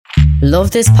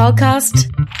Love this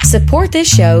podcast? Support this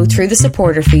show through the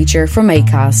supporter feature from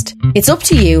Acast. It's up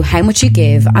to you how much you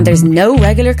give, and there's no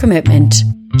regular commitment.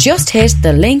 Just hit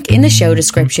the link in the show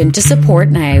description to support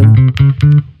now.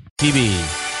 TV.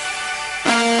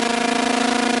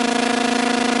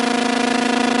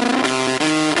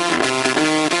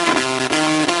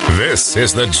 This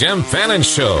is the Jim Fannin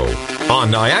Show on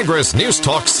Niagara's News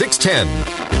Talk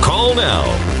 610. Call now,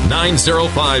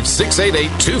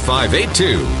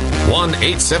 905-688-2582,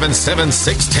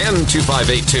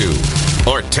 1-877-610-2582,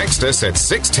 or text us at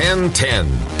 61010.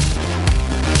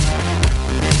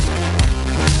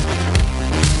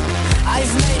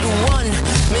 I've made one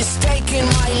mistake in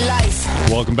my life.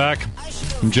 Welcome back.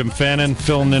 I'm Jim Fannin,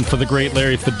 filling in for the great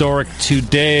Larry Fedoruk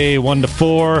today, 1 to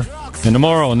 4, and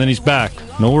tomorrow, and then he's back.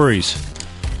 No worries.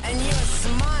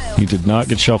 He did not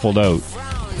get shuffled out.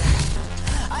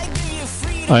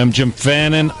 I am Jim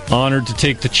Fannin, honored to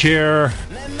take the chair.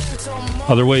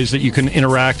 Other ways that you can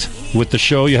interact with the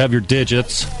show, you have your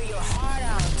digits.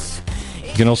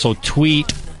 You can also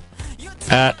tweet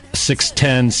at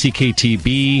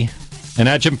 610CKTB and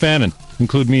at Jim Fannin.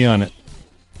 Include me on it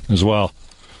as well.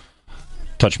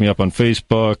 Touch me up on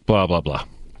Facebook, blah, blah, blah.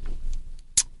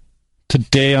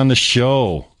 Today on the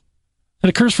show, it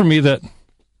occurs for me that,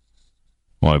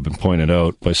 well, I've been pointed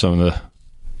out by some of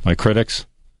my critics,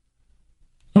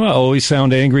 I always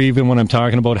sound angry even when I'm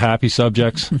talking about happy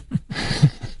subjects.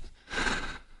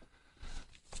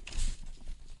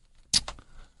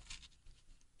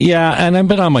 Yeah, and I've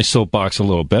been on my soapbox a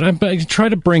little bit. I try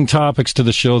to bring topics to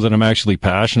the show that I'm actually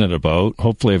passionate about.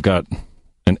 Hopefully I've got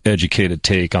an educated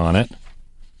take on it.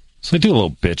 So I do a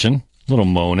little bitching, a little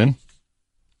moaning.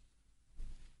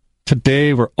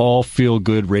 Today, we're all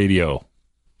feel-good radio.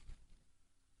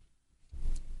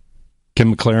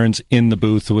 Kim McLaren's in the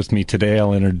booth with me today.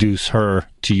 I'll introduce her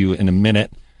to you in a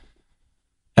minute.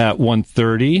 At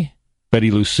 1:30,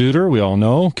 Betty Lou Suter, we all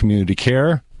know, community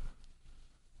care.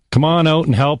 Come on out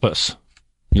and help us.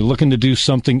 You're looking to do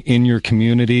something in your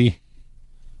community,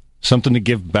 something to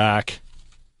give back.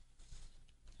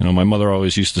 You know, my mother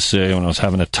always used to say when I was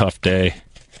having a tough day,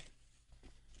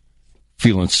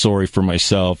 feeling sorry for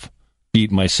myself,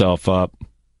 beat myself up,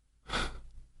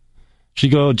 she'd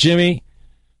go, Jimmy,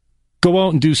 go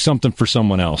out and do something for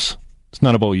someone else. It's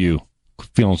not about you.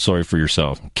 Feeling sorry for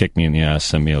yourself. Kick me in the ass,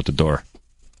 send me out the door.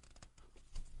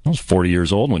 I was 40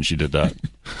 years old when she did that.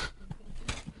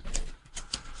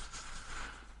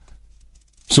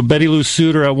 So Betty Lou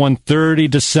Suter at 1:30,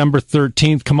 December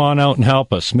 13th. Come on out and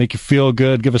help us. Make you feel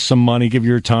good. Give us some money. Give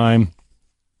your time.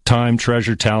 Time,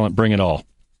 treasure, talent. Bring it all.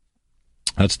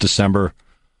 That's December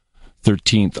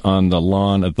 13th on the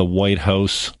lawn of the White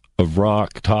House of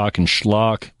Rock, Talk, and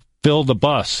Schlock. Fill the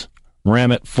bus.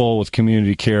 Ram it full with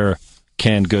community care,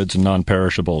 canned goods, and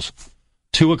non-perishables.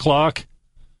 2 o'clock,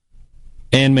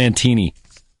 Ann Mantini,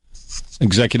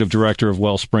 Executive Director of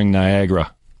Wellspring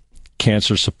Niagara,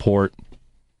 Cancer Support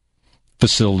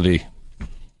Facility.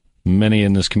 Many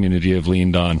in this community have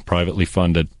leaned on, privately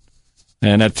funded.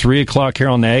 And at 3 o'clock,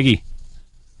 Carol Nagy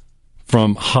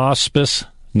from Hospice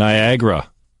Niagara,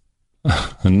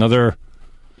 another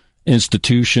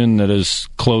institution that is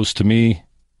close to me.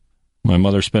 My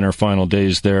mother spent her final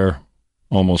days there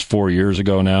almost 4 years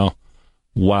ago now.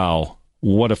 Wow,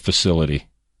 what a facility.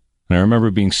 And I remember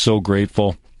being so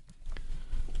grateful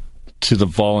to the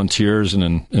volunteers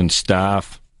and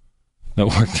staff that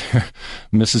worked there.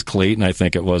 Mrs. Clayton, I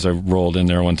think it was, I rolled in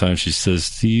there one time. She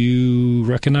says, do you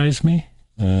recognize me?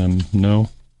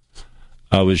 No.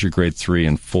 I was your grade 3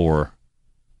 and 4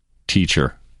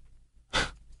 teacher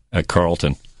at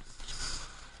Carleton.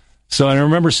 So I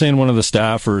remember saying to one of the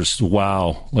staffers,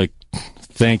 wow, like,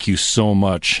 thank you so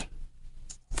much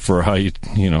for how you're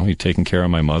taking care of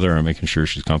my mother and making sure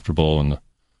she's comfortable. And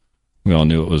we all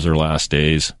knew it was her last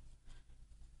days.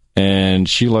 And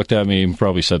she looked at me and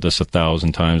probably said this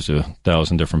 1,000 times to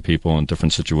 1,000 different people in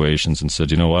different situations and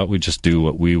said, you know what, we just do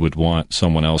what we would want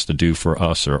someone else to do for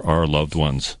us or our loved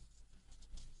ones.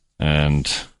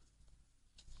 And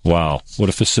wow, what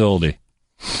a facility.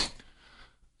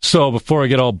 So before I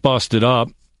get all busted up,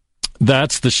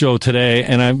 that's the show today.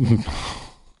 And am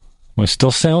I still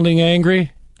sounding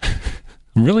angry?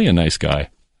 I'm really a nice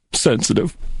guy.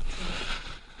 Sensitive.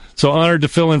 So honored to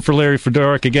fill in for Larry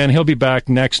Fedoruk. Again, he'll be back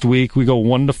next week. We go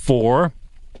 1 to 4.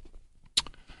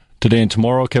 Today and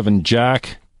tomorrow, Kevin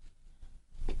Jack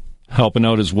helping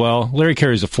out as well. Larry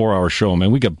carries a 4-hour show,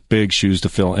 man. We got big shoes to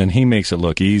fill, and he makes it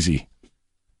look easy.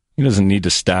 He doesn't need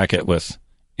to stack it with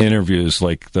interviews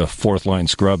like the fourth line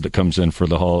scrub that comes in for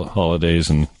the holidays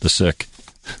and the sick.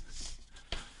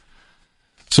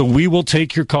 So we will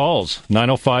take your calls.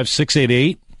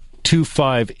 905-688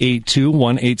 2582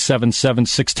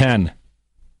 1-877-610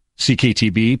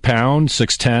 CKTB pound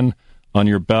 610 on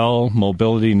your Bell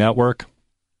Mobility Network.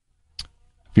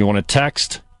 If you want to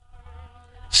text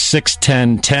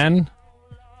 61010.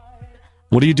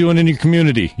 What are you doing in your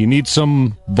community? You need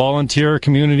some volunteer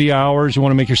community hours? You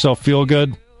want to make yourself feel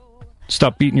good?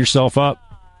 Stop beating yourself up?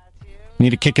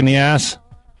 Need a kick in the ass?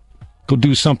 Go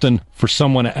do something for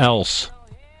someone else.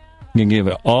 You can give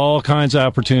it all kinds of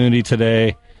opportunity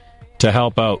today to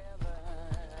help out.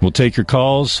 We'll take your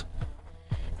calls.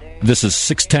 This is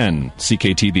 610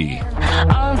 CKTB.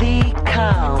 On the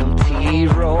county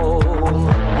road.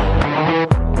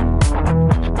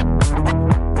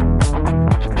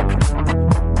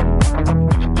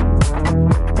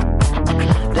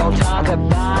 Don't talk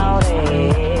about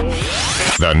it.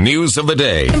 The news of the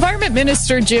day. Environment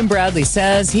Minister Jim Bradley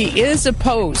says he is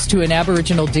opposed to an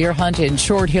Aboriginal deer hunt in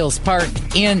Short Hills Park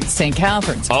in St.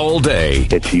 Catharines. All day.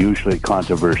 It's usually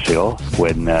controversial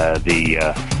when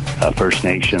the First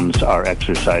Nations are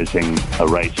exercising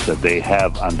rights that they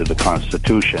have under the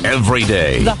Constitution. Every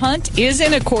day. The hunt is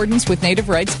in accordance with native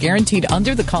rights guaranteed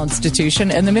under the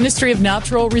Constitution, and the Ministry of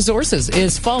Natural Resources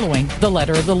is following the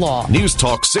letter of the law. News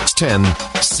Talk 610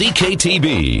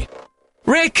 CKTB.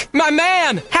 Rick, my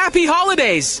man, happy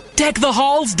holidays. Deck the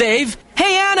halls, Dave.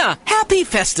 Hey, Anna, happy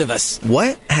Festivus.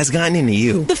 What has gotten into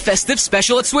you? The festive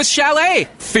special at Swiss Chalet.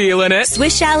 Feeling it?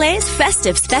 Swiss Chalet's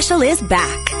festive special is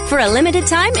back. For a limited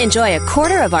time, enjoy a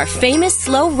quarter of our famous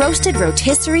slow-roasted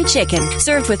rotisserie chicken,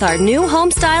 served with our new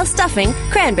home-style stuffing,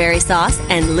 cranberry sauce,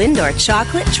 and Lindor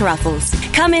chocolate truffles.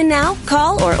 Come in now,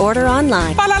 call, or order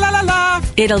online. La la la la la.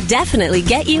 It'll definitely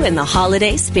get you in the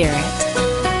holiday spirit.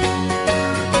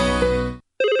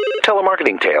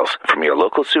 Telemarketing tales from your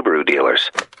local Subaru dealers.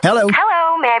 Hello.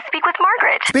 Hello, may I speak with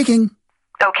Margaret? Speaking.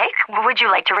 Okay, would you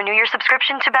like to renew your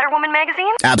subscription to Better Woman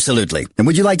magazine? Absolutely. And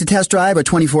would you like to test drive a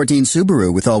 2014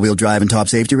 Subaru with all-wheel drive and top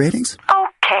safety ratings?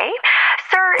 Okay.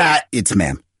 Sir... It's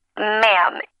ma'am.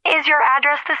 Ma'am, is your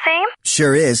address the same?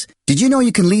 Sure is. Did you know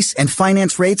you can lease and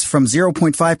finance rates from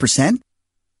 0.5%?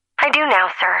 I do now,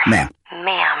 sir. Ma'am.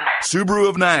 Ma'am. Subaru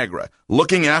of Niagara,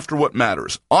 looking after what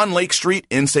matters, on Lake Street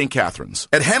in St. Catharines.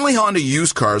 At Henley Honda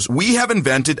Used Cars, we have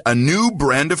invented a new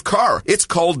brand of car. It's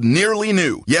called Nearly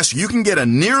New. Yes, you can get a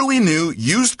nearly new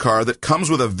used car that comes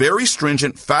with a very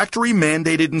stringent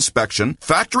factory-mandated inspection,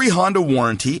 factory Honda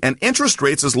warranty, and interest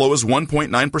rates as low as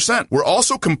 1.9%. We're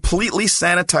also completely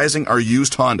sanitizing our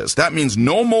used Hondas. That means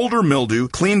no mold or mildew,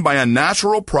 cleaned by a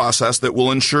natural process that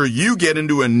will ensure you get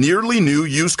into a nearly new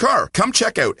used car. Come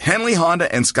check out Henley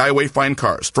Honda and Skyway Fine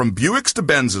Cars. From Buicks to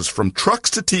Benzes, from trucks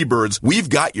to T-Birds, we've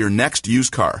got your next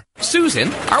used car. Susan,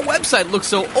 our website looks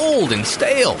so old and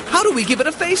stale. How do we give it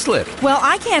a facelift? Well,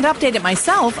 I can't update it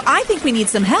myself. I think we need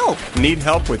some help. Need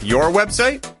help with your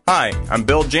website? Hi, I'm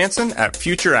Bill Jansen at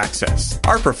Future Access.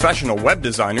 Our professional web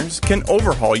designers can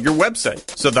overhaul your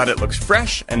website so that it looks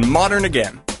fresh and modern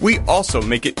again. We also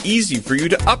make it easy for you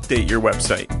to update your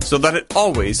website so that it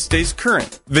always stays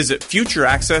current. Visit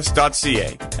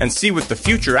futureaccess.ca and see what the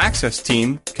Future Access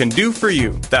team can do for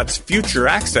you. That's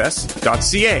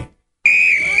futureaccess.ca.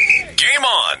 Game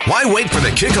on! Why wait for the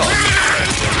kickoff,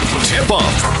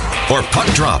 tip-off, or puck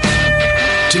drop?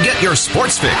 To get your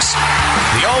sports fix,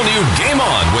 the all-new Game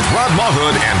On with Rod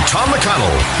Mahood and Tom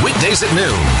McConnell, weekdays at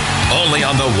noon. Only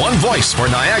on the one voice for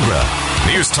Niagara,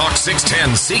 News Talk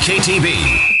 610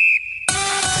 CKTB.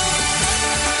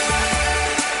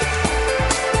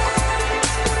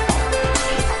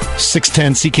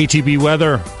 610 CKTB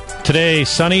weather. Today,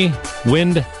 sunny,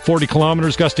 wind 40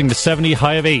 kilometers, gusting to 70,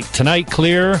 high of 8. Tonight,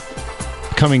 clear,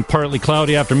 becoming partly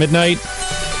cloudy after midnight.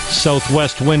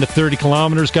 Southwest wind at 30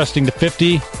 kilometers, gusting to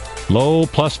 50, low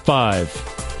plus 5.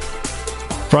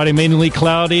 Friday, mainly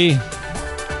cloudy,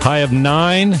 high of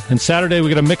 9. And Saturday, we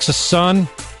got a mix of sun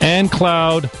and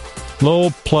cloud, low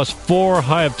plus 4,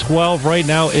 high of 12. Right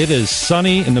now, it is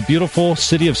sunny in the beautiful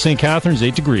city of St. Catharines,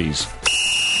 8 degrees.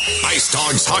 Ice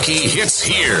Dogs hockey hits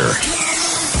here.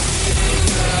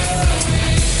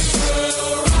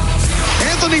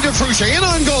 Anthony DeFrucia in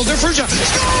on goal. DeFrucia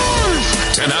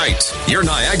scores! Tonight, your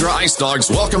Niagara Ice Dogs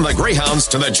welcome the Greyhounds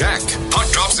to the Jack. Puck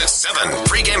drops at 7.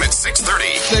 Pre-game at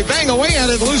 6:30. They bang away at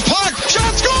it. Loose puck.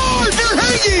 Shot scored for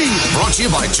Hagee! Brought to you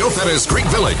by Joe Fetta's Greek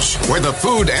Village, where the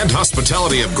food and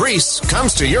hospitality of Greece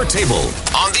comes to your table.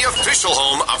 On the official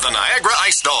home of the Niagara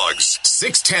Ice Dogs.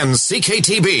 610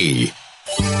 CKTB.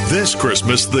 This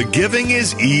Christmas, the giving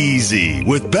is easy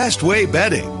with Best Way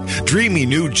Bedding. Dreamy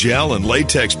new gel and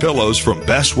latex pillows from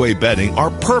Best Way Bedding are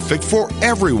perfect for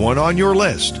everyone on your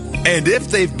list. And if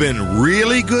they've been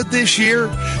really good this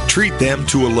year, treat them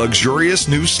to a luxurious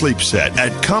new sleep set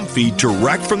at Comfy,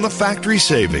 direct from the factory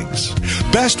savings.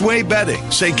 Best Way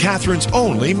Bedding, St. Catherine's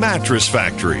only mattress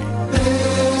factory.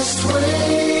 Best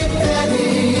Way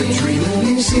Bedding, the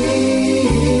dreaming is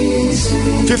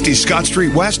easy. 50 Scott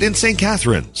Street West in St.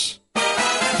 Catherine's.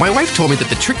 My wife told me that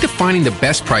the trick to finding the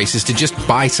best price is to just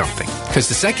buy something. Because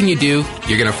the second you do,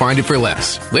 you're going to find it for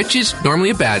less, which is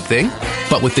normally a bad thing.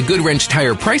 But with the Good Wrench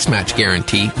Tire Price Match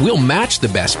Guarantee, we'll match the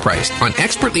best price on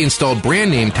expertly installed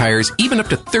brand name tires even up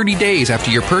to 30 days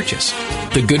after your purchase.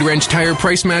 The Good Wrench Tire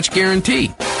Price Match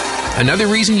Guarantee. Another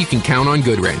reason you can count on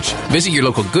Good Wrench. Visit your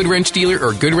local Good Wrench dealer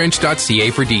or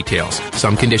goodwrench.ca for details.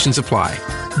 Some conditions apply.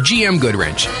 GM Good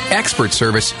Wrench. Expert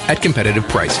service at competitive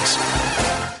prices.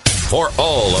 For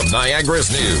all of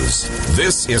Niagara's news,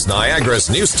 this is Niagara's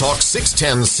News Talk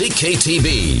 610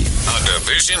 CKTB, a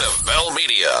division of Bell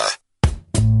Media.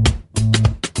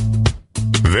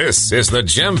 This is the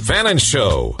Jim Fannin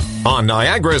Show on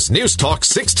Niagara's News Talk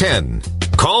 610.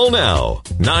 Call now,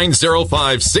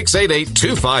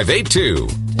 905-688-2582,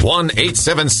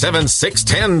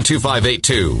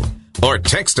 1-877-610-2582, or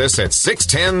text us at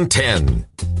 61010.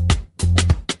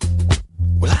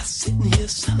 Well, I sitting here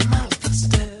sounding out the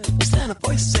stairs, and a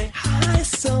voice say hi,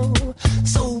 so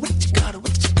what you got?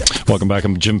 Welcome back.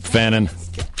 I'm Jim Fannin.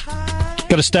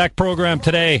 Got a stacked program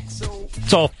today.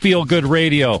 It's all feel-good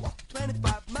radio.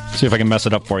 See if I can mess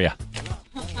it up for you.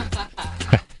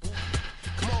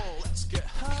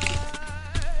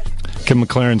 Kim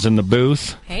McLaren's in the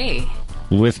booth. Hey.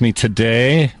 With me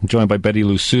today. I'm joined by Betty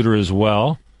Lou Suter as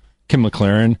well. Kim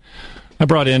McLaren, I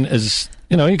brought in as,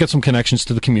 you got some connections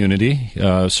to the community.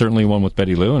 Certainly one with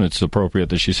Betty Lou, and it's appropriate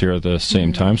that she's here at the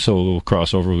same time, so we'll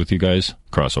cross over with you guys.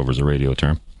 Crossover is a radio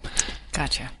term.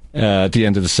 Gotcha. At the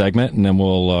end of the segment, and then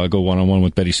we'll go one-on-one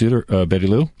with Betty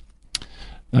Lou.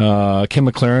 Kim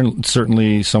McLaren,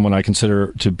 certainly someone I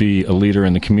consider to be a leader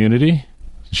in the community.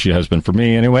 She has been for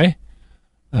me anyway.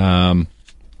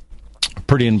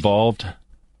 Pretty involved.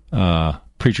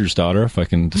 Preacher's daughter, if I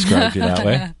can describe you that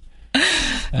way.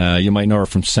 You might know her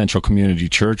from Central Community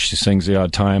Church. She sings the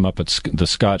odd time up at the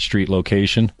Scott Street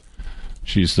location.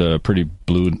 She's the pretty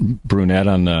brunette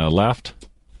on the left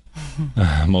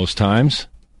most times,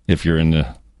 if you're in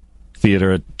the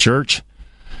theater at church.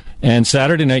 And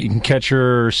Saturday night, you can catch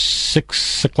her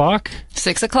 6 o'clock?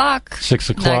 6 o'clock. 6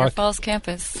 o'clock. Niagara Falls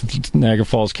campus. Niagara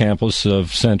Falls campus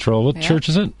of Central. What church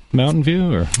is it? Mountain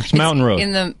View? Or it's Mountain Road?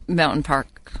 In the Mountain Park.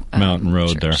 Mountain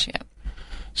Road church, there. Yeah.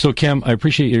 So, Kim, I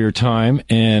appreciate your time.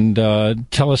 And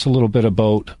tell us a little bit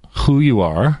about who you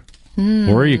are,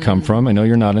 where you come from. I know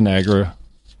you're not a Niagara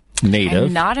native.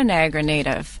 I'm not a Niagara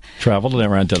native. Traveled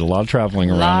around, did a lot of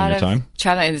traveling around in your time.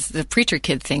 Traveling is the preacher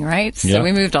kid thing, right? So yeah.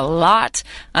 We moved a lot.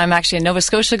 I'm actually a Nova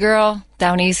Scotia girl,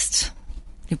 down east,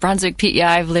 New Brunswick, PEI.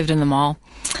 I've lived in them all.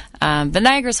 But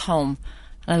Niagara's home.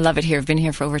 I love it here. I've been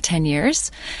here for over 10 years,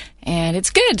 and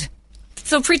it's good.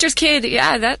 So preacher's kid,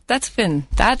 yeah, that's fun.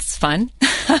 My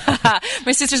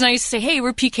sisters and I used to say, hey,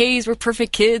 we're PKs, we're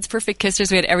perfect kids, perfect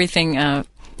kissers. We had everything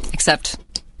except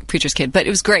preacher's kid, but it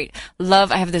was great.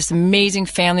 I have this amazing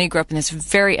family, grew up in this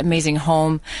very amazing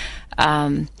home,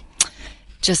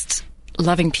 just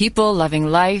loving people, loving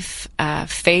life,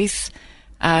 faith,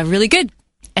 really good.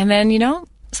 And then,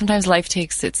 sometimes life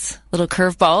takes its little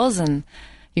curveballs and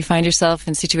you find yourself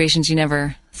in situations you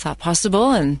never thought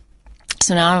possible. And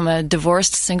so now I'm a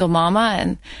divorced single mama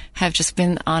and have just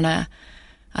been on a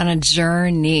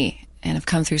journey and have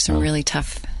come through some really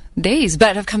tough days,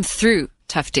 but I've come through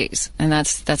tough days, and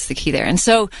that's the key there. And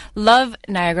so love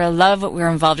Niagara, love what we're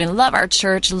involved in, love our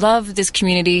church, love this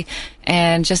community,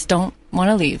 and just don't want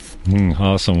to leave.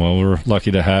 Awesome. Well, we're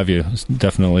lucky to have you.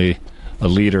 Definitely a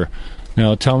leader.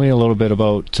 Now, tell me a little bit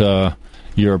about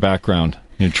your background,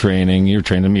 your training. You're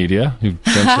trained in media. You've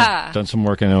done some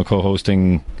work in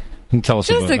co-hosting. Tell us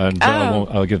about.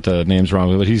 I'll get the names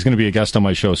wrong, but he's going to be a guest on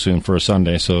my show soon for a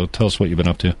Sunday. So tell us what you've been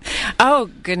up to. Oh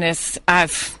goodness,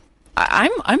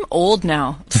 I'm old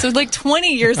now. So like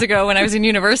 20 years ago when I was in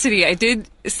university, I did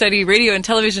study radio and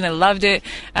television. I loved it.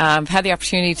 Had the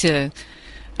opportunity to,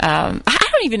 I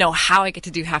don't even know how I get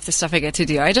to do half the stuff I get to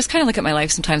do. I just kind of look at my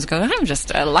life sometimes and go, I'm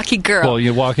just a lucky girl. Well,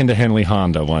 you walk into Henley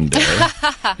Honda one day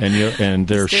and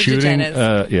they're shooting,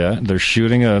 they're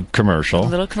shooting a commercial. A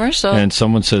little commercial. And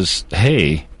someone says,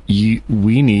 hey,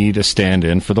 we need a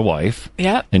stand-in for the wife.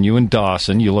 Yep. And you and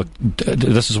Dawson, you look,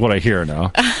 this is what I hear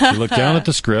now. You look down at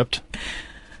the script.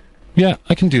 Yeah,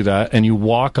 I can do that. And you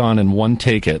walk on and one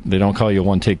take it. They don't call you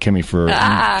one take Kimmy for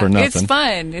nothing. It's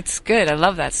fun. It's good. I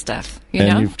love that stuff. You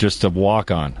know? You've just a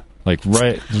walk on. Like,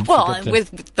 right. Well,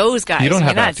 with those guys. You don't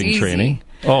have acting training.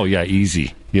 Oh, yeah,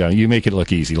 easy. Yeah, you make it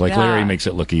look easy. Like Yeah. Larry makes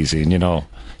it look easy, and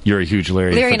you're a huge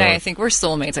Larry. Larry and I fanatic. think we're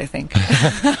soulmates. I think.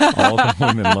 All the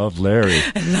women love Larry.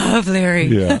 I love Larry.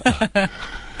 Yeah.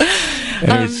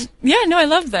 Yeah, no, I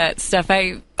love that stuff.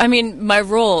 I mean, my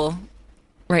role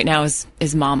right now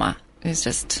is mama. It's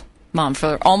just mom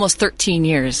for almost 13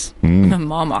 years.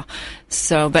 Mama.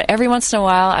 So, but every once in a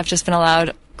while, I've just been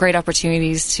allowed great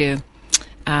opportunities to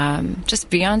just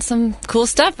be on some cool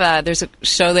stuff. There's a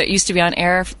show that used to be on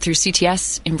air through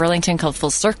CTS in Burlington called Full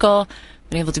Circle.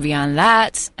 Been able to be on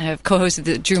that. I've co-hosted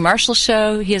the Drew Marshall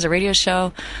Show. He has a radio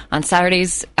show on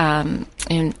Saturdays in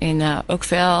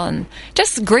Oakville, and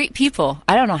just great people.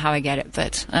 I don't know how I get it,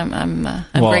 but I'm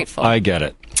grateful. I get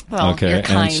it. Well, okay, you're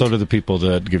kind. And so do the people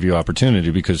that give you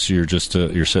opportunity, because you're just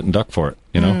you're sitting duck for it.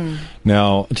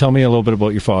 Now, tell me a little bit about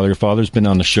your father. Your father's been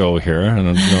on the show here,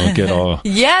 and don't get all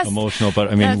yes, emotional, but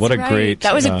I mean, that's what a right. great.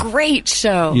 That was a great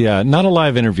show. Yeah, not a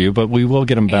live interview, but we will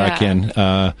get him back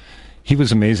in. He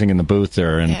was amazing in the booth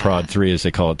there in Prod 3, as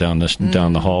they call it, down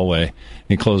the hallway.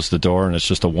 He closed the door, and it's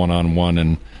just a one-on-one.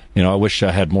 And I wish I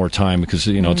had more time, because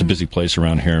it's a busy place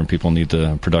around here, and people need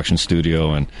the production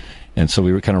studio, and so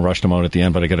we kind of rushed him out at the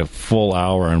end. But I got a full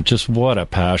hour, and just what a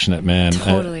passionate man!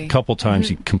 Totally. A couple times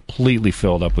he completely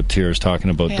filled up with tears talking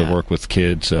about the work with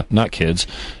kids, not kids.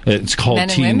 It's called Men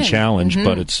and Teen women. Challenge,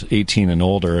 but it's 18 and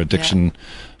older addiction.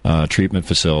 Treatment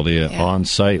facility on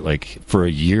site. Like for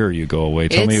a year, you go away.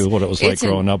 Tell me what it was like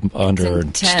growing up under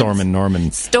Storm and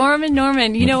Norman. Storm and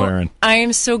Norman. You know, McLaren. I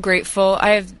am so grateful.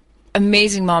 I have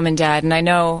amazing mom and dad, and I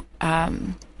know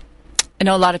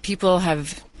a lot of people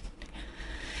have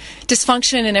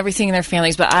dysfunction and everything in their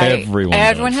families, but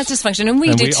everyone has dysfunction, and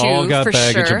we do too. We all got for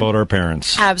baggage sure. about our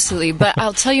parents. Absolutely, but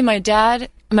I'll tell you, my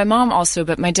mom also,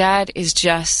 but my dad is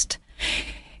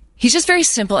he's just very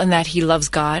simple in that he loves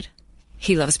God.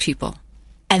 He loves people.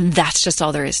 And that's just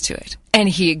all there is to it. And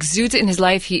he exudes it in his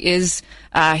life. He used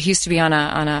to be on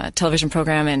a television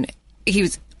program, and he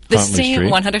was the Huntley same,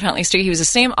 Street. 100 Huntley Street. He was the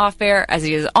same off air as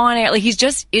he is on air. Like, he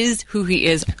just is who he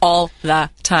is all the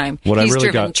time. He's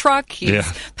driven a truck. He's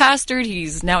pastored.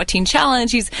 He's now a Teen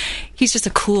Challenge. He's just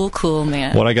a cool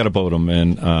man. What I got about him,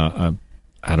 and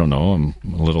I don't know, I'm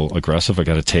a little aggressive. I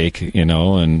got to take,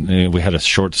 and we had a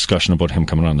short discussion about him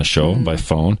coming on the show by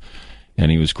phone. And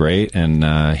he was great, and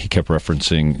he kept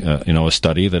referencing, a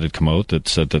study that had come out that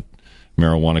said that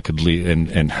marijuana could lead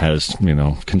and has,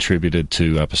 contributed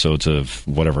to episodes of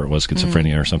whatever it was,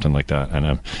 schizophrenia or something like that.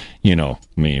 And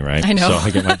me, right? I know. So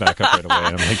I get my back up right away.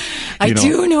 And I'm like, I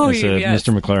do know I you, said, yes.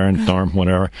 Mr. McLaren, Norm,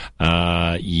 whatever.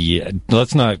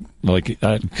 Let's not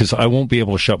because I won't be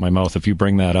able to shut my mouth if you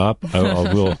bring that up.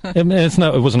 I will. I mean,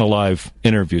 it wasn't a live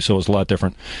interview, so it was a lot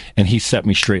different. And he set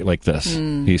me straight like this.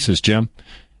 He says, Jim.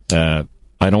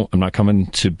 I'm not coming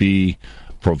to be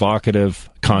provocative,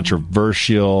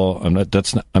 controversial.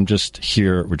 I'm just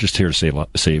here. We're just here to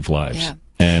save lives. Yeah.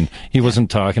 And he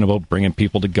wasn't talking about bringing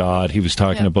people to God. He was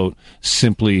talking about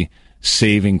simply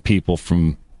saving people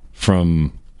from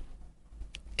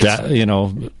that,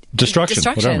 destruction.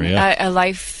 Whatever. Yeah. A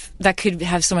life that could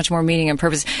have so much more meaning and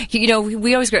purpose. We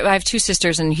always. I have two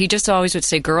sisters, and he just always would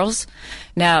say, "Girls,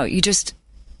 now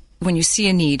when you see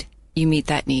a need, you meet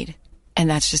that need." And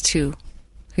that's just who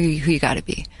you got to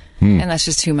be. And that's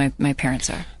just who my parents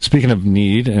are. Speaking of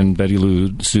need, and Betty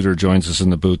Lou Suter joins us in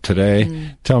the booth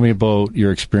today. Tell me about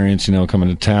your experience, coming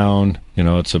to town.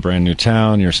 It's a brand new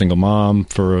town. You're a single mom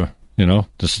for,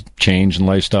 this change in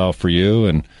lifestyle for you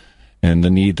and the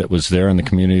need that was there in the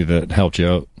community that helped you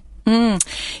out.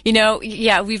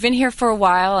 We've been here for a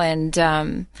while, and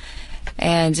I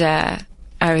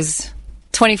was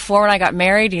 24 when I got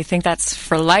married. You think that's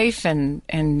for life and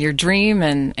your dream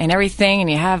and everything, and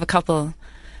you have a couple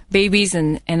babies,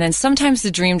 and then sometimes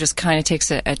the dream just kind of takes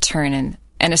a turn,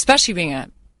 and especially being a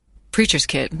preacher's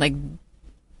kid, like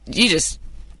you just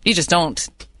don't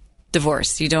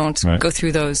divorce. You don't go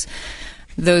through those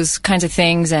kinds of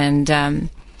things, and I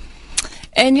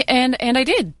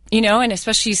did, and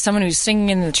especially someone who's singing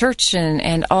in the church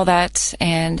and all that,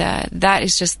 and that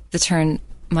is just the turn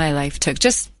my life took,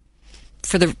 just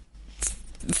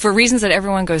for reasons that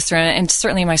everyone goes through, and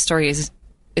certainly my story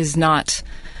is not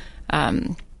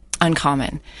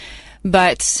uncommon.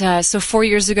 But so 4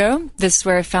 years ago, this is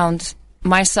where I found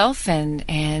myself,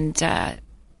 and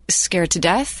scared to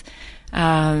death,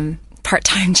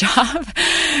 part-time job,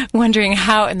 wondering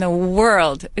how in the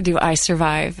world do I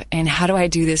survive, and how do I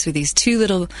do this with these two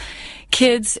little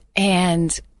kids,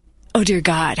 and oh dear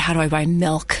God, how do I buy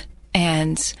milk?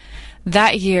 And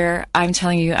that year, I'm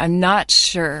telling you, I'm not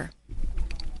sure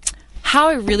how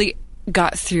I really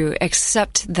got through,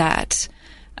 except that,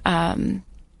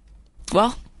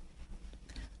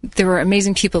 there were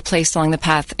amazing people placed along the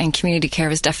path, and community care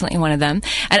was definitely one of them.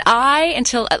 And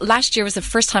until last year was the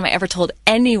first time I ever told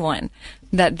anyone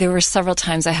that there were several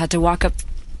times I had to walk up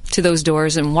to those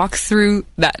doors and walk through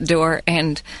that door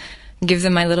and give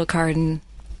them my little card and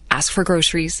ask for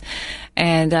groceries.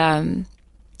 And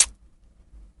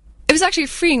it was actually a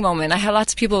freeing moment. I had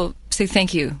lots of people say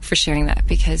thank you for sharing that,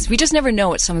 because we just never know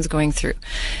what someone's going through.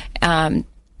 And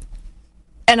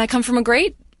I come from a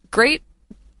great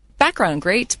background,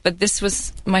 but this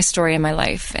was my story in my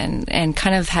life, and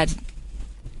kind of had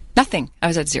nothing. I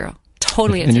was at zero,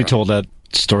 totally at and zero. You told that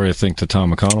story, I think, to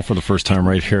Tom McConnell for the first time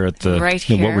right here at the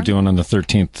what we're doing on the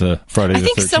 13th, Friday the 13th. I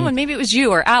think someone, maybe it was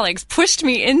you or Alex, pushed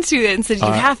me into it and said, you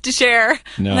have to share.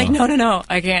 No. I'm like, no,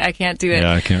 I can't do it.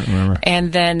 Yeah, I can't remember.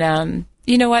 And then,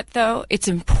 you know what, though? It's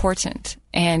important,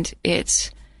 and I'm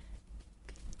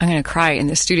going to cry in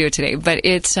the studio today, but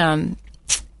it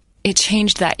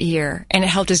changed that year, and it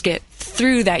helped us get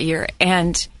through that year.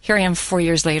 And here I am 4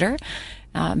 years later,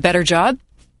 better job,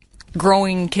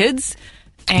 growing kids,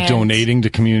 and donating to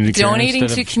community care,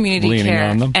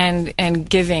 and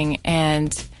giving,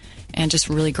 and just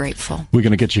really grateful. We're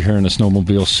going to get you here in a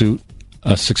snowmobile suit,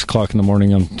 6 o'clock in the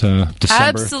morning on December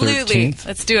Absolutely. 13th.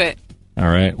 Let's do it. All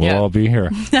right, we'll all be here.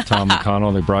 Tom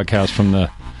McConnell, they broadcast from the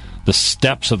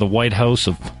steps of the White House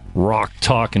of Rock,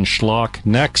 Talk, and Schlock.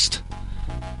 Next,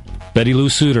 Betty Lou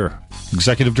Suter,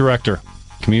 Executive Director,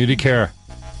 Community Care.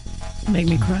 Make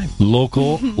me cry.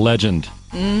 Local legend.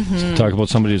 Mm-hmm. So talk about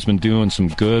somebody who's been doing some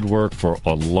good work for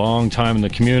a long time in the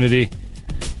community.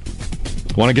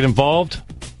 Want to get involved?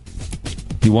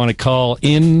 You want to call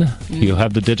in? You'll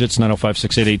have the digits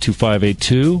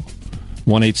 905-688-2582,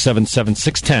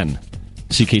 1-877-610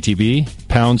 CKTB,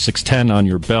 pound 610 on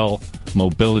your Bell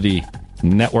Mobility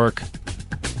Network.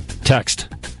 Text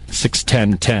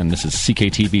 61010. This is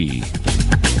CKTB.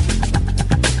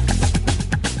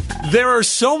 There are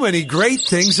so many great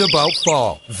things about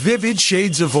fall. Vivid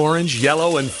shades of orange,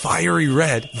 yellow, and fiery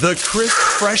red. The crisp,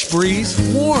 fresh breeze.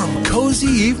 Warm, cozy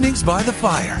evenings by the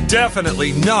fire.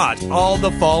 Definitely not all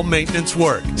the fall maintenance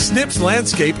work. Snips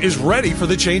Landscape is ready for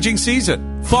the changing season.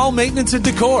 Fall maintenance and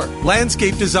decor,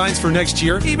 landscape designs for next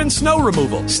year, even snow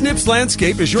removal. Snips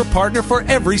Landscape is your partner for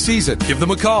every season. Give them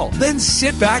a call. Then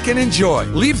sit back and enjoy.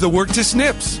 Leave the work to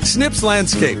Snips. Snips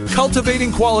Landscape,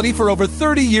 cultivating quality for over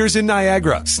 30 years in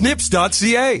Niagara.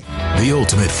 Snips.ca. The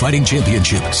Ultimate Fighting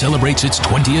Championship celebrates its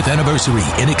 20th anniversary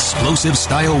in explosive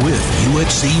style with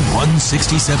UFC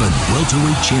 167.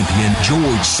 Welterweight champion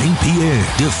George St. Pierre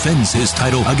defends his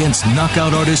title against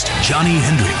knockout artist Johnny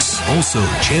Hendricks. Also,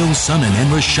 Chael Sonnen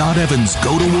and Rashad Evans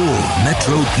go to war.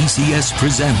 Metro PCS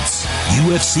presents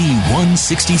UFC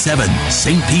 167,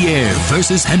 St. Pierre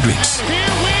versus Hendricks.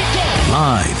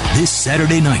 Live this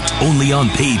Saturday night, only on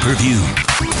pay-per-view.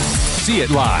 See it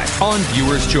live on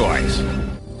Viewer's Choice.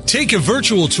 Take a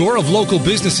virtual tour of local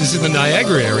businesses in the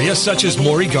Niagara area, such as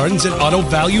Maury Gardens and Auto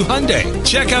Value Hyundai.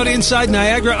 Check out Inside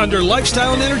Niagara under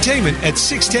Lifestyle and Entertainment at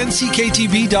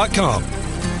 610ckTB.com.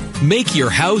 Make your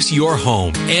house your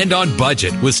home and on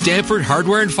budget with Stanford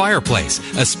Hardware and Fireplace,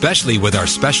 especially with our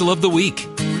special of the week.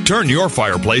 Turn your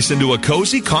fireplace into a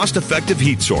cozy, cost-effective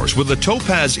heat source with a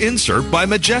Topaz insert by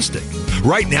Majestic.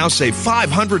 Right now, save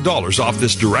 $500 off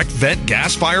this direct vent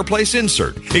gas fireplace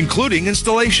insert, including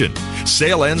installation.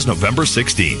 Sale ends November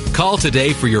 16th. Call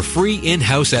today for your free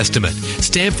in-house estimate.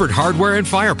 Stanford Hardware and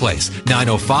Fireplace,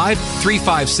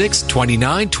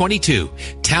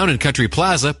 905-356-2922. Town and Country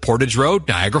Plaza, Portage Road,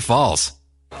 Niagara Falls.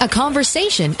 A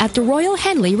conversation at the Royal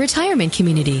Henley Retirement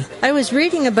Community. I was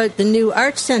reading about the new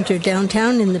Arts Center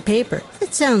downtown in the paper.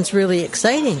 It sounds really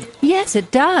exciting. Yes,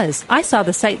 it does. I saw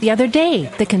the site the other day.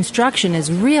 The construction is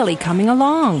really coming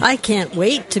along. I can't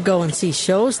wait to go and see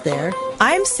shows there.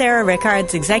 I'm Sarah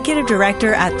Rickards, Executive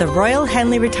Director at the Royal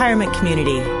Henley Retirement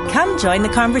Community. Come join the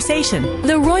conversation.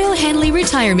 The Royal Henley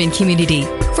Retirement Community.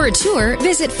 For a tour,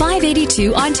 visit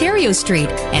 582 Ontario Street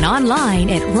and online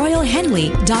at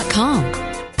royalhenley.com.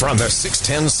 From the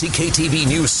 610 CKTV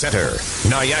News Center,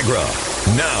 Niagara,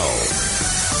 now.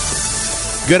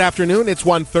 Good afternoon, it's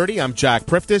 1:30. I'm Jack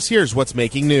Priftis. Here's what's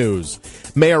making news.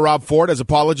 Mayor Rob Ford has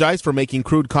apologized for making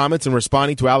crude comments and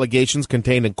responding to allegations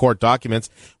contained in court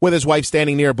documents. With his wife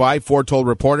standing nearby, Ford told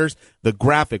reporters the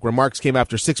graphic remarks came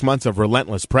after 6 months of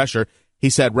relentless pressure.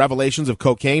 He said revelations of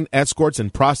cocaine, escorts,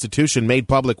 and prostitution made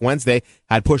public Wednesday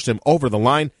had pushed him over the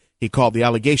line. He called the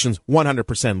allegations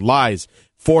 100% lies.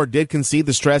 Ford did concede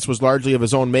the stress was largely of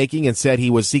his own making and said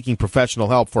he was seeking professional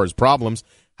help for his problems.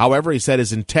 However, he said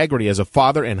his integrity as a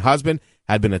father and husband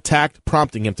had been attacked,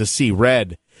 prompting him to see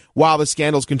red. While the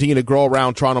scandals continue to grow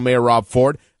around Toronto Mayor Rob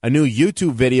Ford, A new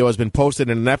YouTube video has been posted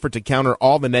in an effort to counter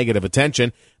all the negative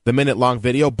attention. The minute-long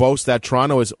video boasts that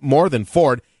Toronto is more than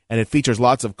Ford, and it features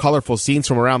lots of colorful scenes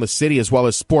from around the city as well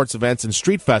as sports events and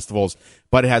street festivals,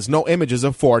 but it has no images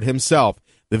of Ford himself.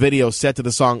 The video set to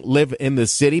the song Live in the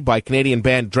City by Canadian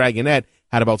band Dragonette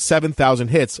had about 7,000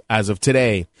 hits as of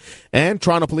today. And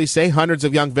Toronto police say hundreds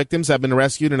of young victims have been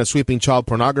rescued in a sweeping child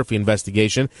pornography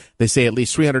investigation. They say at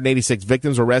least 386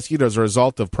 victims were rescued as a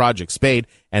result of Project Spade,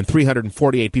 and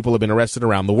 348 people have been arrested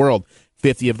around the world.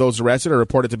 50 of those arrested are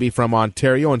reported to be from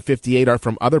Ontario, and 58 are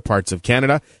from other parts of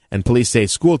Canada, and police say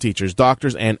school teachers,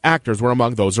 doctors, and actors were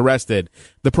among those arrested.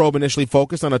 The probe initially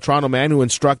focused on a Toronto man who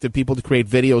instructed people to create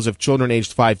videos of children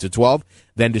aged 5 to 12,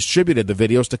 then distributed the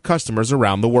videos to customers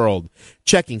around the world.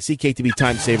 Checking CKTB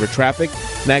Time Saver traffic,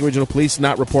 Niagara Regional Police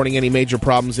not reporting any major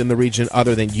problems in the region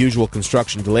other than usual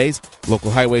construction delays.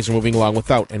 Local highways are moving along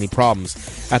without any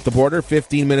problems. At the border,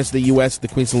 15 minutes to the U.S. at the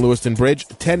Queenston-Lewiston Bridge,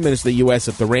 10 minutes to the U.S.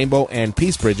 at the Rainbow and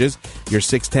Peace Bridges. Your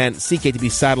 610 CKTB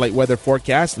satellite weather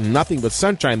forecast, nothing but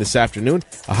sunshine this afternoon,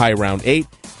 a high around 8.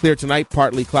 Clear tonight,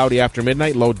 partly cloudy after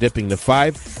midnight, low dipping to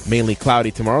 5. Mainly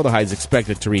cloudy tomorrow, the high is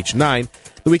expected to reach 9.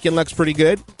 The weekend looks pretty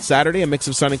good. Saturday, a mix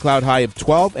of sun and cloud, high of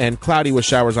 12, and cloudy with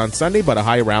showers on Sunday, but a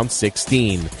high around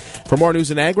 16. For more news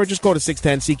in Niagara, just go to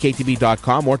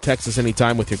 610ckTB.com or text us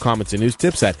anytime with your comments and news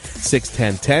tips at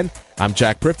 61010. I'm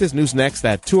Jack Priftis. News next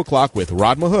at 2 o'clock with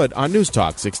Rod Mahood on News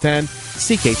Talk 610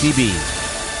 CKTB.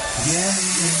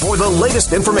 For the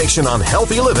latest information on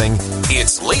healthy living,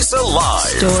 it's Lisa Live.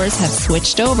 Stores have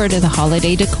switched over to the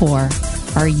holiday decor.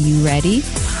 Are you ready?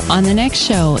 On the next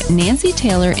show, Nancy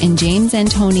Taylor and James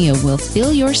Antonio will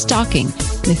fill your stocking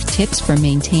with tips for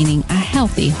maintaining a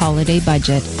healthy holiday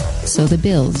budget so the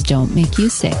bills don't make you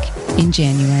sick in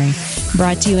January.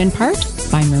 Brought to you in part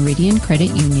by Meridian Credit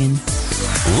Union.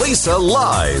 Lisa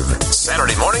Live,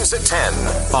 Saturday mornings at 10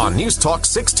 on News Talk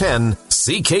 610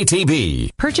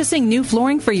 CKTB. Purchasing new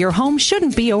flooring for your home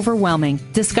shouldn't be overwhelming.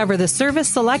 Discover the service,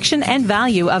 selection, and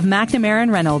value of McNamara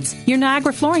 & Reynolds, your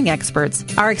Niagara flooring experts.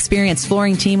 Our experienced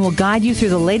flooring team will guide you through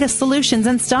the latest solutions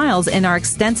and styles in our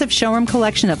extensive showroom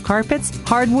collection of carpets,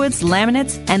 hardwoods,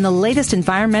 laminates, and the latest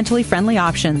environmentally friendly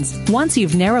options. Once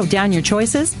you've narrowed down your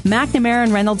choices,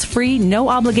 McNamara & Reynolds' free,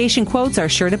 no-obligation quotes are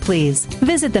sure to please.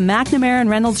 Visit the McNamara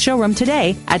 & Reynolds showroom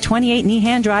today at 28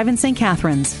 Nehan Drive in St.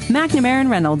 Catharines. McNamara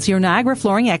 & Reynolds, your Niagara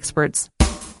flooring experts.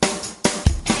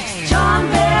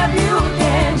 John Bear Buick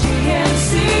and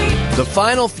GMC. The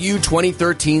final few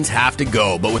 2013s have to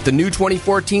go, but with the new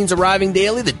 2014s arriving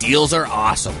daily, the deals are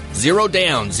awesome. 0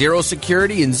 down, 0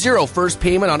 security, and 0 first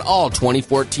payment on all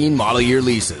 2014 model year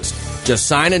leases. Just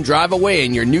sign and drive away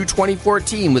in your new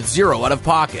 2014 with 0 out of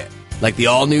pocket. Like the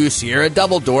all-new Sierra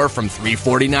Double Door from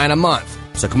 $349 a month.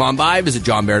 So come on by, visit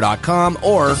johnbear.com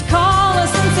or Call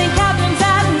us in St. Catharines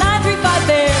at 935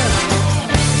 Bear.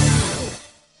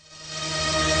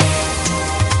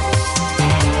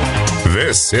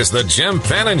 This is the Jim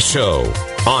Fannin Show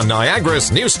on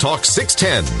Niagara's News Talk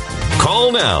 610.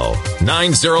 Call now,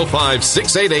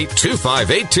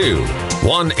 905-688-2582,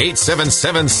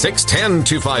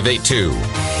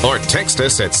 1-877-610-2582, or text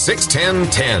us at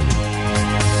 61010.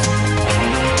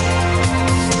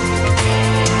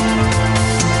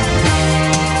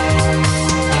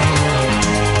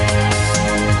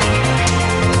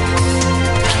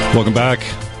 Welcome back.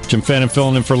 Jim Fannin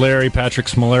filling in for Larry. Patrick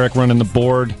Smolarek running the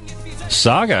board.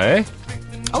 Saga, eh?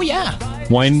 Oh, yeah.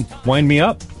 Wind me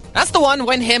up. That's the one.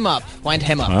 Wind him up. Wind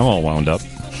him up. I'm all wound up.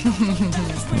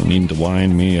 You need to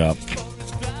wind me up.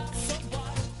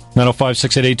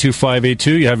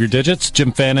 905-688-2582. You have your digits.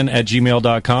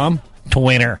 JimFannin@gmail.com.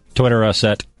 Twitter us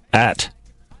at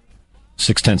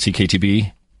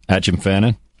 610CKTB, at Jim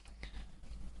Fannin.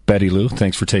 Betty Lou,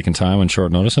 thanks for taking time on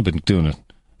short notice. I've been doing a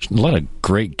lot of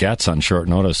great gets on short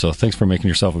notice, so thanks for making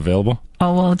yourself available.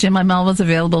 Oh, well, Jim, I'm always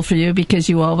available for you because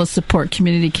you always support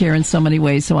community care in so many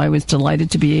ways, so I was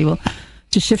delighted to be able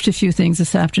to shift a few things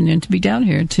this afternoon to be down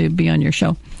here to be on your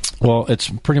show. Well, it's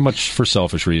pretty much for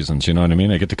selfish reasons, you know what I mean?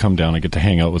 I get to come down, I get to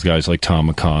hang out with guys like Tom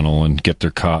McConnell and get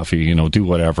their coffee, you know, do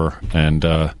whatever, and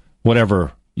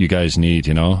whatever you guys need,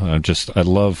 you know? I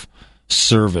love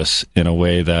service in a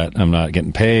way that I'm not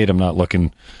getting paid, I'm not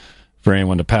looking for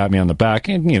anyone to pat me on the back,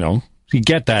 and, you know, you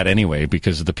get that anyway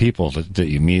because the people that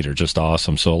you meet are just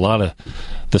awesome. So a lot of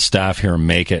the staff here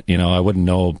make it, you know, I wouldn't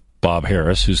know Bob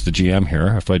Harris, who's the GM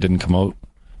here, if I didn't come out.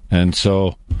 And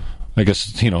so I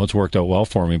guess, you know, it's worked out well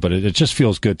for me, but it just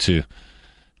feels good to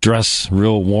dress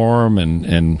real warm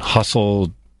and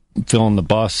hustle, fill in the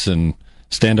bus and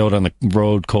stand out on the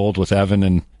road cold with Evan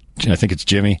and I think it's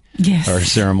Jimmy, yes, our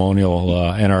ceremonial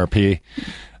NRP. I'm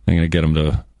going to get him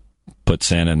to put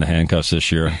Santa in the handcuffs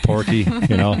this year. Porky,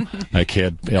 I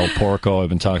kid. El Porco, I've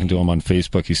been talking to him on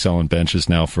Facebook. He's selling benches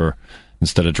now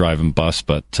instead of driving bus,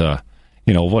 but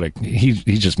he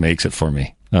just makes it for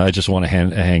me. I just want to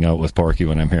hang out with Porky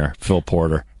when I'm here. Phil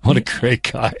Porter, what a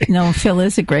great guy. No, Phil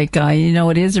is a great guy.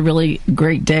 It is a really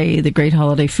great day, the Great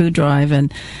Holiday Food Drive,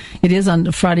 and it is on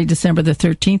Friday, December the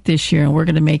 13th this year, and we're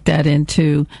going to make that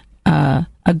into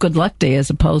a good luck day as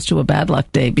opposed to a bad luck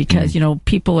day because,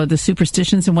 people are the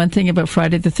superstitions and one thing about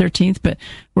Friday the 13th, but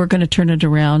we're going to turn it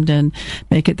around and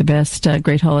make it the best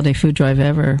Great Holiday Food Drive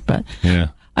ever. But yeah.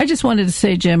 I just wanted to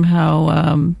say, Jim,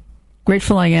 how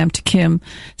grateful I am to Kim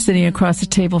sitting across the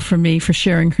table from me for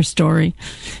sharing her story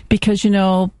because,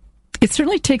 it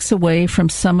certainly takes away from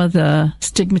some of the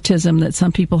stigmatism that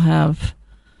some people have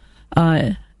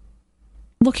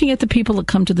looking at the people that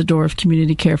come to the door of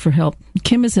Community Care for Help.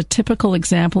 Kim is a typical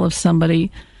example of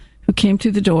somebody who came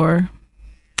through the door.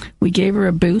 We gave her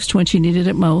a boost when she needed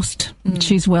it most.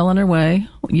 She's well on her way.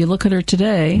 You look at her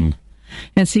today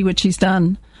and see what she's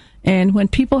done. And when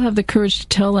people have the courage to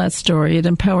tell that story, it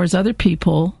empowers other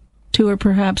people who are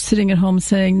perhaps sitting at home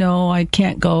saying, no, I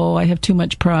can't go, I have too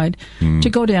much pride, to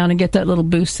go down and get that little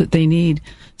boost that they need.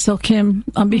 So, Kim,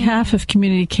 on behalf of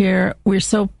Community Care, we're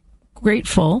so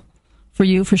grateful for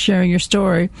you for sharing your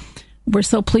story. We're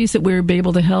so pleased that we were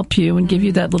able to help you and give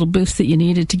you that little boost that you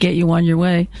needed to get you on your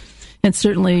way. And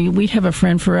certainly, we have a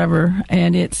friend forever,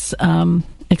 and it's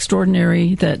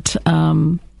extraordinary that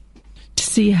to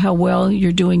see how well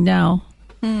you're doing now.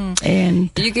 And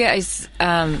you guys,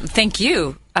 thank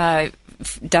you.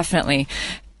 Definitely.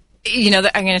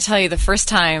 I'm going to tell you, the first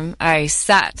time I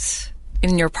sat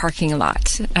in your parking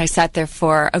lot, I sat there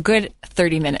for a good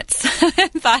 30 minutes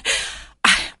and thought,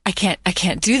 I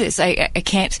can't do this. I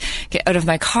can't get out of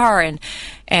my car, and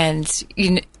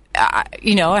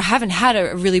I haven't had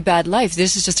a really bad life.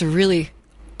 This is just a really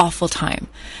awful time,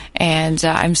 and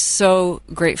I'm so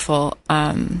grateful.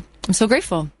 I'm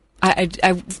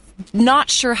I'm not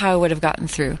sure how I would have gotten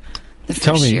through the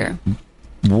first year.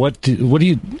 What do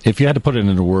you, if you had to put it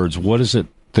into words, what is it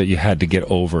that you had to get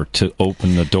over to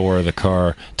open the door of the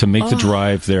car, to make the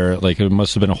drive there? Like, it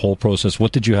must have been a whole process.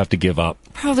 What did you have to give up?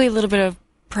 Probably a little bit of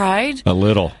pride. A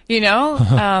little.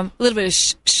 A little bit of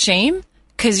shame,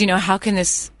 because, how can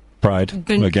this pride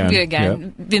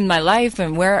been my life,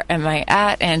 and where am I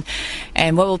at, and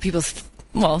what will people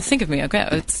think of me? Okay,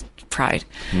 it's pride.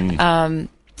 And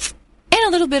a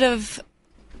little bit of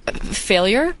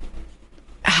failure.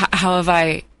 How have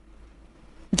I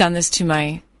done this to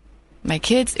my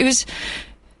kids? It was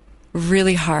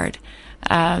really hard.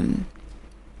 But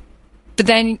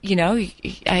then,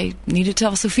 I needed to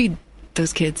also feed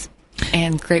those kids,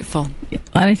 and grateful.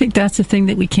 I think that's the thing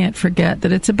that we can't forget,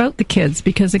 that it's about the kids,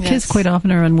 because the kids quite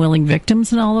often are unwilling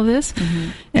victims in all of this.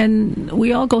 And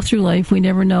we all go through life. We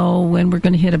never know when we're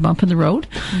going to hit a bump in the road.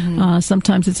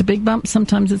 Sometimes it's a big bump,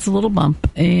 sometimes it's a little bump.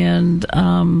 And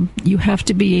you have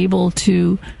to be able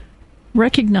to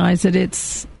recognize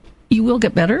that you will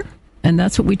get better. And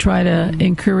that's what we try to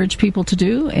encourage people to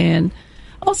do. And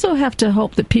also have to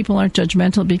hope that people aren't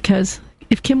judgmental, because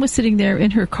if Kim was sitting there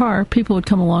in her car, people would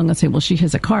come along and say, well, she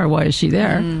has a car, why is she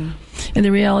there? And the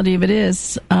reality of it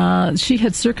is, she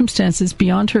had circumstances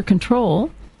beyond her control,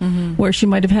 where she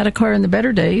might have had a car in the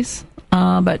better days,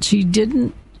 but she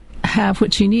didn't have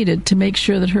what she needed to make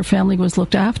sure that her family was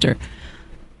looked after.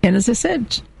 And as I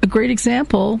said, a great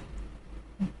example,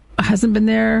 hasn't been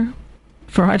there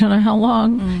for I don't know how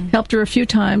long, helped her a few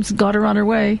times, got her on her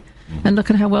way. And look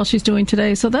at how well she's doing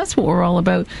today. So that's what we're all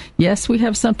about. Yes, we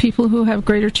have some people who have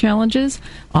greater challenges.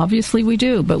 Obviously we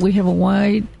do. But we have a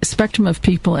wide spectrum of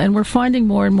people. And we're finding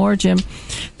more and more, Jim,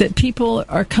 that people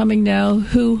are coming now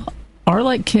who are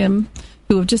like Kim,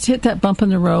 who have just hit that bump in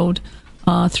the road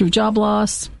through job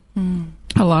loss,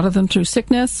 a lot of them through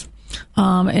sickness.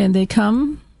 And they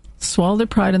come, swallow their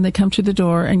pride, and they come to the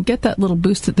door and get that little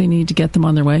boost that they need to get them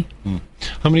on their way.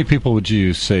 How many people would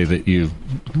you say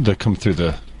that come through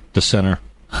the center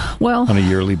on a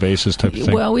yearly basis type of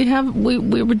thing? Well,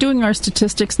 we were doing our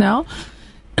statistics now,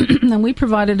 and we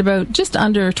provided about just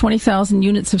under 20,000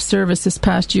 units of service this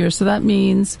past year. So that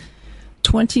means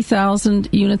 20,000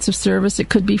 units of service. It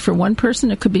could be for one person,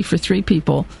 it could be for three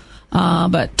people.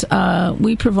 But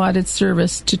we provided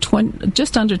service to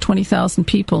just under 20,000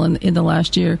 people in the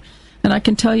last year. And I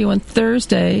can tell you on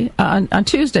Tuesday,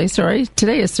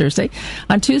 today is Thursday,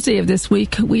 on Tuesday of this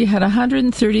week, we had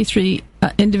 133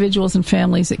 individuals and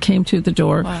families that came to the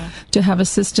door to have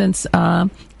assistance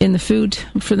in the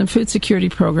food security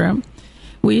program.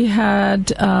 We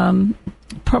had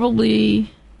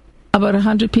probably about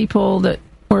 100 people that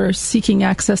were seeking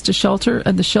access to shelter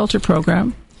and the shelter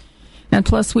program. And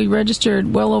plus, we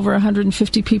registered well over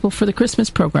 150 people for the Christmas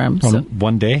program. On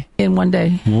one day? In one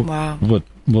day. Wow. What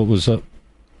was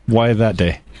why that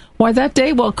day? Why that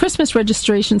day? Well, Christmas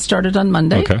registration started on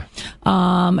Monday. Okay.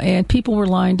 And people were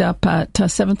lined up at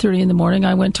 7:30 in the morning.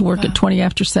 I went to work at 20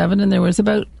 after 7, and there was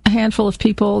about a handful of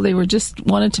people. They were just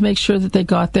wanted to make sure that they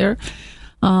got there.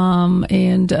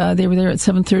 And they were there at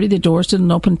 7:30. The doors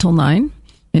didn't open until 9.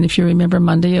 And if you remember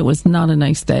Monday, it was not a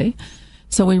nice day.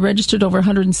 So we registered over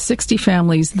 160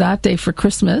 families that day for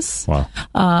Christmas.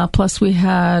 Wow. Plus we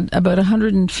had about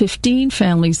 115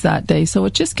 families that day. So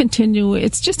it just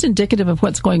it's just indicative of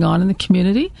what's going on in the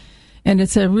community. And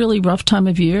it's a really rough time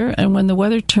of year. And when the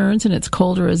weather turns and it's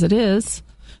colder as it is,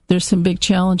 there's some big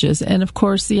challenges. And of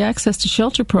course, the Access to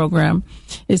Shelter program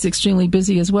is extremely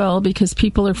busy as well because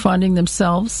people are finding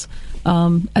themselves,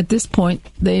 at this point,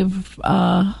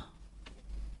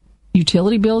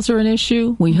 utility bills are an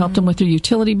issue. We help them with their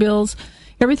utility bills.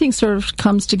 Everything sort of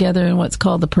comes together in what's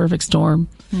called the perfect storm.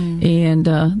 And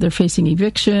they're facing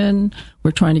eviction.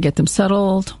 We're trying to get them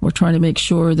settled. We're trying to make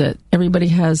sure that everybody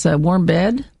has a warm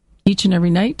bed each and every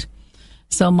night.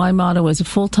 So my motto is a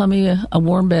full tummy, a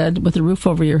warm bed with a roof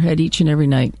over your head each and every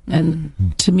night. And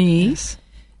to me,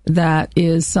 that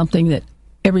is something that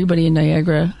everybody in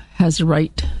Niagara has a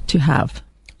right to have.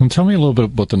 And tell me a little bit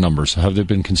about the numbers. Have they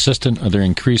been consistent? Are they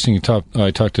increasing?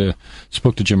 I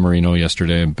spoke to Jim Marino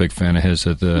yesterday. I'm a big fan of his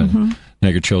at the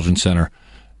Niagara Children's Center,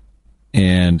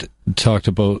 and talked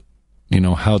about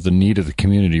how the need of the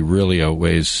community really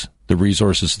outweighs the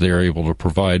resources they're able to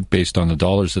provide based on the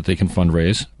dollars that they can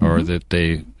fundraise or that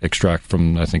they extract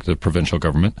from, I think, the provincial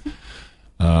government.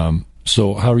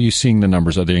 So how are you seeing the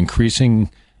numbers? Are they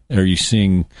increasing? Are you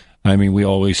seeing? I mean, we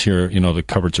always hear the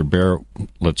cupboards are bare.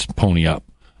 Let's pony up.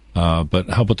 But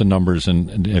how about the numbers,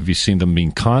 and have you seen them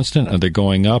being constant? Are they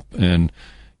going up? And,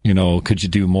 could you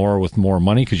do more with more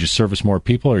money? Could you service more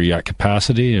people? Are you at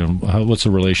capacity? And what's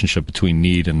the relationship between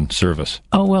need and service?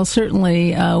 Oh, well,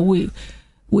 certainly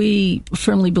we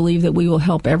firmly believe that we will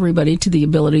help everybody to the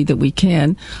ability that we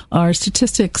can. Our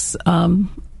statistics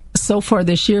so far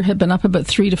this year have been up about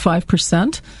 3 to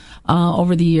 5%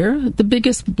 over the year. The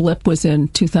biggest blip was in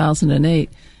 2008.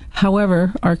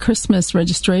 However, our Christmas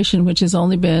registration, which has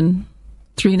only been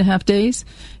 3.5 days,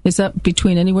 is up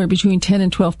anywhere between 10 and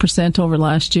 12% over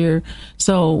last year.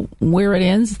 So where it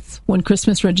ends when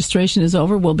Christmas registration is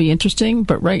over will be interesting.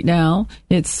 But right now,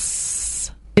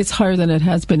 it's higher than it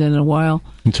has been in a while.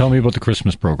 And tell me about the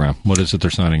Christmas program. What is it they're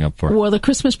signing up for? Well, the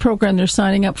Christmas program, they're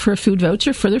signing up for a food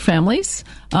voucher for their families.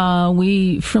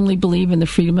 We firmly believe in the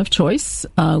freedom of choice.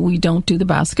 We don't do the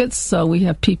baskets, so we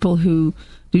have people who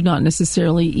do not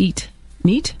necessarily eat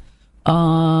meat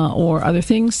or other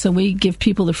things. So we give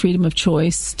people the freedom of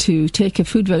choice to take a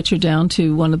food voucher down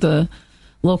to one of the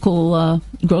local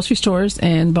grocery stores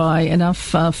and buy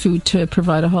enough food to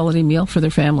provide a holiday meal for their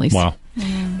families. Wow.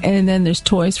 And then there's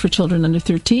toys for children under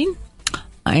 13.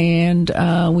 And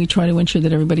we try to ensure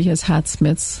that everybody has hats,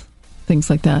 mitts, things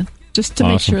like that, just to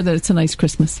make sure that it's a nice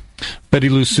Christmas. Betty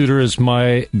Lou Suter is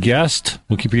my guest.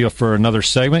 We'll keep you up for another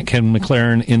segment. Ken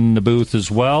McLaren in the booth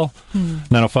as well.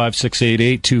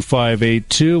 905-688-2582,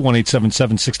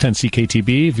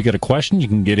 1-877-610-CKTB. If you got a question, you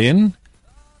can get in.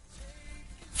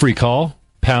 Free call,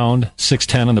 pound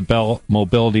 610 on the Bell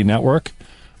Mobility Network,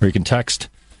 or you can text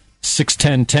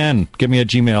 61010. Give me a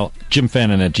Gmail,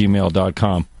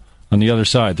 jimfannin@gmail.com. On the other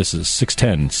side, this is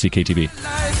 610 CKTB.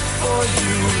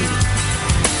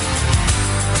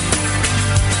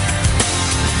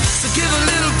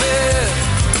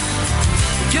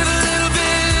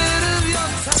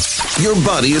 Your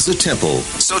body is a temple,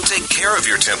 so take care of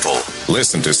your temple.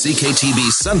 Listen to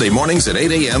CKTV Sunday mornings at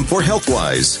 8 a.m. for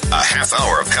HealthWise, a half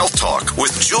hour of health talk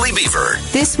with Julie Beaver.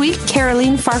 This week,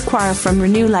 Caroline Farquhar from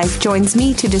Renew Life joins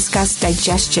me to discuss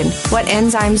digestion, what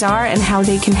enzymes are and how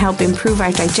they can help improve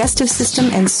our digestive system,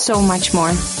 and so much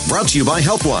more. Brought to you by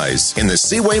HealthWise in the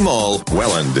Seaway Mall,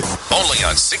 Welland. Only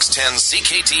on 610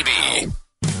 CKTV.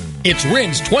 It's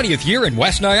Rin's 20th year in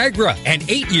West Niagara, and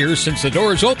 8 years since the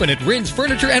doors opened at Rin's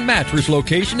Furniture and Mattress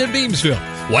location in Beamsville.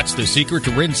 What's the secret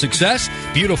to Rin's success?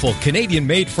 Beautiful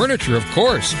Canadian-made furniture, of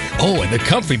course. Oh, and the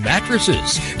comfy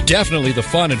mattresses. Definitely the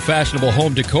fun and fashionable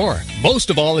home decor.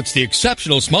 Most of all, it's the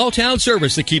exceptional small-town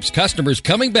service that keeps customers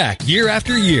coming back year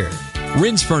after year.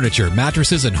 Rin's Furniture,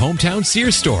 Mattresses and Hometown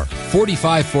Sears Store,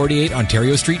 4548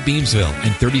 Ontario Street, Beamsville,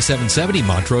 and 3770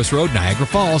 Montrose Road, Niagara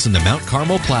Falls in the Mount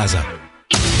Carmel Plaza.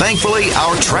 Thankfully,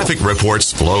 our traffic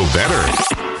reports flow better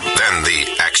than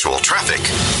the actual traffic.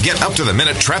 Get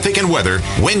up-to-the-minute traffic and weather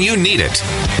when you need it.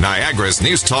 Niagara's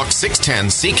News Talk 610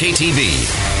 CKTV.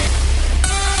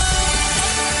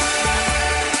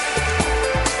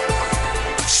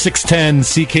 610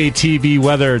 CKTV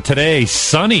weather today.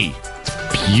 Sunny.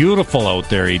 It's beautiful out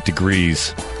there, 8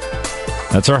 degrees.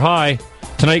 That's our high.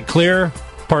 Tonight, clear,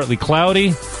 partly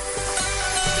cloudy.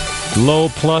 Low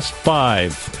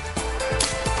 +5.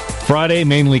 Friday,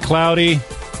 mainly cloudy.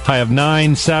 High of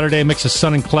 9. Saturday, mix of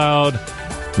sun and cloud.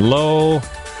 Low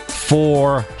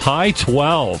 4. High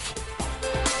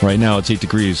 12. Right now, it's 8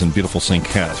 degrees in beautiful St.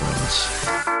 Catharines.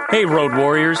 Hey, road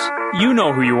warriors. You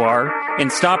know who you are. In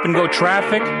stop-and-go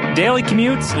traffic, daily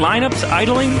commutes, lineups,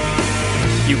 idling,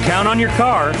 you count on your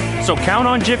car, so count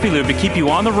on Jiffy Lube to keep you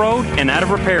on the road and out of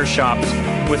repair shops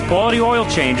with quality oil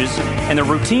changes and the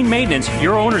routine maintenance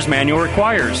your owner's manual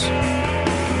requires.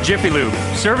 Jiffy Lube,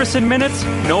 service in minutes,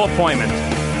 no appointment.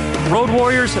 Road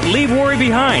warriors, leave worry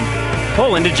behind.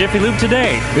 Pull into Jiffy Lube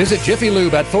today. Visit Jiffy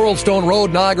Lube at Thorlstone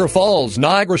Road, Niagara Falls,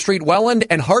 Niagara Street, Welland,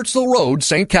 and Hartsville Road,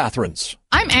 St. Catharines.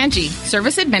 I'm Angie,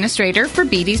 Service Administrator for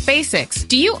BD's Basics.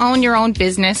 Do you own your own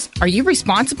business? Are you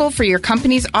responsible for your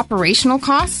company's operational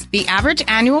costs? The average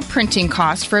annual printing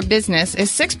cost for a business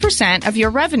is 6% of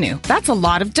your revenue. That's a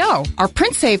lot of dough. Our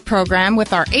Print Save program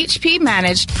with our HP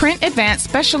Managed Print Advanced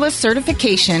Specialist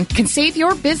certification can save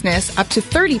your business up to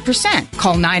 30%.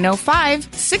 Call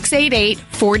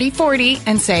 905-688-4040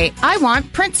 and say, I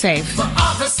want Print Save. For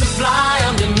office supply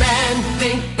on demand,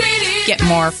 think BD. Get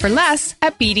more for less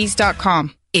at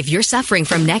BDs.com. If you're suffering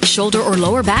from neck, shoulder, or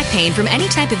lower back pain from any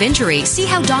type of injury, see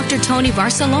how Dr. Tony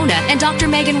Barcelona and Dr.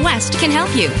 Megan West can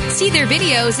help you. See their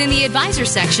videos in the advisor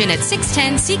section at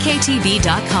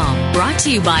 610ckTV.com. Brought to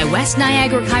you by West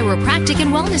Niagara Chiropractic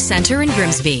and Wellness Center in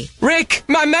Grimsby. Rick,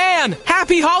 my man,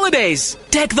 happy holidays.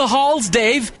 Deck the halls,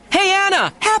 Dave. Hey,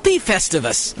 Anna, happy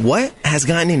Festivus. What has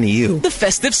gotten into you? The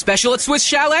festive special at Swiss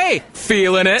Chalet.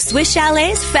 Feeling it? Swiss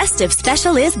Chalet's festive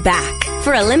special is back.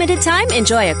 For a limited time,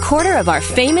 enjoy a quarter of our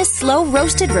famous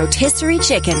slow-roasted rotisserie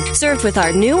chicken, served with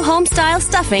our new home-style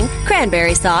stuffing,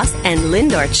 cranberry sauce, and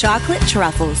Lindor chocolate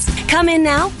truffles. Come in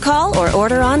now, call, or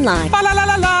order online. La la la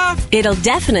la la. It'll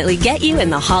definitely get you in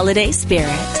the holiday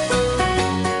spirit.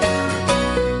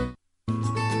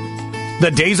 The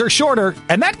days are shorter,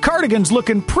 and that cardigan's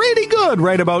looking pretty good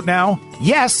right about now.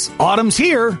 Yes, autumn's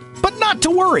here, but not to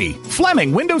worry.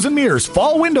 Fleming Windows and Mirrors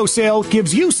Fall Window Sale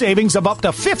gives you savings of up to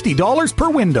 $50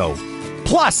 per window.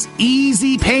 Plus,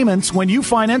 easy payments when you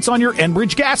finance on your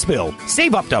Enbridge gas bill.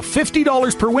 Save up to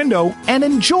 $50 per window and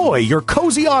enjoy your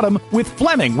cozy autumn with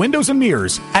Fleming Windows and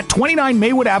Mirrors at 29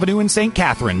 Maywood Avenue in St.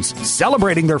 Catharines.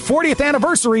 Celebrating their 40th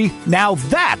anniversary, now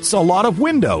that's a lot of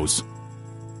windows.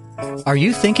 Are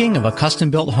you thinking of a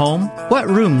custom-built home? What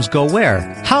rooms go where?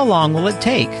 How long will it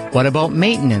take? What about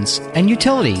maintenance and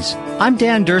utilities? I'm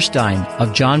Dan Durstein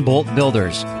of John Bolt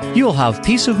Builders. You will have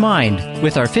peace of mind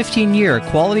with our 15-year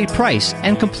quality price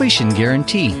and completion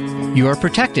guarantee. You are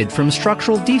protected from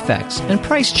structural defects and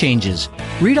price changes.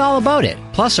 Read all about it,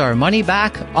 plus our money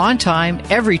back, on time,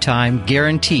 every time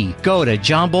guarantee. Go to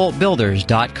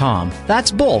johnboltbuilders.com.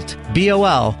 That's Bolt,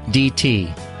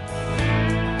 B-O-L-D-T.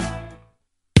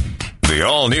 The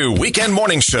all-new Weekend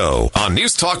Morning Show on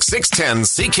News Talk 610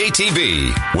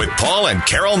 CKTV with Paul and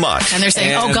Carol Mutt. And they're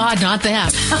saying, oh, God, not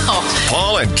that.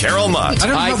 Paul and Carol Mutt. I don't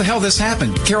know how the hell this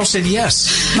happened. Carol said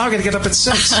yes. Now I got to get up at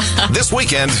 6. This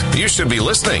weekend, you should be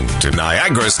listening to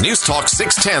Niagara's News Talk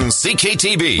 610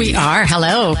 CKTV. We are.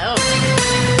 Hello.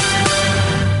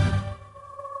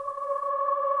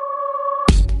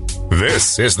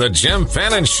 This is the Jim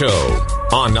Fannin Show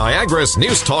on Niagara's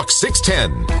News Talk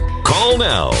 610. Call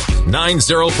now,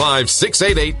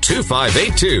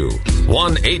 905-688-2582,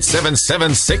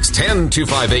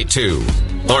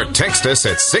 1-877-610-2582, or text us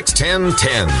at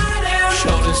 61010.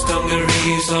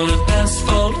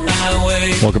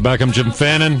 Welcome back. I'm Jim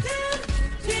Fannin.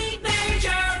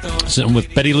 Sitting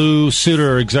with Betty Lou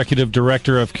Suter, Executive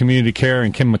Director of Community Care,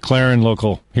 and Kim McLaren,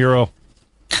 local hero.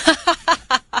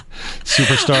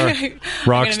 Superstar,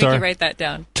 rock star. Make you write that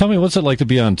down. Tell me, what's it like to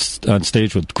be on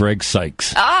stage with Greg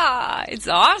Sykes? It's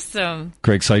awesome.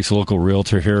 Greg Sykes, a local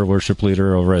realtor here, worship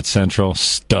leader over at Central,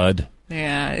 stud.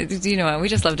 Yeah, you know what? We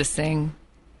just love to sing.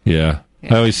 Yeah.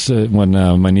 I always, when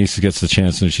my niece gets the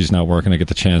chance and she's not working, I get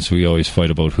the chance, we always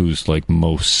fight about who's like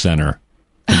most center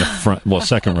in the front. Well,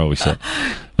 second row, we say.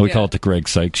 We call it the Greg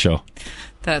Sykes Show.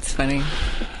 That's funny.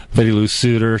 Betty Lou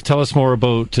Suter, tell us more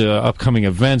about upcoming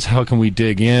events. How can we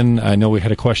dig in? I know we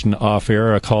had a question off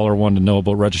air. A caller wanted to know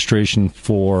about registration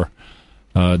for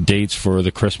dates for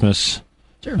the Christmas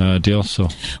deal. So,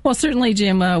 well, certainly,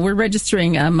 Jim, we're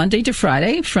registering Monday to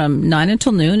Friday from 9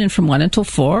 until noon and from 1 until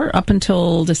 4 up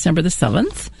until December the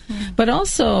 7th. Mm-hmm. But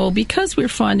also, because we're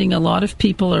finding a lot of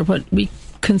people are what we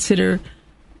consider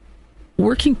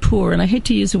working poor, and I hate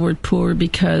to use the word poor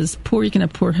because poor, you can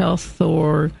have poor health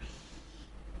or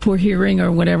poor hearing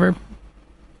or whatever,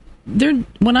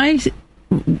 when I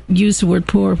use the word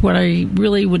poor, what I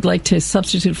really would like to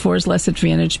substitute for is less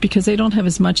advantaged, because they don't have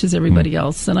as much as everybody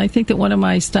else. And I think that one of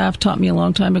my staff taught me a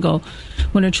long time ago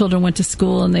when her children went to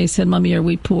school and they said, "Mommy, are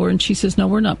we poor?" And she says, "No,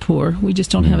 we're not poor. We just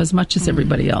don't have as much as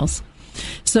everybody else."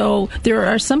 So there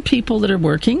are some people that are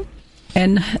working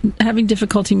and having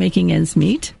difficulty making ends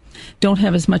meet, don't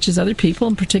have as much as other people,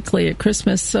 and particularly at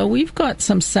Christmas. So we've got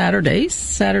some Saturdays,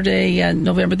 Saturday,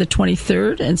 November the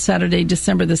 23rd and Saturday,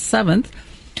 December the 7th.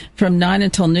 From 9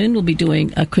 until noon, we'll be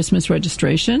doing a Christmas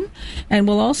registration. And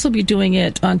we'll also be doing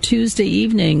it on Tuesday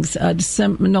evenings,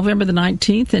 November the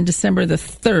 19th and December the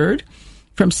 3rd,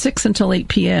 from 6 until 8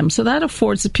 p.m. So that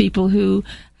affords the people who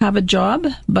have a job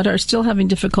but are still having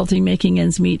difficulty making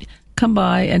ends meet, come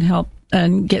by and help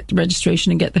and get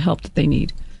registration and get the help that they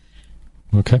need.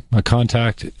 Okay. A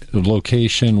contact,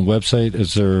 location, website.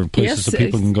 Is there places that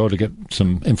people can go to get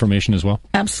some information as well?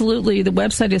 Absolutely. The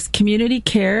website is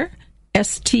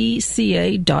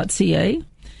communitycarestca.ca.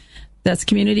 That's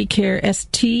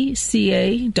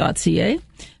communitycarestca.ca.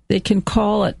 They can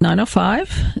call at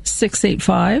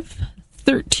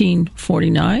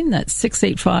 905-685-1349. That's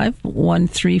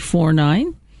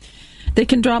 685-1349. They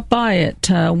can drop by at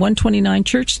 129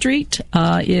 Church Street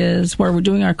is where we're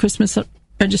doing our Christmas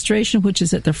registration, which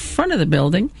is at the front of the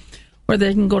building, or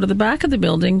they can go to the back of the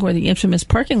building where the infamous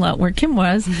parking lot where Kim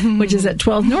was, which is at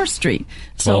 12 North Street.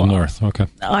 12 North, okay.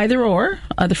 Either or,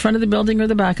 the front of the building or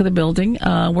the back of the building.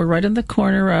 We're right on the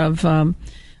corner of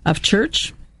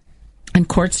Church and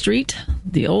Court Street,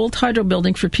 the old Hydro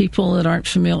building for people that aren't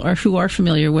familiar or who are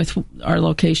familiar with our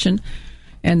location.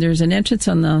 And there's an entrance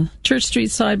on the Church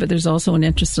Street side, but there's also an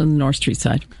entrance on the North Street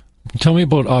side. Tell me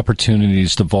about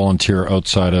opportunities to volunteer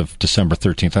outside of December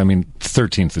 13th. I mean,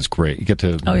 13th is great. You get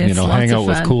to hang out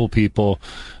with cool people.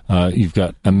 You've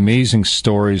got amazing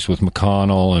stories with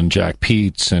McConnell and Jack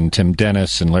Peets and Tim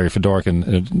Dennis and Larry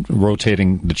Fedorkin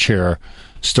rotating the chair.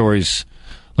 Stories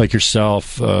like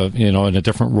yourself, in a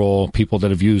different role, people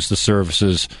that have used the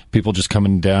services, people just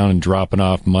coming down and dropping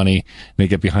off money. They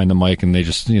get behind the mic and they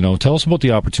just, tell us about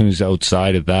the opportunities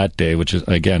outside of that day, which is,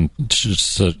 again,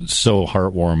 just so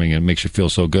heartwarming and makes you feel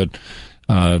so good.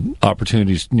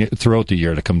 Opportunities throughout the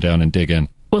year to come down and dig in.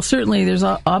 Well, certainly there's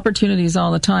opportunities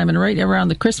all the time. And right around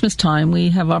the Christmas time, we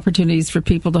have opportunities for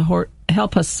people to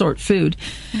help us sort food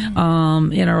in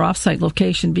our offsite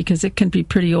location, because it can be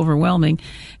pretty overwhelming.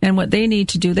 And what they need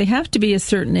to do, they have to be a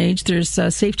certain age. There's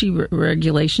safety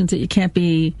regulations that you can't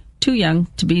be too young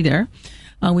to be there.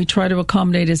 We try to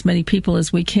accommodate as many people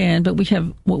as we can, but we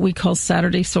have what we call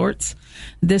Saturday sorts.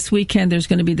 This weekend, there's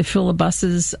going to be the fill of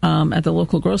buses at the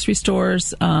local grocery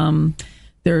stores.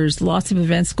 There's lots of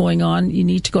events going on. You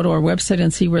need to go to our website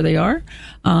and see where they are.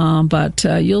 But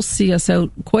you'll see us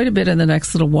out quite a bit in the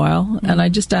next little while. Mm-hmm. And I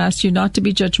just asked you not to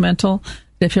be judgmental.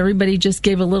 If everybody just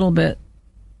gave a little bit,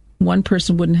 one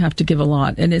person wouldn't have to give a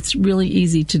lot. And it's really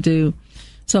easy to do.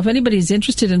 So if anybody's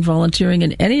interested in volunteering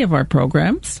in any of our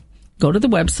programs, go to the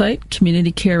website,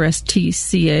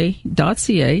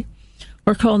 communitycarestca.ca,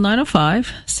 or call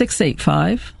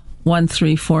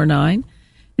 905-685-1349.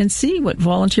 and see what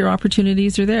volunteer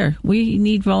opportunities are there. We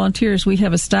need volunteers. We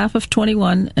have a staff of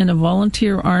 21 and a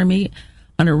volunteer army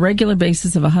on a regular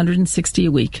basis of 160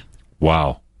 a week.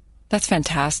 Wow. That's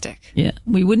fantastic. Yeah.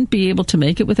 We wouldn't be able to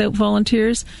make it without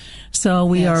volunteers. So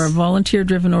we are a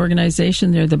volunteer-driven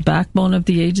organization. They're the backbone of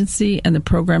the agency and the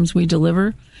programs we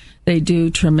deliver. They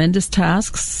do tremendous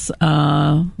tasks,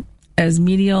 as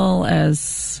menial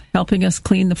as helping us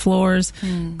clean the floors,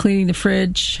 cleaning the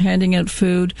fridge, handing out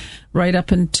food, right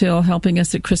up until helping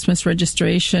us at Christmas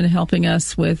registration, helping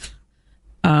us with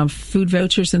food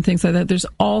vouchers and things like that. There's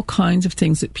all kinds of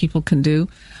things that people can do.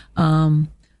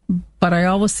 But I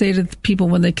always say to the people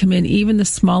when they come in, even the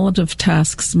smallest of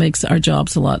tasks makes our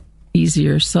jobs a lot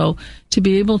easier. So to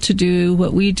be able to do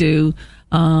what we do,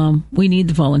 we need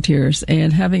the volunteers.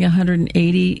 And having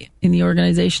 180 in the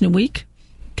organization a week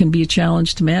can be a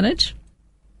challenge to manage.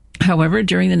 However,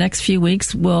 during the next few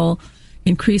weeks, we'll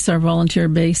increase our volunteer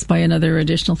base by another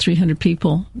additional 300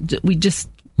 people.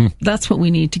 That's what we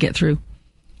need to get through.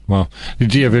 Well,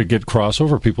 do you ever get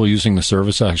crossover, people using the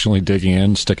service, actually digging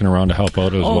in, sticking around to help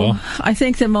out as well? I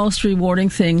think the most rewarding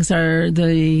things are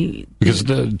Because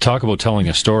talk about telling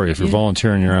a story. If you're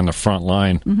volunteering, you're on the front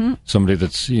line. Somebody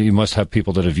you must have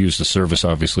people that have used the service,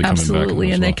 obviously, coming back.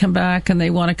 Absolutely, and they come back and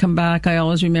they want to come back. I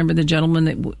always remember the gentleman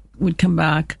that would come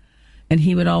back, and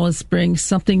he would always bring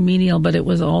something menial, but it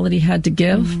was all that he had to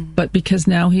give. But because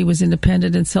now he was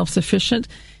independent and self-sufficient,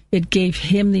 it gave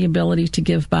him the ability to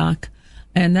give back.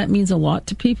 And that means a lot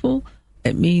to people.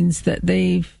 It means that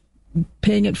they're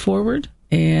paying it forward,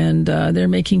 and they're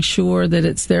making sure that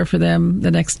it's there for them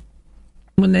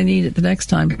when they need it the next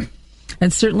time.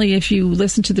 And certainly if you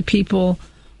listen to the people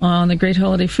on the Great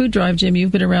Holiday Food Drive, Jim,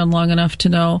 you've been around long enough to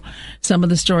know some of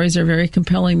the stories are very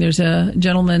compelling. There's a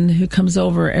gentleman who comes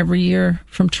over every year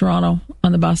from Toronto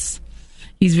on the bus.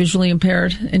 He's visually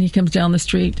impaired, and he comes down the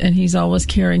street, and he's always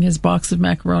carrying his box of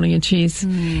macaroni and cheese.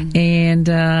 And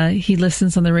he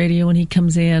listens on the radio when he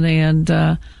comes in,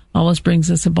 and always brings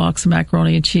us a box of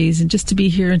macaroni and cheese. And just to be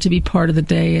here and to be part of the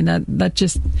day, and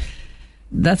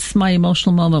that's my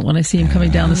emotional moment when I see him coming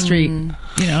down the street.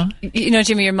 You know,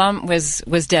 Jimmy, your mom was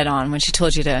dead on when she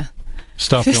told you to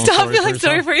stop feeling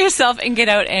sorry for yourself and get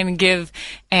out and give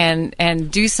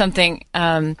and do something.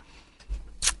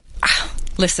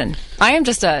 Listen, I am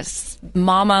just a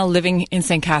mama living in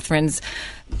St. Catharines.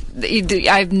 I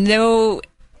have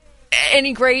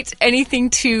anything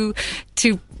to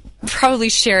probably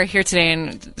share here today,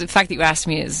 and the fact that you asked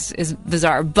me is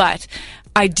bizarre. But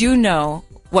I do know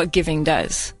what giving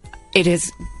does. It has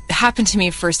happened to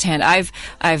me firsthand. I've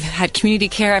had community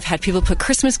care. I've had people put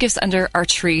Christmas gifts under our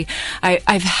tree.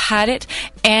 I've had it,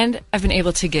 and I've been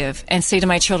able to give and say to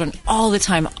my children all the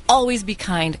time, always be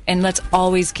kind and let's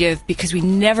always give, because we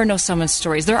never know someone's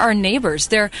stories. They're our neighbors.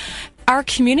 They're our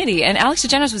community. And Alex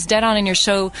DeGeneres was dead on in your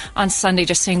show on Sunday,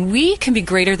 just saying we can be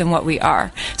greater than what we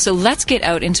are. So let's get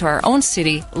out into our own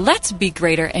city. Let's be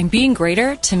greater. And being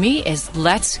greater to me is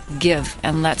let's give,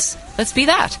 and let's be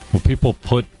that. Well,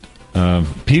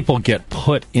 people get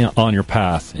put on your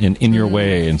path and in your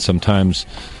way, and sometimes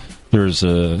there's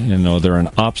they're an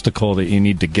obstacle that you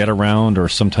need to get around, or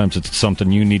sometimes it's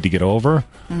something you need to get over.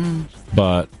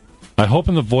 But I hope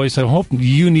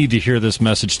you need to hear this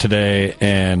message today,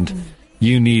 and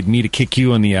you need me to kick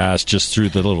you in the ass just through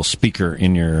the little speaker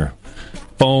in your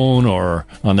phone or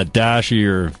on the dash of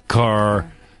your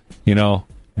car.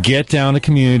 Get down to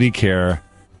community care.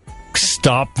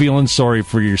 Stop feeling sorry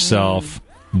for yourself.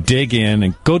 Dig in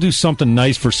and go do something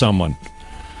nice for someone.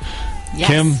 Yes.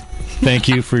 Kim, thank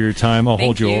you for your time. I'll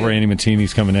hold you over. Andy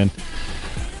Mattini's coming in.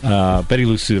 Betty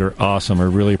Lou Suter, awesome. I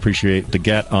really appreciate the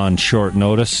get on short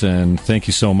notice, and thank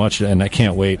you so much. And I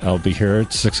can't wait. I'll be here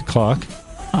at 6 o'clock.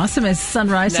 Awesome. It's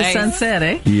sunrise to sunset,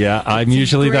 eh? Yeah, I'm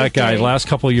usually that guy. Day. Last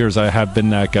couple of years, I have been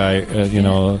that guy.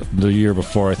 The year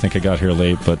before, I think I got here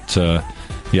late. But,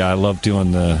 I love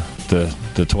doing the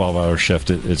 12-hour shift.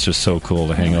 It's just so cool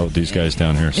to hang out with these guys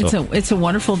down here. So it's a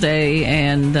wonderful day,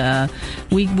 and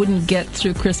we wouldn't get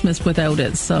through Christmas without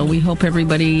it. So we hope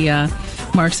everybody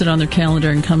marks it on their calendar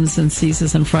and comes and sees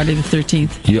us on Friday the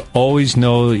 13th. You always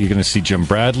know that you're going to see Jim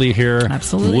Bradley here.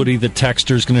 Absolutely. Woody the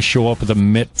Texter is going to show up with a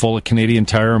mitt full of Canadian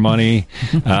Tire money.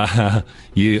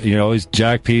 You always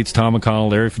Jack Peets, Tom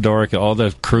McConnell, Larry Fedoric, all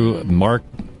the crew, Mark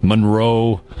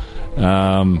Monroe.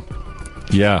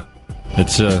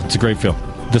 It's a great feel.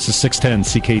 This is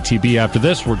 610 CKTB. After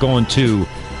this, we're going to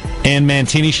Ann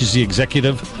Mantini. She's the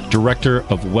executive director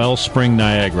of Wellspring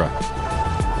Niagara.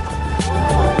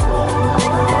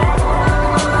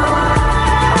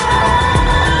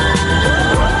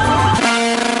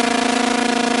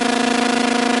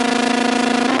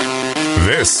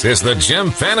 This is the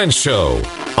Jim Fannin Show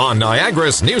on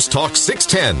Niagara's News Talk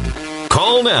 610.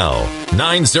 Call now,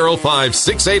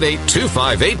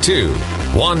 905-688-2582,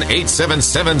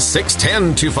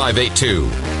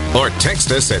 1-877-610-2582, or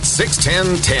text us at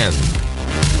 61010.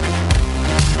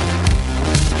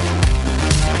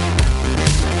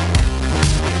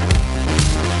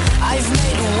 I've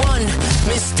made one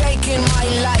mistake in my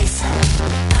life.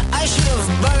 I should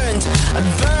have burned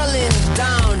Berlin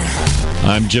down.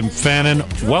 I'm Jim Fannin.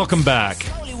 Welcome back.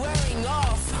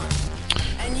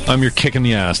 I'm your kick in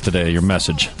the ass today, your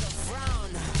message.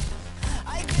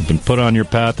 I've been put on your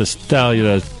path to tell you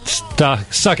to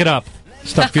suck it up.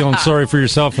 Stop feeling sorry for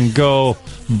yourself and go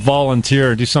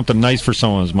volunteer. Do something nice for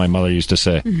someone, as my mother used to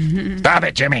say. Stop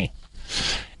it, Jimmy.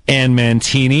 Ann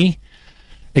Mantini,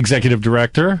 executive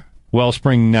director,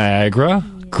 Wellspring Niagara.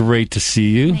 Great to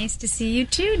see you. Nice to see you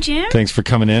too, Jim. Thanks for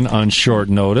coming in on short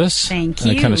notice. Thank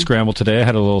you. I kind of scrambled today. I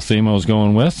had a little theme I was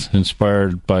going with,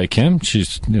 inspired by Kim.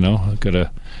 She's, got a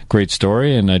great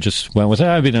story, and I just went with it.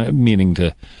 I've been meaning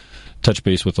to touch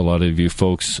base with a lot of you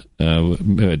folks.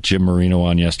 Jim Marino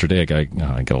on yesterday. I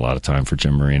got a lot of time for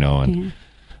Jim Marino, and I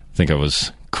think I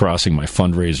was crossing my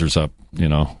fundraisers up,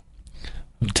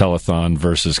 telethon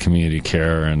versus community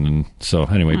care. And so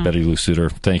anyway, Betty Lou Suter,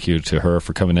 thank you to her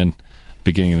for coming in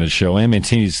beginning of the show. Ann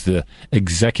Mantini is the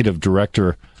executive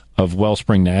director of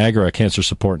Wellspring Niagara, a cancer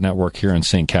support network here in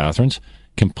St. Catharines,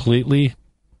 completely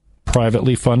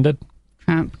privately funded.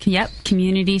 Yep,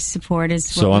 community support is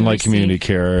what so unlike receive. Community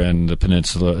Care and the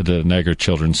Peninsula, the Niagara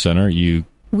Children's Center, you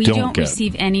We don't get?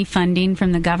 receive any funding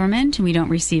from the government. We don't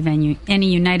receive any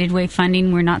United Way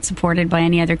funding. We're not supported by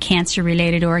any other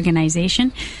cancer-related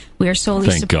organization. We are solely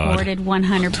Thank supported God.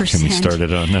 100%. Can we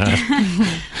started on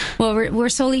that? Well, we're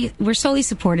solely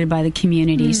supported by the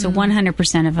community. So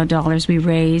 100% of the dollars we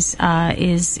raise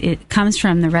comes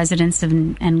from the residents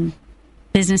and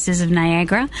businesses of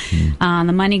Niagara.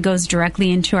 The money goes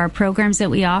directly into our programs that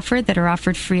we offer, that are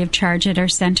offered free of charge at our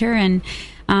center, and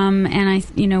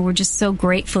we're just so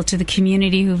grateful to the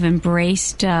community who've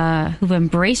embraced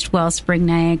Wellspring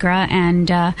Niagara, and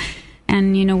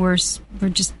we're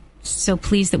just so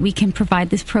pleased that we can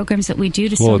provide these programs that we do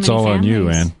to so many families. Well, it's all on you,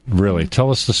 Anne. Really, tell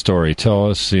us the story.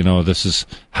 Tell us, this is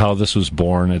how this was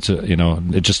born. It's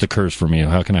it just occurs for me.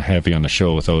 How can I have you on the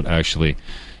show without actually?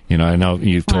 I know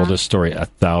you've told this story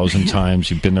 1,000 times.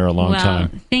 You've been there a long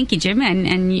time. Thank you, Jim. And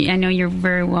I know you're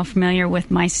very well familiar with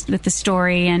the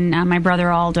story, and my brother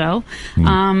Aldo,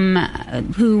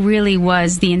 who really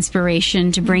was the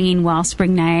inspiration to bringing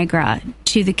Wellspring Niagara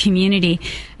to the community.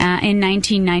 In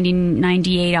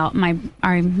 1998,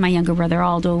 my younger brother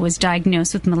Aldo was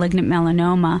diagnosed with malignant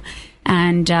melanoma.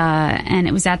 And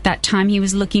it was at that time he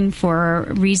was looking for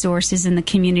resources in the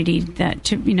community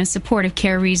supportive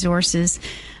care resources.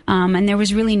 And there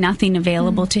was really nothing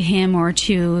available to him or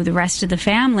to the rest of the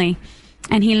family.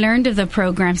 And he learned of the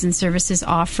programs and services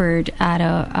offered at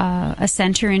a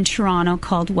center in Toronto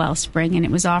called Wellspring, and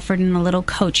it was offered in a little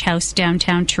coach house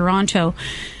downtown Toronto.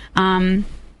 And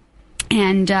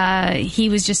he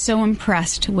was just so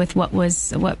impressed with what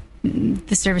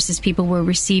the services people were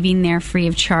receiving there free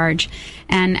of charge.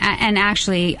 And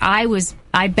actually, I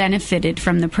benefited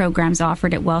from the programs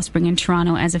offered at Wellspring in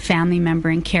Toronto as a family member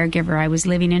and caregiver. I was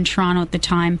living in Toronto at the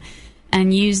time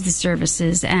and used the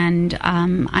services, and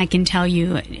I can tell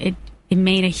you it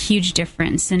made a huge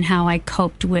difference in how I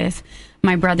coped with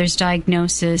my brother's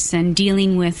diagnosis and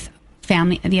dealing with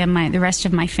the rest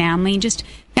of my family. Just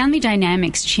family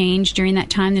dynamics change during that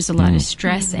time. There's a lot of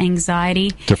stress,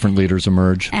 anxiety. Different leaders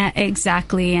emerge.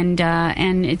 Exactly, and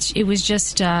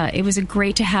it was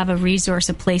great to have a resource,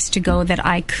 a place to go that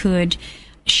I could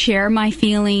share my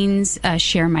feelings,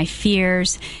 share my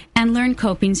fears, and learn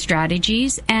coping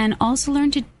strategies, and also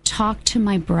learn to talk to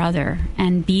my brother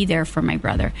and be there for my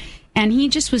brother. And he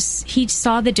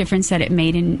saw the difference that it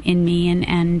made in me,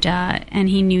 and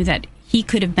he knew that he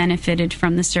could have benefited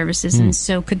from the services, and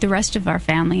so could the rest of our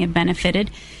family have benefited.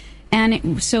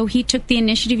 And so he took the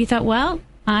initiative. He thought, well,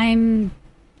 I've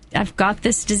got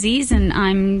this disease, and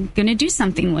I'm going to do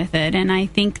something with it. And I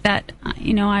think that,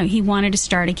 he wanted to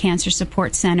start a cancer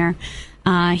support center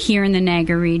here in the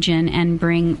Niagara region and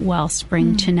bring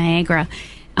Wellspring to Niagara.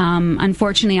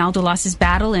 Unfortunately, Aldo lost his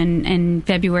battle in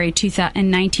February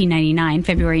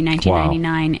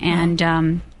 1999,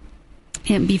 and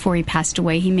before he passed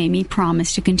away, he made me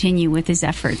promise to continue with his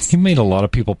efforts. He made a lot of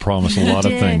people promise a lot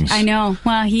of things. I know.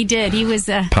 Well, he did. He was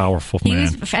a powerful man.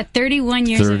 He was, at 31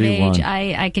 years of age,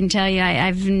 I can tell you,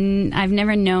 I've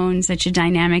never known such a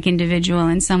dynamic individual,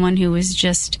 and someone who was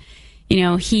just,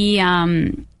 he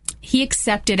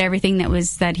accepted everything that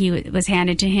was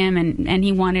handed to him, and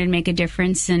he wanted to make a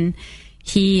difference, and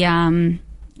he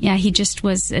just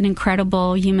was an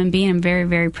incredible human being. I'm very,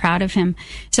 very proud of him.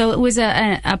 So it was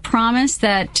a promise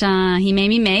that he made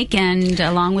me make, and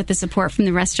along with the support from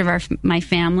the rest of my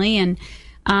family, and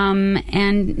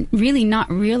really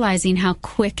not realizing how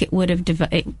quickly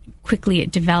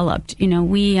it developed.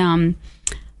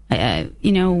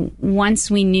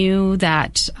 Once we knew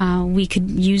that we could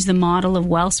use the model of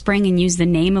Wellspring and use the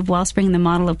name of Wellspring, the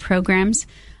model of programs,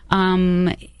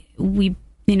 there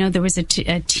was a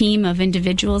team of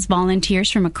individuals,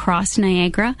 volunteers from across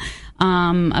Niagara,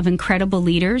 of incredible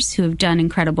leaders who have done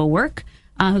incredible work,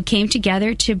 who came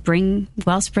together to bring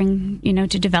Wellspring,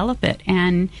 to develop it.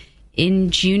 And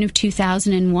in June of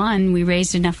 2001, we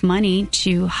raised enough money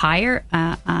to hire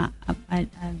a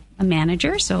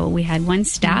manager. So we had one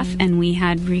staff, and we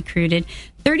had recruited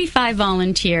 35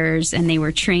 volunteers, and they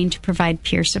were trained to provide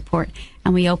peer support.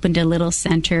 And we opened a little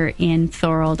center in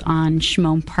Thorold on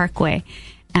Shimon Parkway.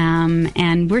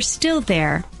 And we're still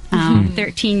there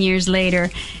 13 years later.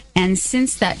 And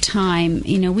since that time,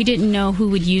 we didn't know who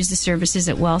would use the services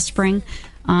at Wellspring.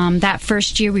 That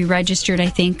first year we registered, I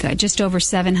think, just over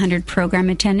 700 program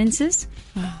attendances.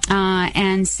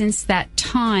 And since that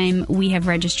time, we have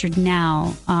registered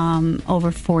now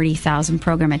over 40,000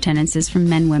 program attendances from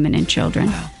men, women, and children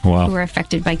who are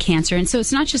affected by cancer. And so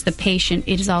it's not just the patient,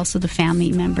 it is also the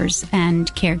family members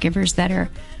and caregivers that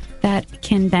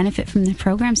can benefit from the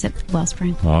programs at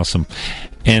Wellspring. Awesome.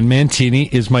 Anne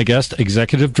Mantini is my guest,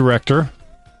 Executive Director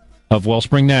of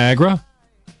Wellspring Niagara.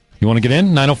 You want to get in?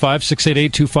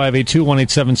 905-688-2582,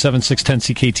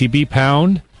 1-877-610-CKTB,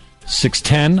 pound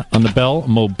 610 on the Bell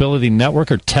Mobility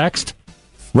Network, or text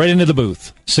right into the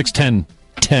booth,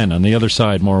 610-10. On the other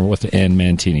side, more with Ann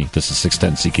Mantini. This is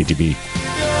 610 CKTB.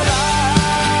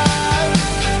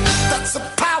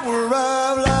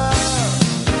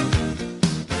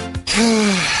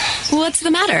 What's the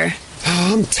matter?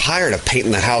 Oh, I'm tired of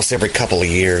painting the house every couple of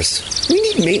years. We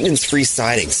need maintenance-free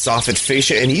siding, soffit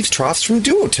fascia, and eaves troughs from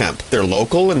Duotemp. They're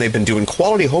local, and they've been doing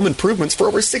quality home improvements for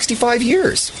over 65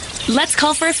 years. Let's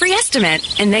call for a free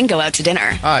estimate and then go out to dinner.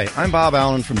 Hi, I'm Bob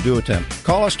Allen from Duotemp.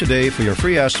 Call us today for your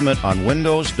free estimate on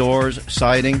windows, doors,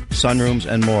 siding, sunrooms,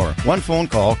 and more. One phone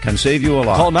call can save you a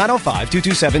lot. Call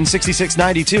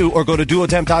 905-227-6692 or go to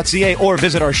duotemp.ca or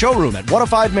visit our showroom at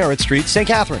 105 Merritt Street, St.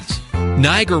 Catharines.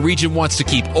 Niagara Region wants to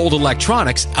keep old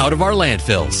electronics out of our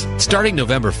landfills. Starting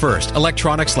November 1st,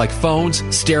 electronics like phones,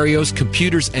 stereos,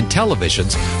 computers, and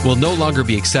televisions will no longer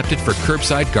be accepted for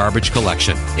curbside garbage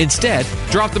collection. Instead,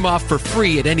 drop them off for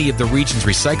free at any of the region's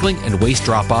recycling and waste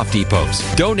drop-off depots.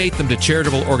 Donate them to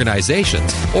charitable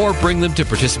organizations or bring them to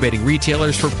participating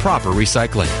retailers for proper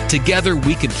recycling. Together,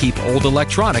 we can keep old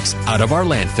electronics out of our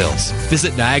landfills.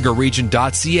 Visit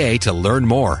NiagaraRegion.ca to learn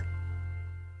more.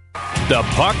 The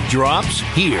puck drops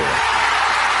here.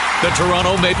 The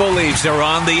Toronto Maple Leafs are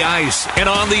on the ice and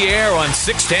on the air on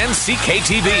 610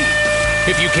 CKTB.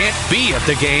 If you can't be at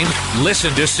the game,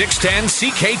 listen to 610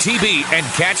 CKTB and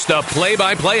catch the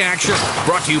play-by-play action.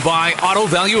 Brought to you by Auto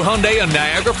Value Hyundai of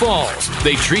Niagara Falls.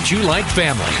 They treat you like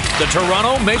family. The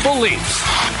Toronto Maple Leafs.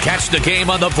 Catch the game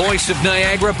on the voice of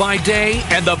Niagara by day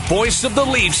and the voice of the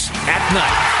Leafs at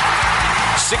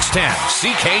night. 610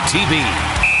 CKTB.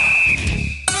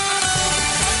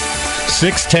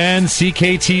 610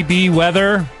 CKTB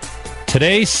weather.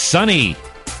 Today, sunny.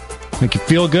 Make you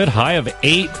feel good. High of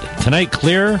 8. Tonight,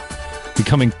 clear.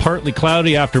 Becoming partly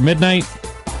cloudy after midnight.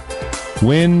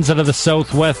 Winds out of the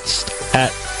southwest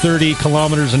at 30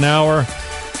 kilometers an hour.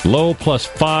 Low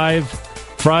 +5.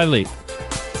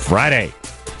 Friday.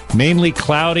 Mainly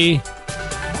cloudy.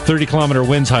 30-kilometer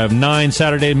winds, high of 9.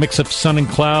 Saturday, mix of sun and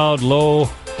cloud. Low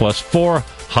 +4.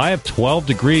 High of 12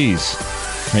 degrees.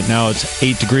 Right now it's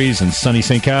 8 degrees in sunny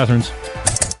St. Catharines.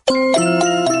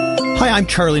 Hi, I'm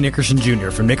Charlie Nickerson Jr.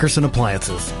 from Nickerson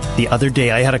Appliances. The other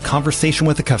day I had a conversation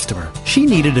with a customer. She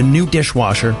needed a new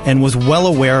dishwasher and was well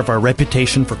aware of our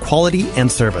reputation for quality and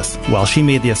service. Well, she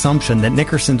made the assumption that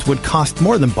Nickerson's would cost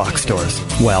more than box stores.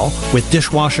 Well, with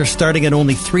dishwashers starting at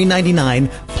only $3.99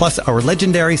 plus our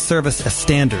legendary service as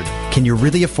standard, can you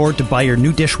really afford to buy your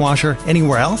new dishwasher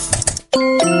anywhere else?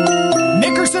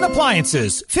 Nickerson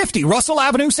Appliances, 50 Russell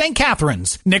Avenue, St.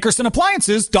 Catharines.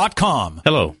 NickersonAppliances.com.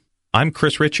 Hello, I'm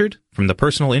Chris Richard from the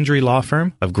personal injury law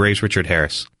firm of Graves Richard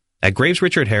Harris. At Graves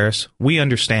Richard Harris, we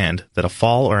understand that a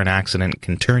fall or an accident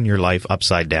can turn your life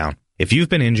upside down. If you've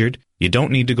been injured, you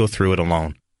don't need to go through it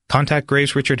alone. Contact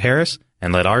Graves Richard Harris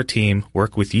and let our team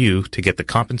work with you to get the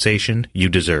compensation you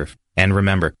deserve. And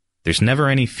remember, there's never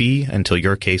any fee until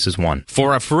your case is won.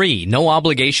 For a free,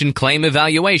 no-obligation claim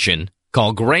evaluation,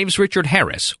 call Graves Richard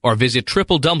Harris or visit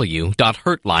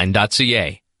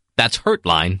www.hurtline.ca. That's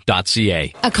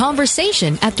hurtline.ca. A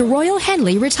conversation at the Royal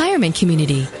Henley Retirement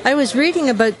Community. I was reading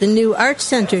about the new Arts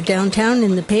Center downtown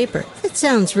in the paper. It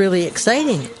sounds really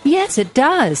exciting. Yes, it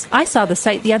does. I saw the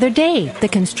site the other day. The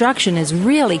construction is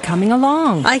really coming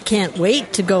along. I can't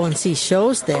wait to go and see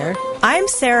shows there. I'm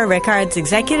Sarah Rickards,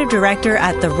 Executive Director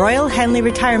at the Royal Henley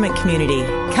Retirement Community.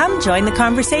 Come join the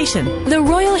conversation. The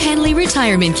Royal Henley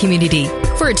Retirement Community.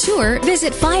 For a tour,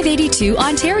 visit 582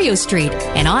 Ontario Street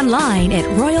and online at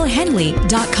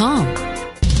royalhenley.com.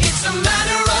 It's a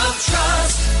matter of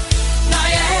trust.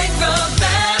 Niagara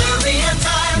Battery and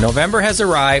Tire. November has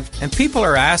arrived, and people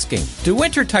are asking, do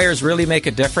winter tires really make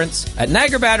a difference? At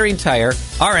Niagara Battery and Tire,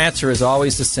 our answer is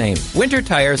always the same. Winter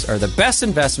tires are the best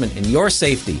investment in your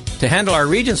safety to handle our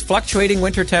region's fluctuating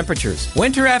winter temperatures.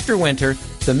 Winter after winter,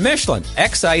 the Michelin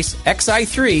X-Ice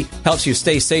Xi3 helps you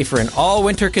stay safer in all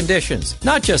winter conditions,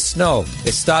 not just snow.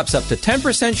 It stops up to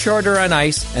 10% shorter on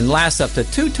ice and lasts up to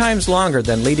 2 times longer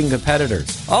than leading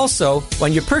competitors. Also,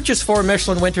 when you purchase 4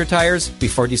 Michelin winter tires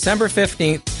before December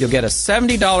 15th, you'll get a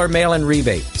 $70 mail-in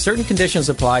rebate. Certain conditions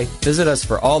apply. Visit us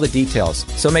for all the details.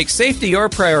 So make safety your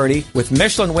priority with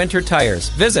Michelin winter tires.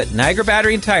 Visit Niagara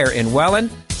Battery and Tire in Welland,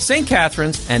 St.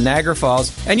 Catharines, and Niagara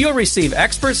Falls, and you'll receive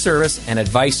expert service and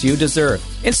advice you deserve.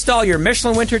 Install your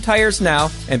Michelin winter tires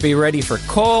now and be ready for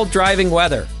cold driving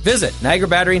weather. Visit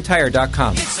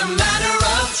NiagaraBatteryandTire.com. It's a matter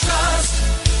of trust.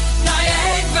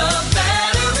 Niagara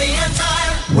Battery and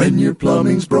Tire. When your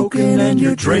plumbing's broken and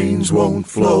your drains won't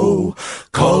flow,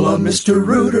 call on Mr.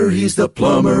 Rooter, he's the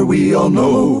plumber we all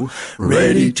know.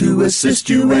 Ready to assist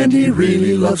you and he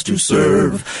really loves to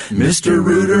serve. Mr.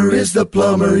 Rooter is the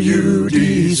plumber you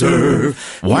deserve.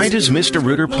 Why does Mr.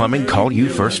 Rooter Plumbing call you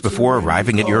first before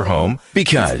arriving at your home?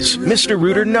 Because Mr.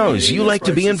 Rooter knows you like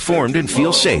to be informed and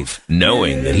feel safe,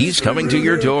 knowing that he's coming to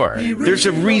your door. There's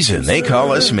a reason they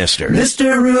call us Mr.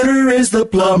 Mr. Rooter is the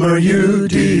plumber you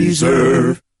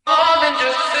deserve.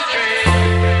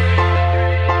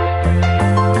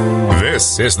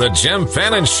 This is the Jim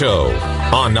Fannin Show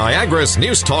on Niagara's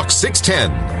News Talk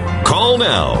 610. Call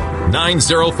now,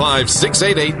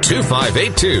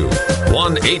 905-688-2582,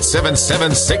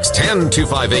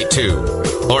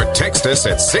 1-877-610-2582, or text us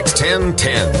at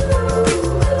 61010.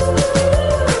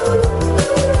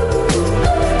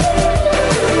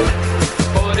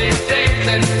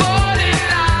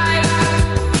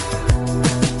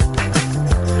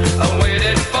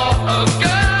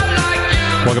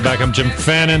 Welcome back. I'm Jim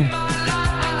Fannin.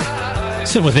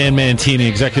 Sitting with Ann Mantini,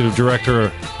 Executive Director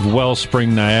of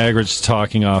Wellspring Niagara, just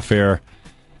talking off air.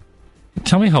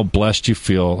 Tell me how blessed you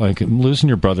feel. Like losing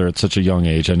your brother at such a young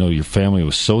age. I know your family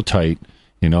was so tight.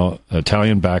 You know,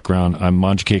 Italian background. I'm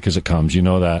Monte cake as it comes. You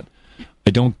know that.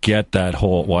 I don't get that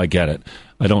whole. Well, I get it.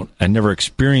 I never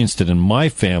experienced it in my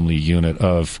family unit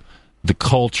of the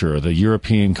culture, the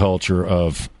European culture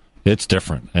of. It's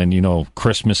different. And, you know,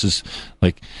 Christmas is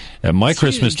like at my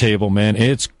Christmas table, man,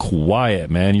 it's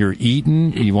quiet, man. You're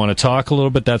eating. You want to talk a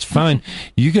little bit. That's fine.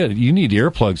 You need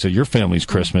earplugs at your family's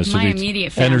Christmas. My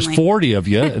immediate family. And there's 40 of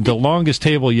you. The longest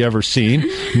table you ever seen.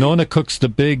 Nona cooks the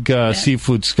big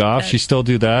seafood scoff. You still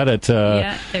do that at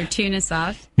their tuna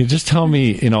sauce. You just tell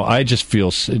me, you know, I just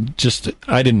feel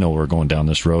I didn't know we were going down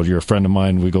this road. You're a friend of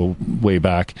mine. We go way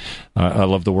back. I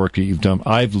love the work that you've done.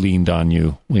 I've leaned on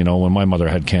you, you know, when my mother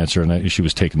had cancer and she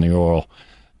was taking the oral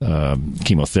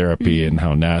chemotherapy and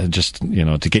how now just, you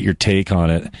know, to get your take on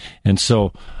it. And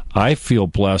so I feel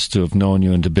blessed to have known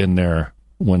you and to have been there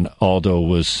when Aldo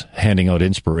was handing out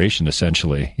inspiration,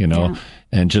 essentially, you know,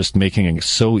 and just making it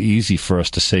so easy for us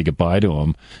to say goodbye to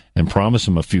him and promise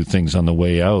him a few things on the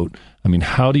way out. I mean,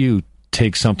 how do you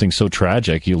take something so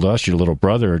tragic, you lost your little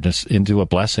brother, just into a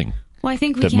blessing? Well, I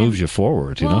think that moves you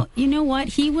forward. You know. You know what?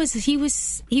 He was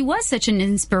such an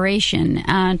inspiration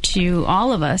to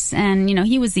all of us, and you know,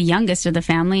 he was the youngest of the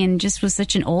family, and just was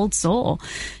such an old soul,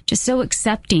 just so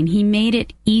accepting. He made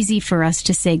it easy for us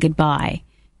to say goodbye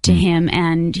to him,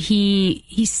 and he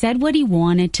said what he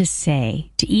wanted to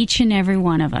say to each and every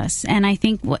one of us. And I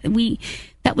think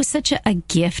that was such a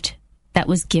gift that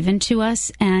was given to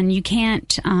us, and you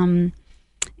can't.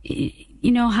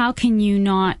 You know, how can you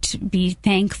not be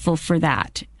thankful for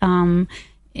that?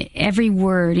 Every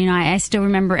word, you know, I still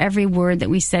remember every word that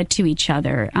we said to each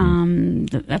other,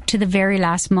 up to the very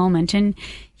last moment. And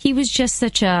he was just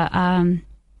such a,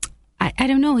 I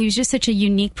don't know, he was just such a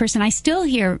unique person. I still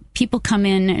hear people come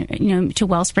in, you know, to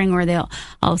Wellspring, or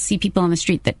I'll see people on the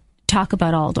street that talk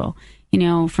about Aldo, you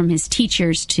know, from his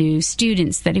teachers to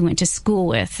students that he went to school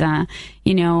with,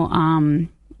 you know,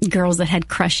 girls that had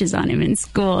crushes on him in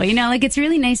school. You know, like, it's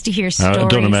really nice to hear stories. I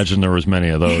don't imagine there was many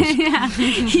of those. Yeah,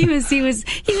 he was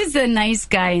a nice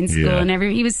guy in school, and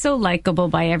he was so likable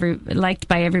liked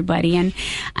by everybody. And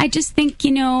I just think,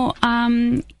 you know,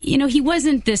 he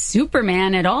wasn't this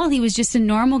Superman at all. He was just a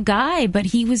normal guy, but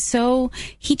he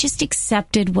just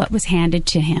accepted what was handed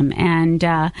to him.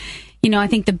 And, you know, I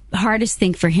think the hardest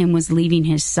thing for him was leaving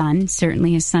his son.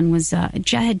 Certainly his son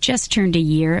had just turned a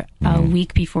year, a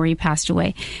week before he passed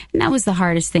away. And that was the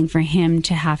hardest thing for him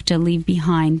to have to leave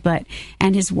behind,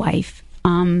 and his wife.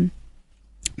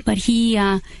 But he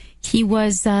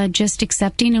was just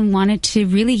accepting and wanted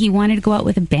to go out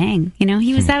with a bang. You know,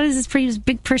 that was his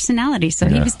big personality. So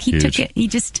he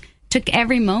just took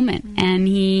every moment, and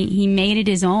he made it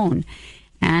his own.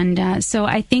 And so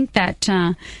I think that,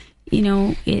 you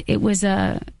know, it was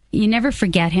you never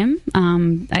forget him.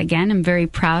 Again, I'm very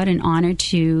proud and honored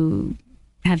to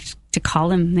have to call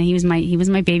him. He was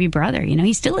my baby brother. You know,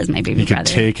 he still is my baby brother. He could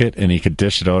take it and he could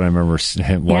dish it out. I remember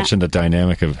watching the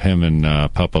dynamic of him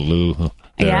and Papa Lou.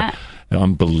 Yeah.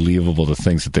 Unbelievable, the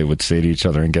things that they would say to each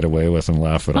other and get away with and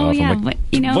laugh it off. Yeah, I'm like, but,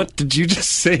 you know, what did you just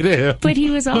say to him? But he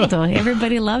was Aldo.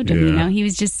 Everybody loved him. You know, he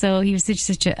was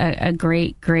such a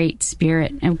great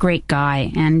spirit, a great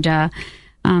guy. And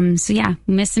so yeah,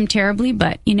 miss him terribly.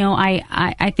 But you know,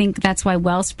 I think that's why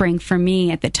Wellspring for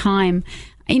me at the time.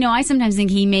 You know, I sometimes think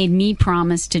he made me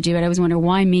promise to do it. I always wonder,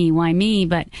 why me?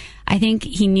 But I think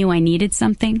he knew I needed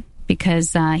something,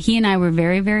 because he and I were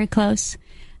very, very close.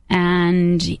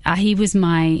 And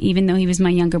even though he was my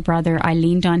younger brother, I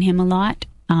leaned on him a lot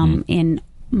in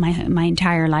my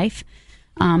entire life.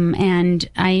 And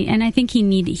I think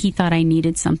he thought I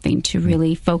needed something to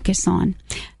really focus on.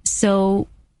 So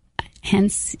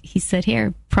hence he said,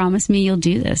 here, promise me you'll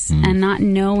do this. And not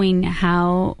knowing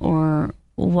how or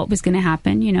what was going to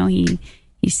happen,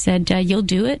 he said, you'll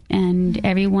do it. And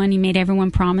he made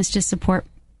everyone promise to support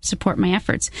my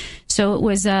efforts. So it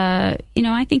was, I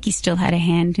think he still had a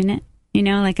hand in it. I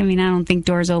don't think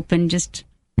doors open, just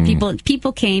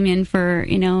people came in for,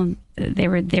 they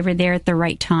were there at the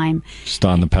right time. Just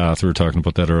on the path. We were talking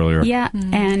about that earlier. Yeah.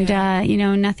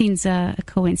 And, nothing's a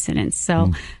coincidence.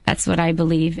 So that's what I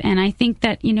believe. And I think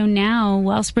that, now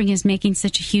Wellspring is making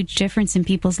such a huge difference in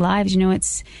people's lives.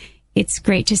 It's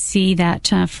great to see that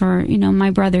for,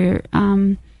 my brother,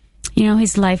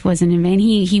 his life wasn't in vain.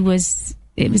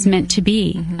 It was meant to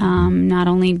be, not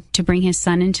only to bring his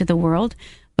son into the world,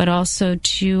 but also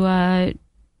to,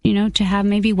 to have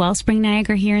maybe Wellspring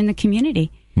Niagara here in the community.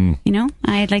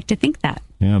 I'd like to think that.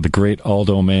 Yeah, the great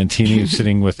Aldo Mantini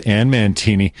sitting with Ann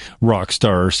Mantini, rock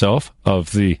star herself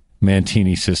of the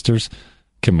Mantini sisters.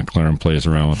 Kim McLaren plays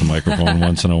around with the microphone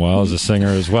once in a while as a singer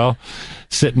as well.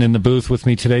 Sitting in the booth with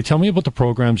me today. Tell me about the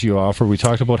programs you offer. We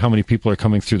talked about how many people are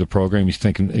coming through the program.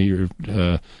 You're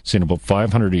saying about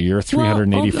 500 a year,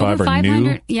 385 are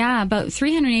new? Yeah, about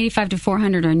 385 to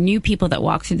 400 are new people that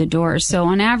walk through the doors. So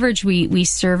on average, we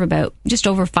serve about just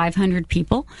over 500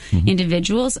 people,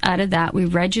 individuals. Out of that, we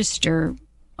register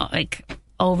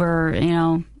over,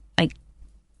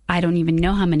 I don't even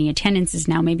know how many attendances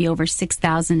now, maybe over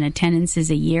 6,000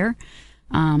 attendances a year.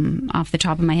 Off the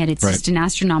top of my head, it's just an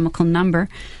astronomical number.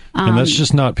 And that's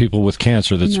just not people with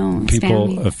cancer. That's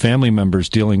family members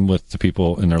dealing with the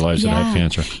people in their lives that have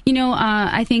cancer.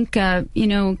 I think,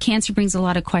 cancer brings a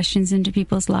lot of questions into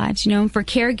people's lives. For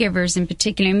caregivers in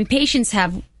particular, patients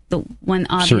have the one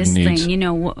obvious thing,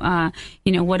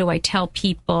 what do I tell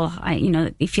people?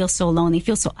 They feel so alone. They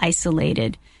feel so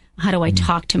isolated. How do I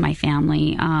talk to my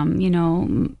family?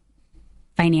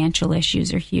 Financial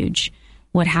issues are huge.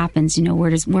 What happens?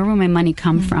 Where will my money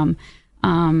come from?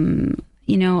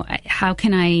 How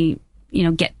can I,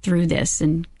 get through this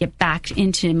and get back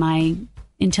into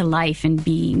life and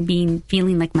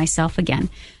feeling like myself again?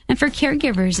 And for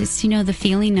caregivers, it's, the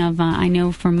feeling of, I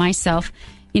know for myself,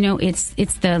 it's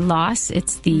the loss.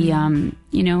 It's the,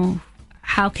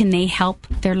 how can they help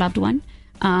their loved one?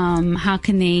 How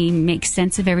can they make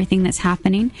sense of everything that's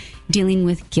happening? Dealing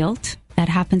with guilt. That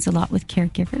happens a lot with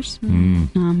caregivers.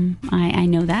 I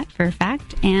know that for a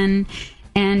fact. And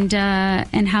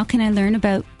how can I learn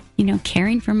about,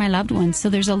 caring for my loved ones? So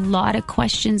there's a lot of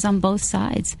questions on both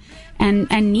sides and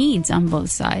needs on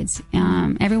both sides.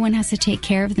 Everyone has to take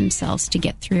care of themselves to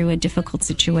get through a difficult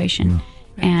situation.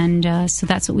 And so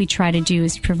that's what we try to do,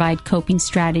 is provide coping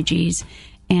strategies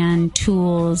and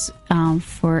tools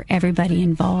for everybody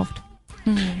involved.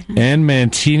 Ann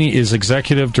Mantini is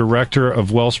Executive Director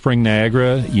of Wellspring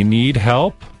Niagara. You need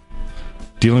help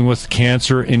dealing with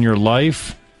cancer in your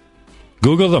life?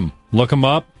 Google them. Look them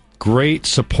up. Great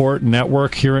support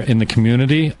network here in the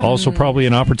community. Also probably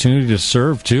an opportunity to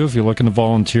serve, too, if you're looking to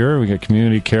volunteer. We got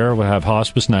community care. We'll have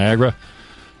Hospice Niagara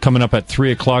coming up at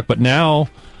 3 o'clock. But now,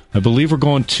 I believe we're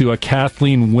going to a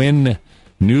Kathleen Wynne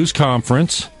news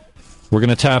conference. We're going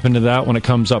to tap into that when it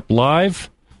comes up live.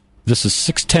 This is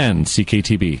 610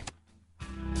 CKTB.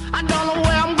 I don't know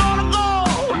where I'm gonna go,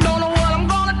 don't know what I'm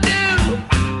gonna do.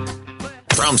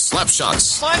 From slap shots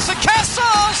Slice of Kessel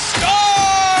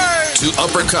scores! to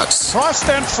uppercuts, Frost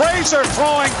and Fraser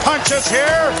throwing punches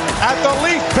here at the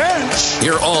Leaf bench.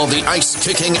 hear all the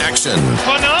ice-kicking action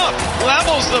Fun up,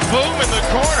 levels the boom in the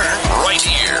corner. right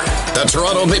here. The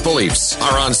Toronto Maple Leafs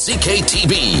are on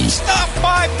CKTB. Stop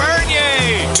by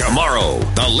Bernier. Tomorrow,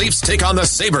 the Leafs take on the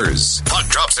Sabres. Puck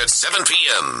drops at 7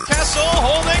 p.m. Kessel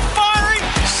holding, firing,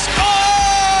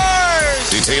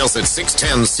 scores! Details at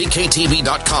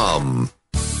 610CKTB.com.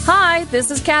 Hi,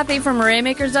 this is Kathy from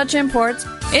Rainmakers Dutch Imports.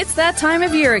 It's that time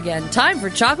of year again, time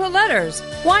for chocolate letters.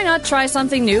 Why not try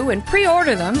something new and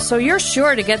pre-order them so you're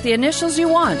sure to get the initials you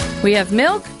want? We have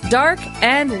milk, dark,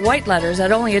 and white letters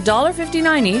at only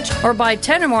 $1.59 each, or buy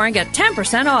 10 or more and get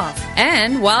 10% off.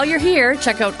 And while you're here,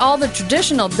 check out all the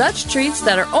traditional Dutch treats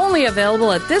that are only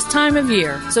available at this time of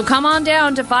year. So come on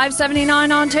down to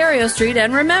 579 Ontario Street,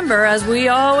 and remember, as we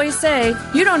always say,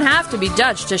 you don't have to be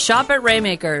Dutch to shop at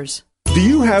Rainmakers. Do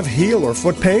you have heel or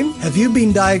foot pain? Have you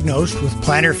been diagnosed with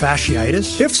plantar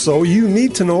fasciitis? If so, you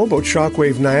need to know about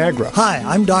Shockwave Niagara. Hi,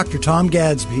 I'm Dr. Tom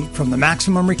Gadsby from the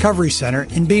Maximum Recovery Center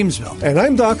in Beamsville. And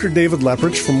I'm Dr. David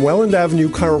Lepprich from Welland Avenue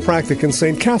Chiropractic in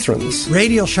St. Catharines.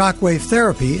 Radial shockwave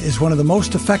therapy is one of the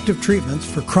most effective treatments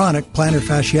for chronic plantar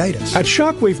fasciitis. At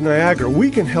Shockwave Niagara,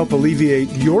 we can help alleviate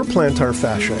your plantar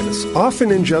fasciitis, often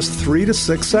in just 3 to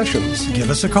 6 sessions. Give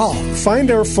us a call.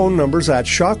 Find our phone numbers at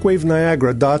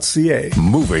shockwaveniagara.ca.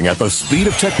 Moving at the speed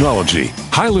of technology,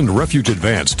 Highland Refuge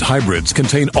Advanced Hybrids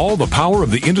contain all the power of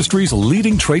the industry's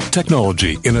leading trait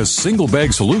technology in a single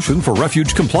bag solution for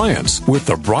refuge compliance. With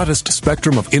the broadest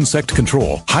spectrum of insect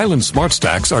control, Highland Smart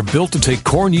Stacks are built to take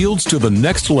corn yields to the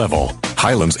next level.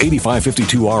 Highland's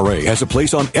 8552RA has a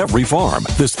place on every farm.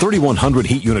 This 3100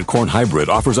 heat unit corn hybrid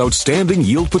offers outstanding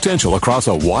yield potential across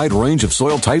a wide range of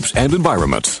soil types and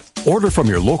environments. Order from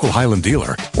your local Highland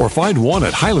dealer or find one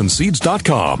at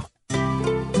highlandseeds.com.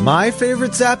 My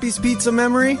favorite Zappy's pizza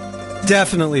memory?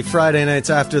 Definitely Friday nights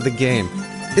after the game.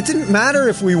 It didn't matter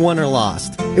if we won or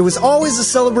lost. It was always a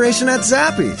celebration at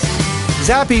Zappy's.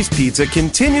 Zappy's Pizza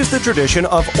continues the tradition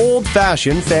of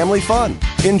old-fashioned family fun.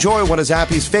 Enjoy one of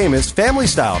Zappy's famous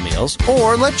family-style meals,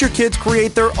 or let your kids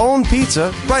create their own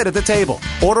pizza right at the table.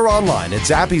 Order online at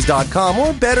Zappys.com,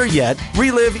 or better yet,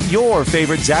 relive your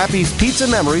favorite Zappy's pizza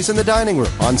memories in the dining room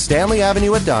on Stanley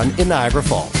Avenue at Dunn in Niagara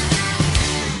Falls.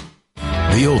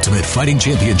 The Ultimate Fighting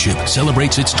Championship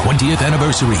celebrates its 20th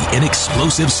anniversary in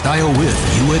explosive style with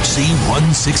UFC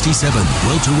 167.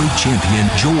 Welterweight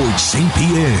champion George St.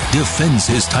 Pierre defends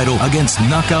his title against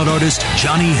knockout artist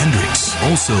Johnny Hendricks.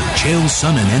 Also, Chael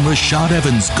Sonnen and Rashad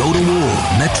Evans go to war.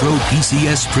 Metro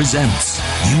PCS presents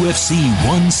UFC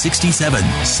 167,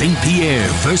 St. Pierre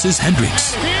versus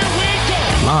Hendricks.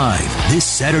 Live this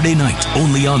Saturday night,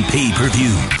 only on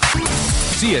pay-per-view.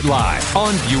 See it live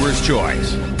on Viewer's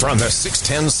Choice. From the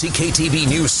 610 CKTV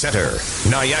News Center,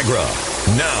 Niagara,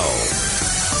 now.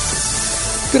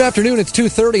 Good afternoon. It's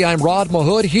 2:30. I'm Rod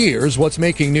Mahood. Here's what's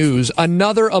making news.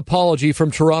 Another apology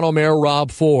from Toronto Mayor Rob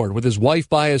Ford. With his wife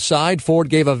by his side, Ford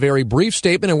gave a very brief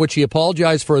statement in which he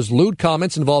apologized for his lewd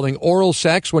comments involving oral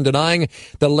sex when denying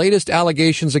the latest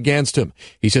allegations against him.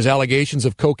 He says allegations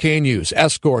of cocaine use,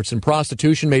 escorts, and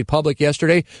prostitution made public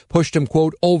yesterday pushed him,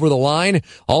 quote, over the line.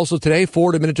 Also today,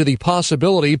 Ford admitted to the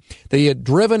possibility that he had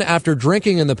driven after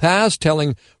drinking in the past,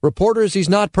 telling reporters he's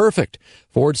not perfect.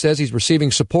 Ford says he's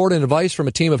receiving support and advice from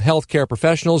a team of healthcare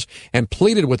professionals and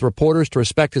pleaded with reporters to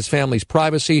respect his family's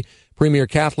privacy. Premier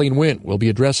Kathleen Wynne will be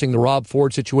addressing the Rob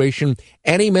Ford situation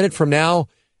any minute from now,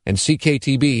 and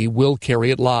CKTB will carry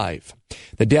it live.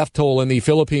 The death toll in the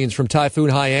Philippines from Typhoon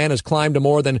Haiyan has climbed to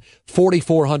more than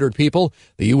 4,400 people.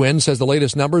 The UN says the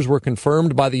latest numbers were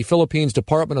confirmed by the Philippines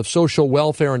Department of Social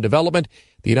Welfare and Development.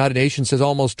 The United Nations says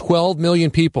almost 12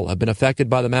 million people have been affected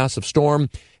by the massive storm,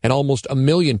 and almost 1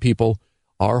 million people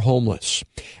are homeless.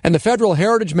 And the federal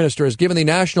heritage minister has given the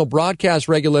National Broadcast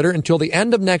Regulator until the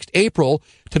end of next April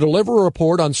to deliver a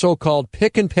report on so-called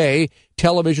pick-and-pay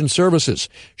television services.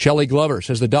 Shelley Glover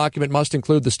says the document must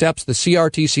include the steps the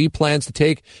CRTC plans to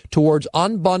take towards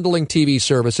unbundling TV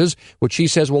services, which she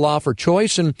says will offer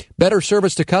choice and better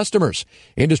service to customers.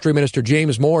 Industry Minister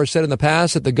James Moore said in the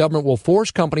past that the government will force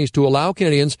companies to allow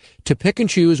Canadians to pick and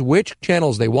choose which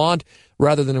channels they want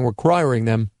rather than requiring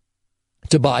them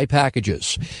to buy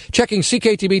packages. Checking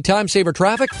CKTB Time Saver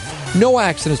traffic. No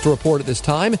accidents to report at this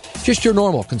time. Just your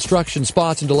normal construction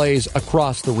spots and delays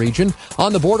across the region.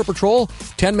 On the Border Patrol,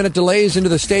 10-minute delays into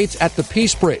the States at the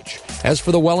Peace Bridge. As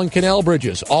for the Welland Canal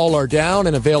bridges, all are down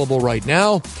and available right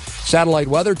now. Satellite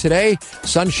weather today,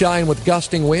 sunshine with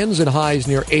gusting winds and highs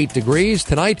near 8 degrees.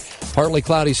 Tonight, partly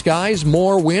cloudy skies,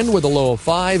 more wind with a low of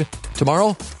 5.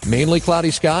 Tomorrow, mainly cloudy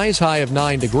skies, high of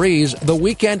 9 degrees. The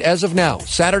weekend as of now,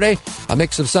 Saturday, a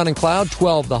mix of sun and cloud,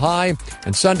 12 the high.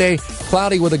 And Sunday,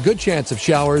 cloudy with a good chance of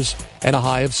showers and a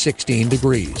high of 16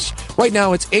 degrees. Right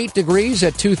now, it's 8 degrees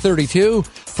at 2:32.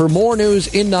 For more news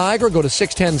in Niagara, go to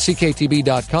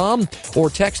 610ckTB.com or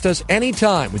text us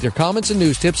anytime with your comments and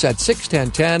news tips at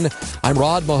 61010. I'm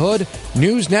Rod Mahood.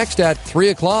 News next at 3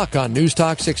 o'clock on News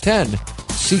Talk 610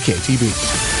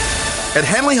 CKTB. At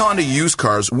Henley Honda Used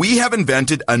Cars, we have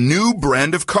invented a new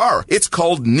brand of car. It's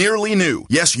called Nearly New.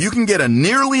 Yes, you can get a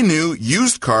nearly new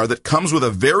used car that comes with a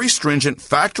very stringent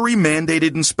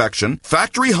factory-mandated inspection,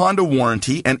 factory Honda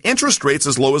warranty, and interest rates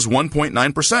as low as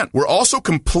 1.9%. We're also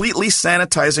completely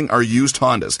sanitizing our used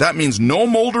Hondas. That means no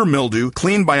mold or mildew,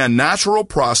 cleaned by a natural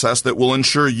process that will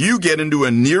ensure you get into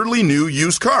a nearly new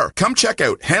used car. Come check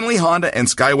out Henley Honda and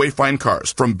Skyway Fine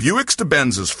Cars. From Buicks to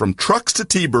Benzes, from trucks to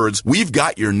T-Birds, we've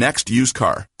got your next used used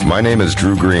car. My name is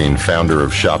Drew Green, founder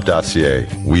of Shop.ca.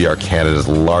 We are Canada's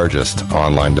largest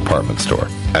online department store.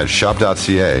 At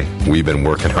Shop.ca, we've been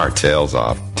working our tails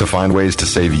off to find ways to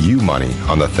save you money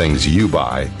on the things you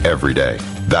buy every day.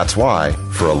 That's why,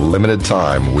 for a limited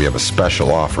time, we have a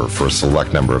special offer for a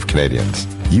select number of Canadians.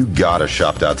 You gotta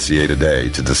Shop.ca today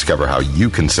to discover how you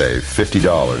can save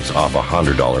 $50 off a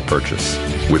 $100 purchase.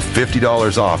 With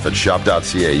 $50 off at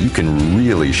Shop.ca, you can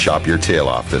really shop your tail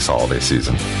off this holiday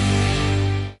season.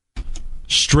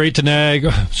 Straight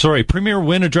to Premier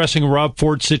Wynne addressing Rob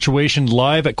Ford's situation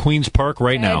live at Queen's Park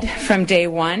right now. From day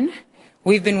one,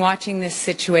 we've been watching this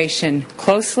situation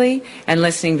closely and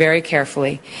listening very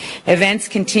carefully. Events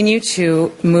continue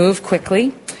to move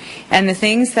quickly, and the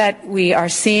things that we are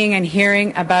seeing and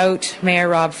hearing about Mayor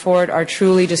Rob Ford are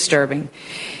truly disturbing.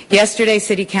 Yesterday,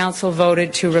 City Council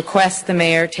voted to request the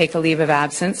Mayor take a leave of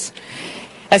absence.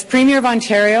 As Premier of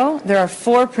Ontario, there are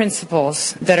 4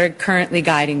 principles that are currently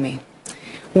guiding me.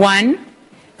 1,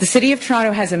 the City of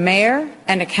Toronto has a mayor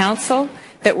and a council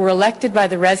that were elected by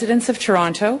the residents of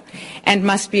Toronto and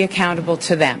must be accountable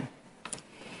to them.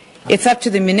 It's up to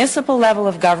the municipal level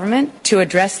of government to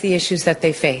address the issues that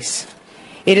they face.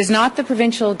 It is not the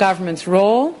provincial government's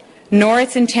role nor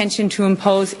its intention to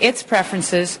impose its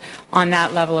preferences on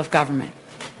that level of government.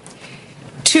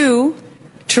 2,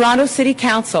 Toronto City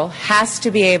Council has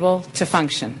to be able to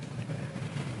function.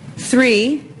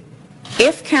 3,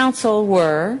 if Council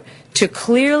were to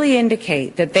clearly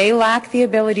indicate that they lack the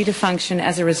ability to function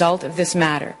as a result of this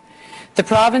matter, the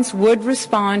province would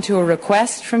respond to a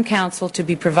request from Council to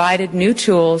be provided new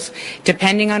tools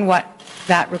depending on what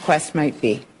that request might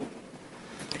be.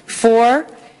 4,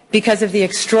 because of the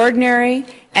extraordinary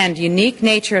and unique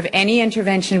nature of any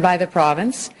intervention by the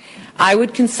province, I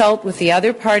would consult with the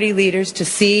other party leaders to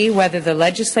see whether the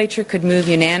legislature could move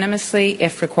unanimously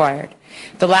if required.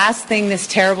 The last thing this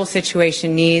terrible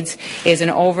situation needs is an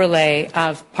overlay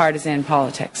of partisan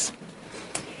politics.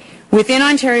 Within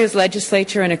Ontario's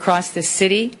legislature and across this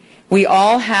city, we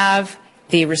all have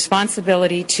the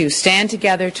responsibility to stand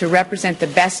together to represent the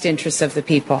best interests of the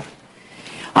people.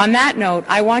 On that note,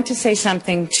 I want to say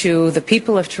something to the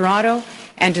people of Toronto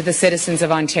and to the citizens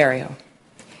of Ontario.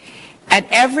 At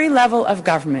every level of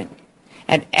government,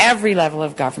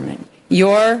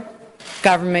 your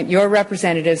government, your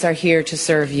representatives are here to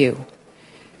serve you.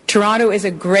 Toronto is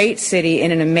a great city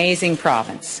in an amazing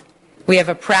province. We have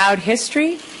a proud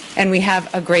history and we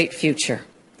have a great future.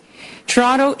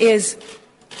 Toronto is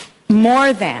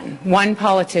more than one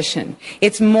politician.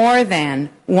 It's more than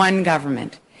one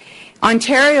government.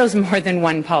 Ontario is more than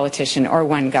one politician or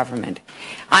one government.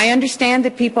 I understand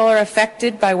that people are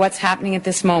affected by what's happening at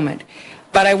this moment,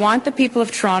 but I want the people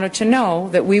of Toronto to know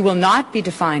that we will not be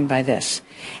defined by this,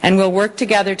 and we'll work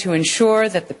together to ensure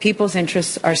that the people's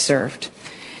interests are served.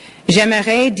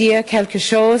 J'aimerais dire quelque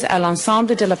chose à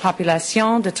l'ensemble de la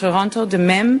population de Toronto, de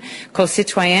même qu'aux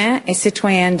citoyens et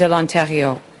citoyennes de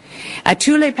l'Ontario. À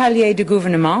tous les paliers du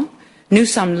gouvernement, nous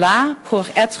sommes là pour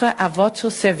être à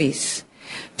votre service.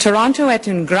 Toronto est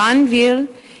une grande ville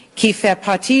qui fait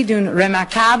partie d'une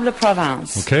remarquable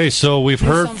province. Okay, so we've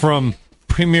heard from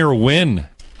Premier Wynne.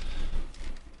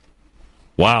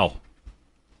 Wow.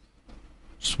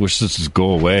 Just wish this would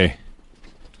go away.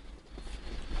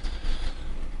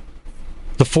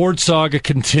 The Ford saga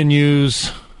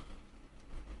continues.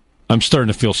 I'm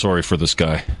starting to feel sorry for this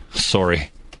guy.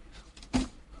 Sorry.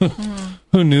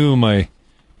 Who knew my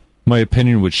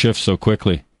opinion would shift so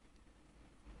quickly?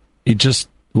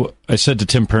 I said to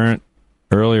Tim Parent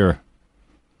earlier,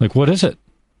 like, what is it?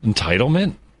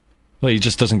 Entitlement? Well, he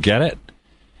just doesn't get it.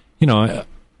 You know,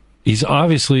 he's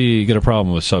obviously got a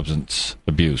problem with substance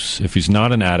abuse. If he's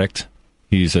not an addict,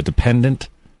 he's a dependent,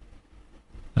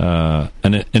 an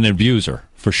abuser,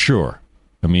 for sure.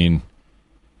 I mean,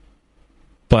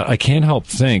 but I can't help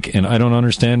think, and I don't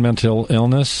understand mental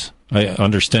illness. I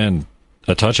understand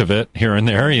a touch of it here and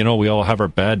there. You know, we all have our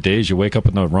bad days. You wake up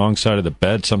on the wrong side of the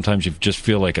bed. Sometimes you just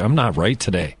feel like, I'm not right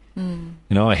today. You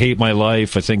know, I hate my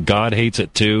life. I think God hates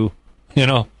it too. You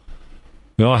know,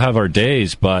 we all have our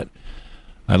days, but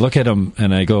I look at him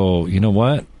and I go, you know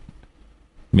what?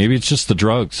 Maybe it's just the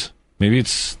drugs. Maybe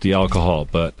it's the alcohol,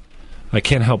 but I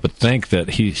can't help but think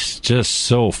that he's just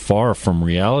so far from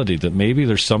reality that maybe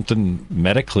there's something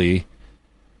medically.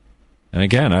 And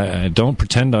again, I don't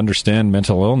pretend to understand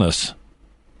mental illness.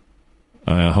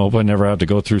 I hope I never have to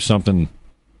go through something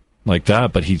like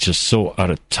that, but he's just so out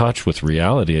of touch with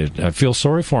reality. I feel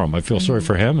sorry for him. I feel sorry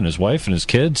for him and his wife and his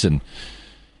kids, and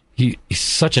he's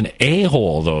such an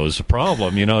a-hole, though, is the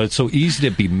problem. You know, it's so easy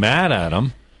to be mad at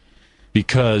him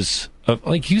because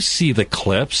like, you see the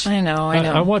clips. I know.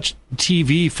 I watched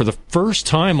TV for the first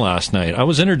time last night. I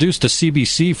was introduced to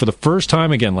CBC for the first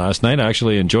time again last night. I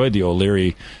actually enjoyed the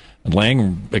Lang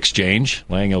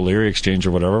O'Leary exchange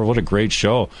or whatever. What a great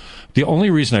show. The only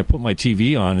reason I put my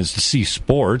TV on is to see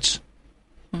sports.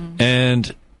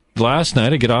 And last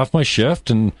night I get off my shift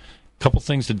and a couple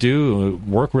things to do,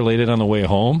 work related on the way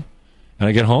home. And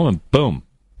I get home and boom.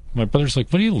 My brother's like,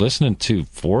 what are you listening to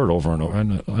Ford over and over?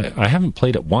 And I haven't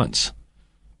played it once.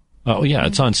 Oh, yeah,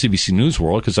 it's on CBC News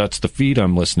World because that's the feed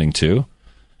I'm listening to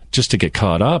just to get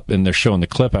caught up. And they're showing the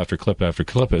clip after clip after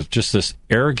clip of just this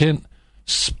arrogant,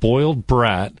 spoiled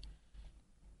brat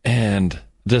and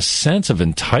this sense of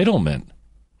entitlement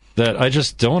that I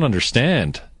just don't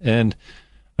understand. And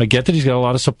I get that he's got a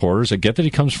lot of supporters. I get that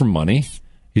he comes from money.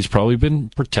 He's probably been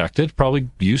protected, probably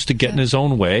used to getting his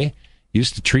own way,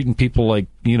 used to treating people like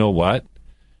you know what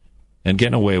and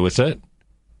getting away with it.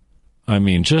 I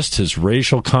mean, just his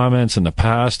racial comments in the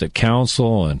past at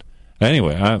council. And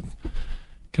anyway, I'm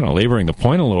kind of laboring the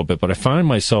point a little bit, but I find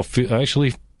myself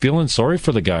actually feeling sorry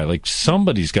for the guy. Like,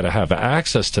 somebody's got to have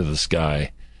access to this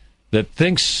guy that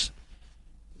thinks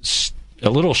a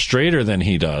little straighter than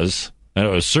he does.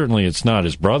 And certainly it's not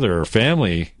his brother or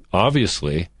family,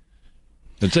 obviously.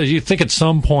 You think at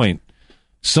some point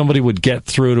somebody would get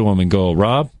through to him and go,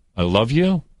 Rob, I love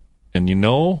you, and you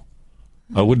know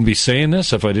I wouldn't be saying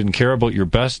this if I didn't care about your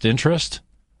best interest,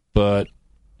 but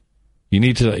you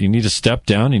need to step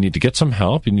down, you need to get some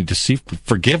help, you need to seek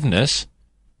forgiveness.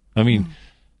 I mean,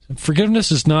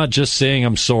 forgiveness is not just saying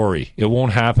I'm sorry, it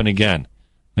won't happen again.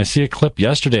 I see a clip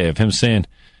yesterday of him saying,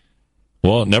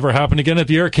 well, it never happened again at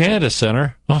the Air Canada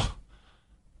Centre. Oh,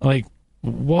 like,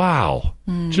 wow.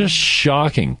 Just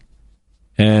shocking.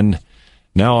 And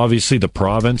now, obviously, the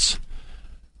province,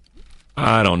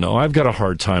 I don't know. I've got a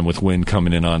hard time with Wynne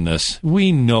coming in on this.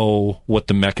 We know what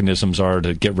the mechanisms are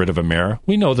to get rid of a mayor.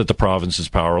 We know that the province is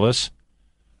powerless.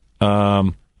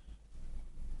 Unless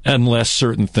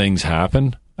certain things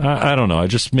happen. I don't know. I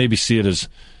just maybe see it as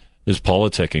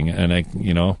politicking. And,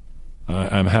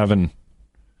 I'm having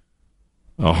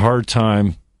a hard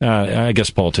time. I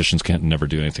guess politicians can't never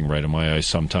do anything right in my eyes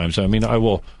sometimes. I mean, I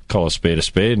will call a spade,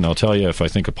 and I'll tell you if I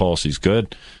think a policy's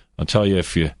good. I'll tell you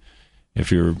if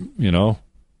you're,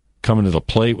 coming to the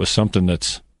plate with something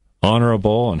that's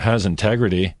honorable and has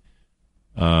integrity.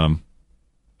 I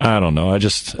don't know.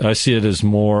 I see it as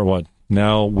more what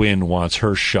now Wynne wants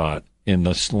her shot in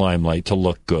the limelight to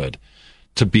look good,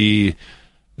 to be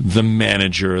the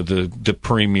manager, the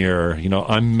premier.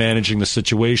 I'm managing the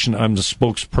situation. I'm the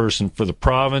spokesperson for the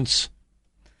province.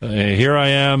 Here I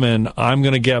am, and I'm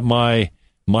going to get my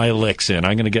licks in.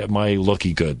 I'm going to get my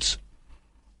looky goods.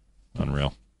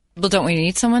 Unreal. Well, don't we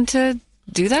need someone to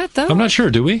do that, though? I'm not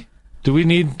sure. Do we? Do we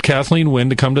need Kathleen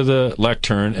Wynne to come to the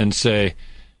lectern and say,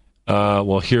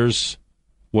 well, here's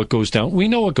what goes down? We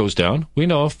know what goes down. We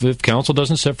know if council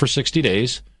doesn't sit for 60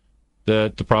 days,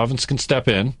 that the province can step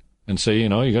in and say, you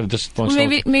got to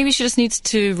dysfunctional. Maybe she just needs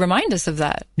to remind us of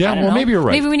that. Yeah, well, maybe you're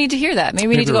right. Maybe we need to hear that. Maybe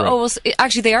we need to go, well,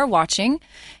 actually, they are watching,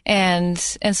 and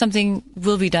something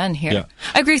will be done here. Yeah.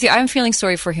 I agree with you. I'm feeling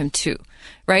sorry for him, too,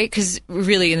 right? Because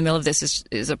really, in the middle of this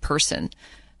is a person,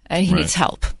 and he needs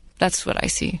help. That's what I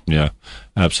see. Yeah,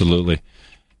 absolutely.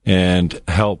 And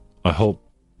help, I hope,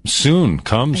 soon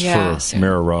comes for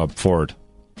Mayor Rob Ford.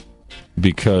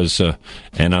 Because,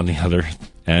 and on the other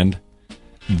end,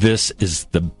 this is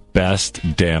the best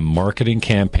damn marketing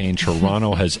campaign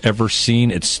Toronto has ever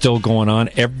seen. It's still going on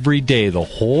every day. The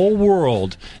whole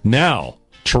world now,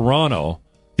 Toronto,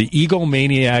 the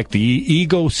egomaniac, the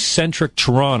egocentric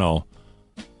Toronto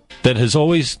that has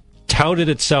always touted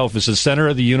itself as the center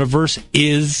of the universe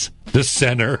is the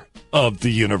center of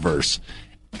the universe.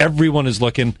 Everyone is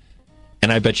looking,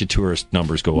 and I bet you tourist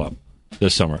numbers go up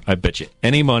this summer. I bet you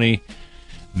any money.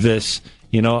 This,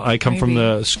 I come from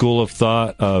the school of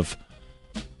thought of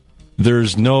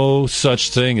there's no such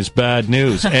thing as bad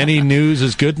news. Any news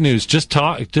is good news. Just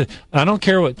talk. I don't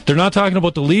care what. They're not talking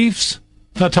about the Leafs.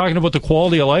 Not talking about the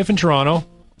quality of life in Toronto.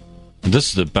 This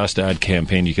is the best ad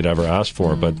campaign you could ever ask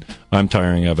for, but I'm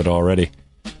tiring of it already.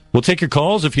 We'll take your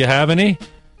calls if you have any.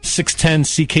 610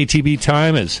 CKTB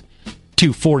time is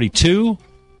 2:42.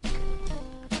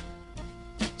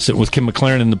 Sitting with Kim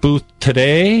McLaren in the booth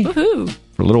today. Woohoo.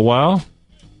 For a little while.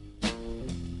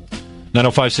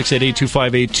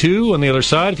 905-688-2582. On the other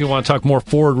side, if you want to talk more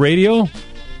Ford Radio,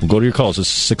 we'll go to your calls. This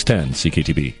is 610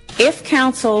 CKTB. If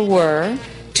council were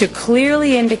to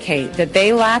clearly indicate that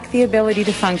they lack the ability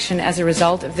to function as a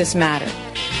result of this matter,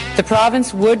 the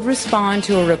province would respond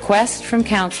to a request from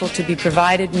council to be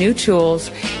provided new tools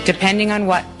depending on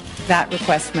what that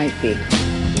request might be.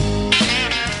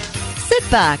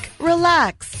 back,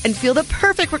 relax, and feel the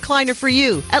perfect recliner for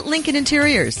you at Lincoln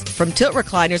Interiors. From tilt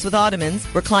recliners with ottomans,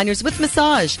 recliners with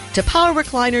massage, to power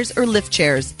recliners or lift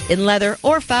chairs in leather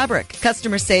or fabric.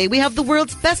 Customers say we have the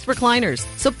world's best recliners,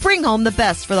 so bring home the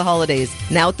best for the holidays.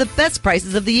 Now at the best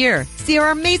prices of the year. See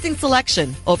our amazing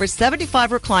selection. Over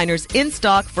 75 recliners in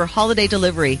stock for holiday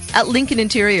delivery at Lincoln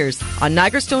Interiors on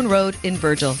Niagara Stone Road in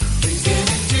Virgil.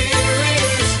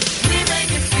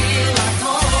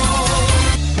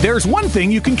 There's one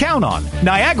thing you can count on.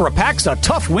 Niagara packs a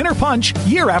tough winter punch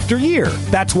year after year.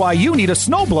 That's why you need a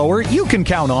snowblower you can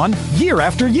count on year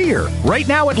after year. Right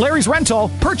now at Larry's Rental,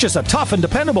 purchase a tough and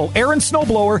dependable Aaron's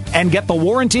snowblower and get the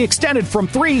warranty extended from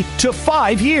 3 to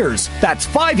 5 years. That's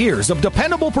 5 years of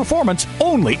dependable performance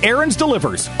only Aaron's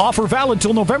delivers. Offer valid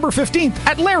till November 15th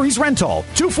at Larry's Rental,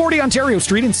 240 Ontario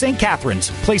Street in St. Catharines,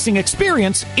 placing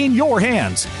experience in your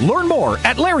hands. Learn more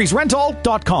at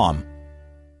larrysrental.com.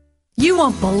 You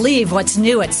won't believe what's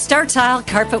new at StarTile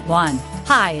Carpet One.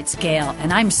 Hi, it's Gail,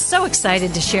 and I'm so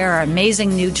excited to share our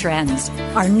amazing new trends.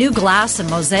 Our new glass and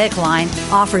mosaic line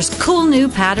offers cool new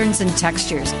patterns and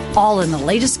textures, all in the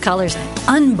latest colors at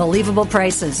unbelievable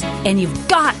prices. And you've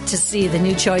got to see the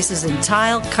new choices in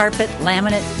tile, carpet,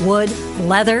 laminate, wood,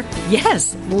 leather,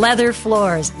 yes, leather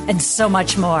floors, and so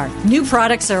much more. New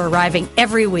products are arriving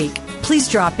every week. Please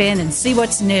drop in and see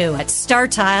what's new at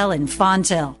StarTile in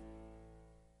Fonthill.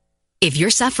 If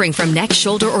you're suffering from neck,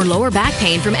 shoulder, or lower back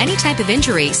pain from any type of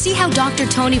injury, see how Dr.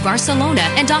 Tony Barcelona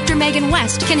and Dr. Megan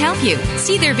West can help you.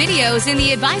 See their videos in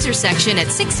the advisor section at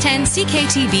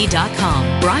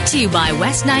 610cktb.com. Brought to you by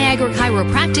West Niagara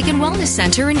Chiropractic and Wellness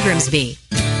Center in Grimsby.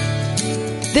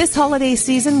 This holiday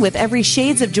season, with every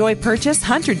Shades of Joy purchase,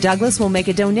 Hunter Douglas will make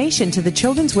a donation to the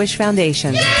Children's Wish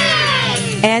Foundation. Yay!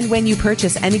 And when you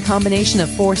purchase any combination of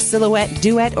 4 silhouette,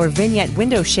 duet, or vignette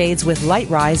window shades with light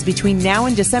rise between now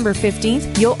and December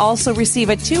 15th, you'll also receive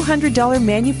a $200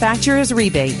 manufacturer's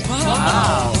rebate.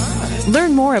 Wow!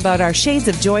 Learn more about our Shades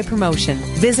of Joy promotion.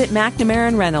 Visit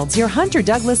McNamara & Reynolds, your Hunter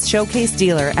Douglas showcase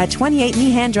dealer at 28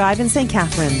 Meehan Drive in St.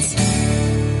 Catharines.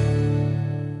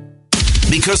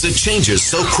 Because it changes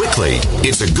so quickly,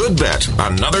 it's a good bet.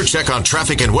 Another check on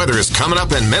traffic and weather is coming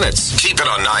up in minutes. Keep it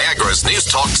on Niagara's News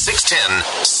Talk 610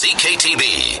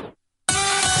 CKTB.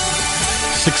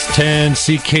 610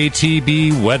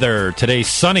 CKTB weather. Today,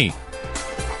 sunny.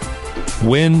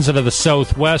 Winds out of the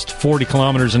southwest, 40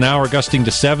 kilometers an hour, gusting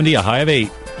to 70, a high of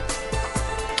 8.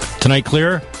 Tonight,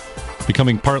 clear,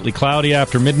 becoming partly cloudy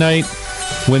after midnight.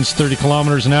 Winds 30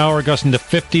 kilometers an hour, gusting to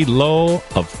 50, low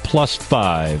of plus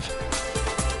 5.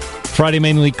 Friday,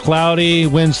 mainly cloudy,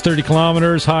 winds 30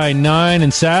 kilometers, high 9.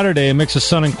 And Saturday, a mix of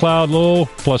sun and cloud, low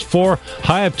plus 4,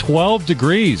 high of 12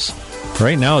 degrees.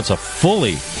 Right now, it's a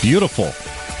fully beautiful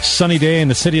sunny day in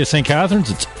the city of St.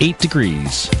 Catharines. It's 8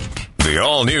 degrees. The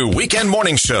all-new Weekend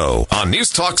Morning Show on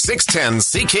News Talk 610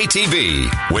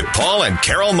 CKTV with Paul and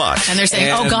Carol Mutt. And they're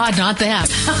saying, oh, God, not that.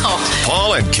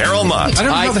 Paul and Carol Mutt. I don't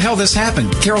know how the hell this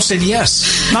happened. Carol said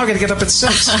yes. Now I got to get up at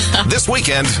 6. This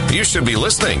weekend, you should be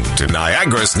listening to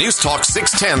Niagara's News Talk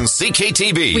 610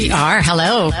 CKTV. We are.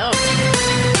 Hello.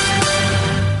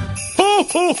 Ho,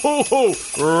 ho, ho, ho.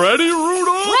 Ready,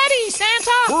 Rudolph? Ready,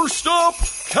 Santa. First up,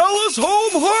 Callis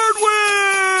Home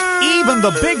Hardware! Even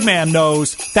the big man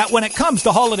knows that when it comes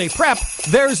to holiday prep,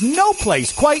 there's no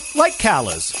place quite like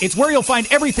Callis. It's where you'll find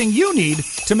everything you need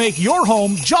to make your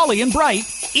home jolly and bright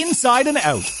inside and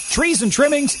out. Trees and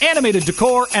trimmings, animated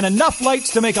decor, and enough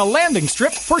lights to make a landing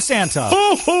strip for Santa.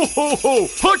 Ho, ho, ho, ho!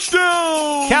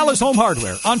 Touchdown! Callis Home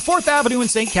Hardware on 4th Avenue in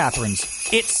St. Catharines.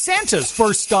 It's Santa's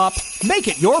first stop. Make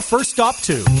it your first stop,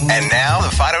 too. And now,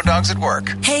 the Fido Dogs at work.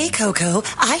 Hey, Coco.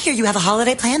 I hear you have a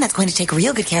holiday plan that's going to take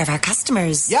real good care of our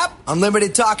customers. Yep.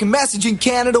 Unlimited talk and messaging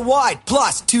Canada-wide,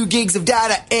 plus 2 gigs of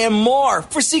data and more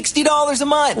for $60 a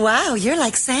month. Wow, you're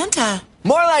like Santa.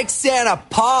 More like Santa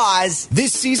Paws.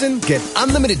 This season, get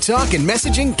unlimited talk and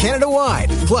messaging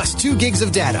Canada-wide, plus 2 gigs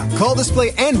of data, call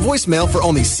display, and voicemail for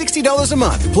only $60 a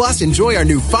month. Plus, enjoy our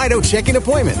new Fido check-in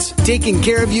appointments, taking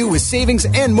care of you with savings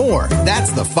and more.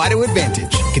 That's the Fido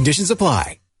Advantage. Conditions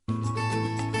apply.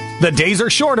 The days are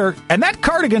shorter, and that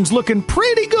cardigan's looking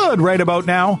pretty good right about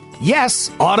now. Yes,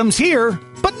 autumn's here,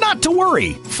 but not to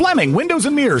worry. Fleming Windows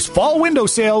and Mirrors Fall Window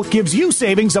Sale gives you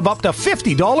savings of up to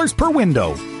 $50 per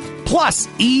window. Plus,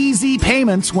 easy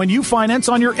payments when you finance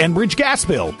on your Enbridge gas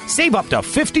bill. Save up to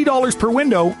 $50 per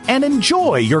window and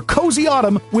enjoy your cozy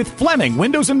autumn with Fleming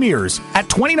Windows and Mirrors at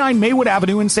 29 Maywood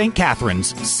Avenue in St.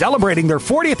 Catharines. Celebrating their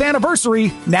 40th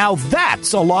anniversary, now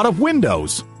that's a lot of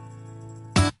windows.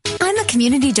 I I'm a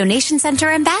Community Donation Center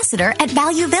ambassador at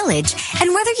Value Village.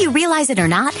 And whether you realize it or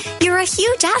not, you're a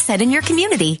huge asset in your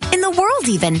community, in the world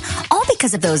even, all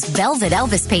because of those Velvet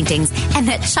Elvis paintings and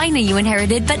that china you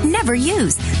inherited but never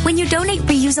use. When you donate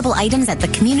reusable items at the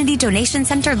Community Donation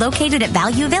Center located at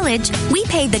Value Village, we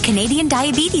pay the Canadian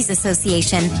Diabetes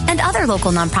Association and other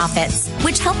local nonprofits,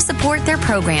 which help support their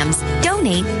programs.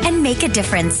 Donate and make a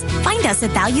difference. Find us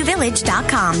at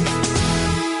valuevillage.com.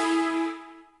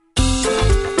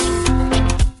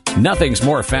 Nothing's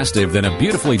more festive than a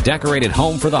beautifully decorated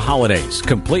home for the holidays,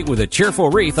 complete with a cheerful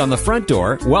wreath on the front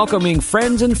door, welcoming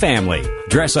friends and family.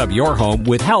 Dress up your home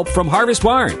with help from Harvest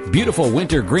Barn. Beautiful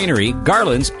winter greenery,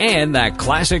 garlands, and that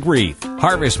classic wreath.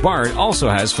 Harvest Barn also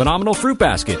has phenomenal fruit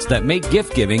baskets that make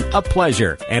gift giving a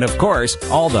pleasure. And of course,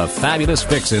 all the fabulous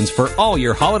fixins for all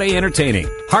your holiday entertaining.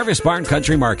 Harvest Barn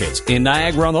Country Markets in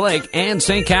Niagara-on-the-Lake and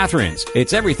St. Catharines.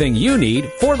 It's everything you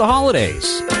need for the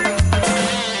holidays.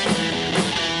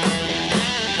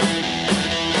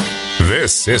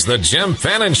 This is the Jim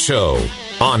Fannin Show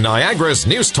on Niagara's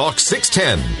News Talk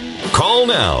 610. Call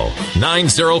now,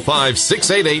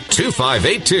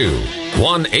 905-688-2582,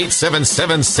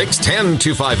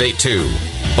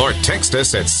 1-877-610-2582, or text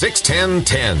us at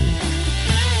 61010.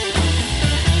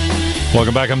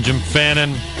 Welcome back. I'm Jim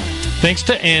Fannin. Thanks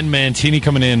to Ann Mantini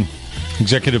coming in,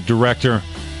 Executive Director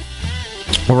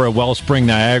over at Wellspring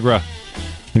Niagara.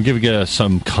 I'll give you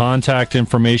some contact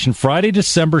information. Friday,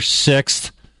 December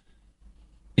 6th,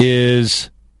 is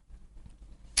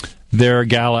their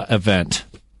gala event.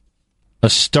 A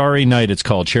Starry Night, it's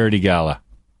called, Charity Gala.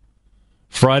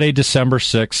 Friday, December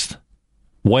 6th,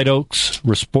 White Oaks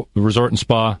Resort and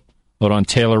Spa out on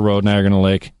Taylor Road,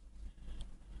 Niagara-on-the-Lake.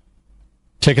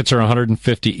 Tickets are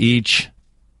 $150 each.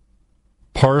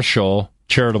 Partial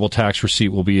charitable tax receipt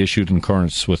will be issued in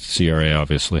accordance with CRA,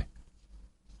 obviously.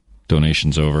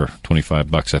 Donations over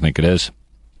 $25, I think it is.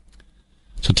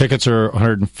 So tickets are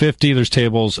 $150. There's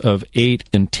tables of 8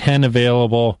 and 10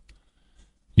 available.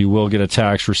 You will get a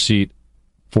tax receipt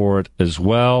for it as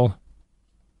well.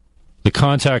 The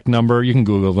contact number, you can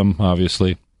Google them,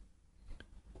 obviously.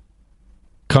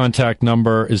 Contact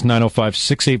number is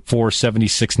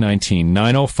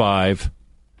 905-684-7619.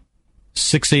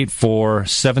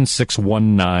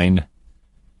 905-684-7619.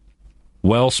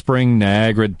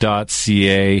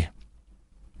 wellspringniagara.ca.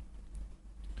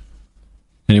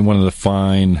 Any one of the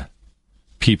fine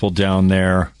people down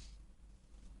there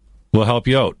will help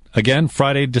you out. Again,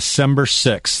 Friday, December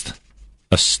 6th,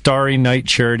 a Starry Night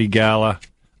Charity Gala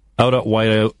out at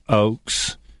White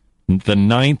Oaks, the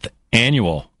 9th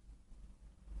annual.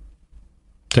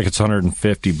 Tickets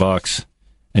 $150,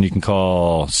 and you can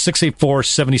call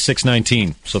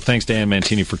 684-7619. So thanks to Ann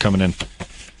Mantini for coming in.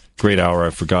 Great hour.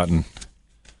 I've forgotten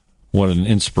what an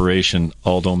inspiration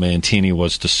Aldo Mantini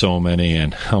was to so many,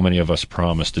 and how many of us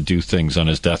promised to do things on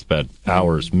his deathbed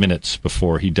hours, minutes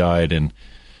before he died. And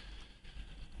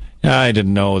I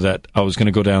didn't know that I was going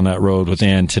to go down that road with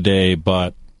Ann today,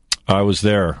 but I was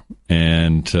there.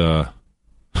 And, wow,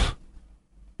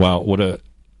 what a,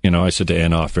 I said to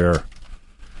Ann off air,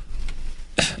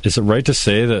 is it right to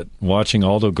say that watching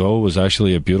Aldo go was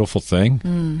actually a beautiful thing?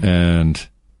 And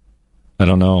I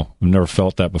don't know. I've never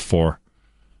felt that before.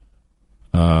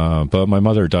 But my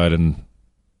mother died in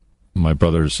my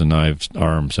brother's and I's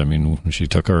arms. I mean, she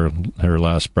took her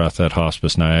last breath at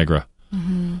Hospice Niagara.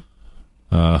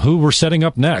 Who we're setting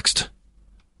up next?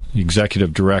 The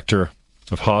Executive Director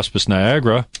of Hospice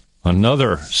Niagara,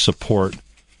 another support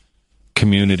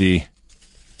community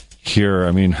here.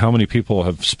 I mean, how many people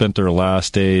have spent their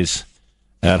last days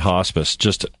at hospice?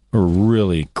 Just a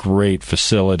really great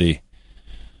facility.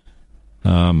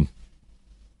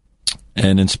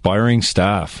 And inspiring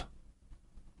staff.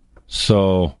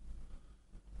 So,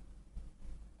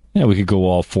 yeah, we could go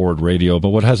all Ford radio, but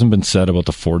what hasn't been said about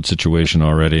the Ford situation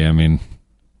already? I mean,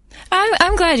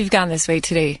 I'm glad you've gone this way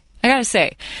today. I gotta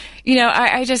say,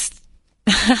 I just,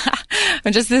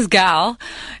 I'm just this gal,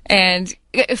 and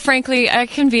frankly, I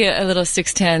can be a little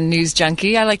 610 news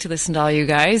junkie. I like to listen to all you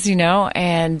guys,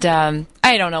 and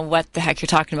I don't know what the heck you're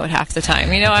talking about half the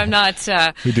time. I'm not...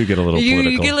 we do get a little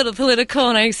political. You get a little political,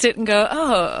 and I sit and go,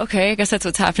 oh, okay, I guess that's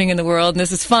what's happening in the world, and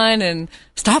this is fun, and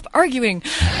stop arguing.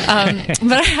 But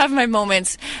I have my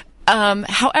moments.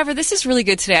 However, this is really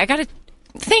good today. I got to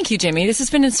thank you, Jimmy. This has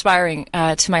been inspiring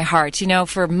to my heart.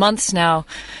 For months now.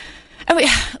 I mean,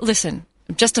 listen,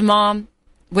 I'm just a mom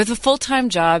with a full-time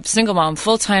job, single mom,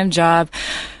 full-time job.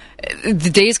 The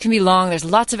days can be long. There's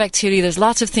lots of activity. There's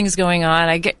lots of things going on.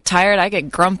 I get tired. I get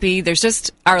grumpy. There's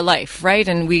just our life, right?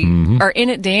 And we are in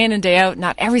it day in and day out.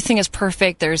 Not everything is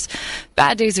perfect. There's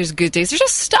bad days. There's good days. There's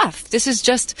just stuff. This is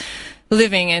just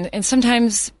living. And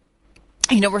sometimes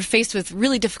we're faced with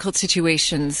really difficult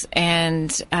situations,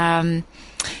 and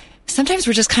sometimes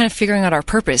we're just kind of figuring out our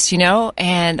purpose,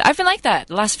 and I've been like that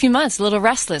the last few months, a little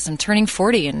restless. I'm turning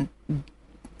 40 in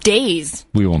days.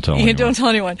 We won't tell anyone. Don't tell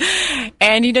anyone.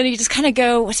 And, you just kind of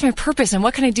go, what's my purpose, and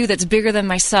what can I do that's bigger than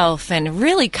myself, and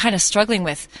really kind of struggling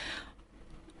with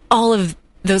all of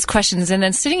those questions. And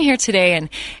then sitting here today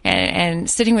and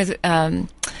sitting with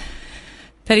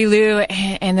Betty Lou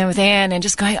and then with Anne, and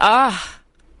just going,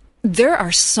 there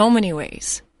are so many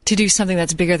ways to do something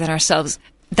that's bigger than ourselves.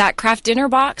 That craft dinner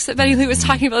box that Betty Lou was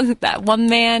talking about, that one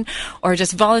man, or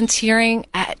just volunteering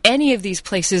at any of these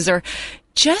places, or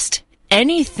just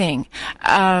anything.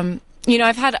 I've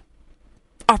had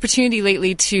opportunity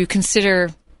lately to consider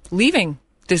leaving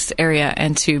this area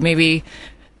and to maybe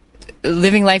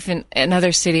living life in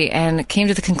another city, and came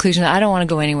to the conclusion that I don't want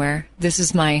to go anywhere. This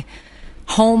is my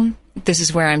home. This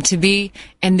is where I'm to be,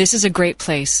 and this is a great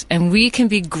place, and we can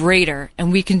be greater,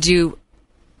 and we can do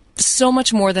so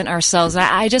much more than ourselves.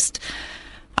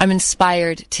 I'm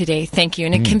inspired today. Thank you.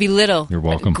 And it can be little. You're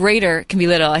welcome. Greater can be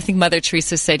little. I think Mother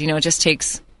Teresa said, it just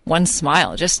takes one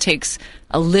smile. It just takes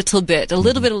a little bit of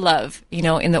love,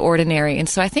 in the ordinary. And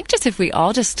so I think just if we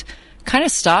all just kind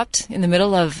of stopped in the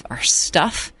middle of our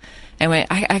stuff and went,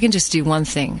 I can just do one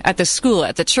thing at the school,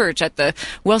 at the church, at the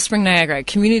Wellspring Niagara, at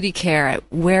community care, at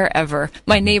wherever,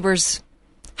 my neighbor's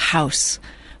house.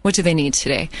 What do they need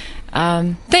today?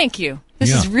 Thank you.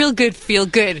 This is real good, feel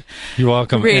good. You're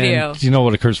welcome. Radio. And you know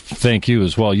what occurs? Thank you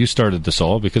as well. You started this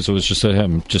all because it was just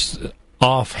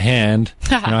offhand.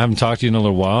 I haven't talked to you in a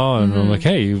little while, and I'm like,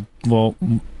 hey, well,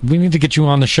 we need to get you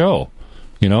on the show,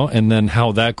 and then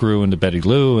how that grew into Betty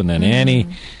Lou, and then Annie,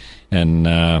 and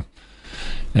our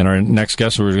next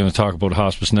guest, we're going to talk about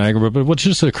Hospice Niagara. But what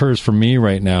just occurs for me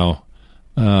right now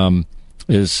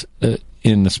is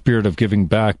in the spirit of giving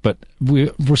back, but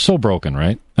we're so broken,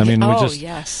 right? I mean,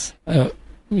 yes.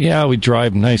 We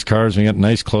drive nice cars, we got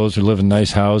nice clothes, we live in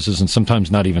nice houses, and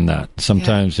sometimes not even that.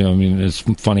 Sometimes, it's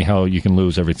funny how you can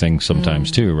lose everything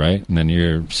sometimes too, right? And then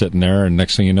you're sitting there, and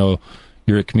next thing you know,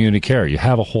 you're at community care. You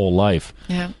have a whole life.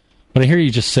 Yeah. But I hear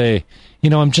you just say,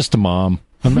 I'm just a mom.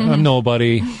 I'm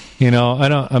nobody.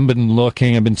 I've been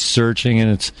looking, I've been searching,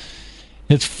 and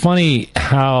it's funny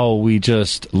how we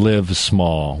just live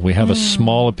small. We have a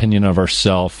small opinion of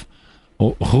ourselves.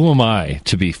 Who am I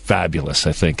to be fabulous,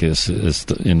 I think, is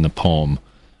in the poem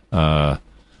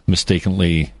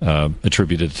mistakenly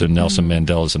attributed to Nelson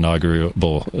Mandela's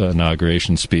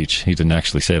inauguration speech. He didn't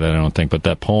actually say that, I don't think, but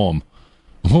that poem,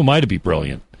 who am I to be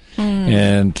brilliant?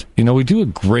 And, we do a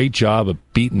great job of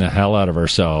beating the hell out of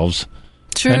ourselves.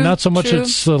 True, and not so much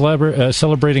it's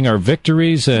celebrating our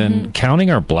victories and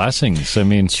counting our blessings. I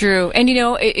mean, true. And,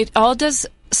 it all does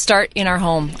start in our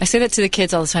home. I say that to the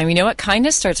kids all the time. You know what?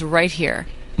 Kindness starts right here,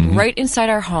 right inside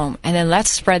our home. And then let's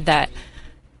spread that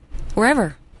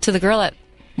wherever. To the girl at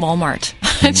Walmart.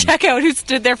 Check out who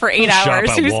stood there for 8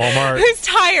 hours. Who's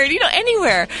tired,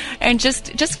 anywhere. And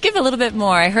just give a little bit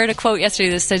more. I heard a quote yesterday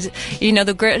that said,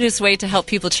 the greatest way to help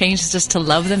people change is just to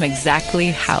love them exactly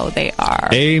how they are.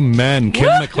 Amen. Kim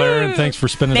McLaren, thanks for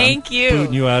spending time. Thank you.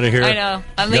 Booting you out of here. I know.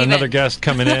 I'm leaving. Got another guest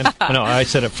coming in. No, I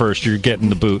said it first. You're getting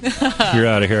the boot. You're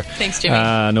out of here. Thanks, Jimmy.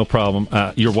 No problem.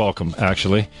 You're welcome,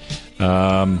 actually.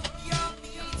 Up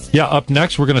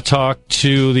next, we're going to talk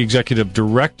to the executive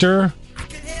director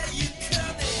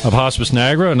of Hospice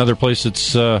Niagara, another place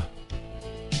that's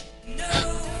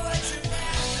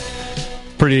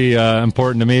pretty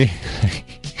important to me.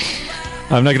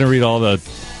 I'm not going to read all the...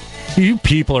 You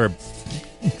people are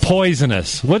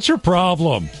poisonous. What's your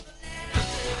problem?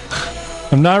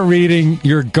 I'm not reading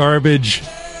your garbage,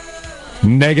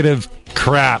 negative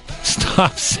crap.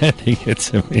 Stop sending it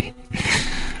to me.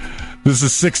 This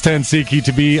is 610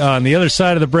 CKTB. On the other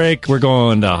side of the break, we're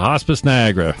going to Hospice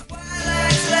Niagara.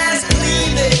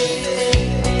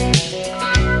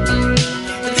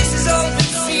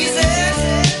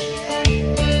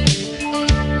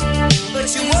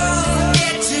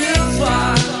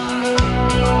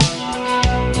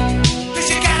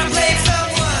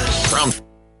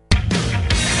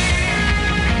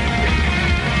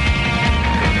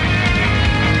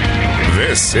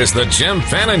 This is the Jim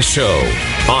Fannin Show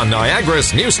on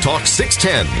Niagara's News Talk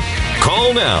 610.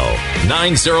 Call now,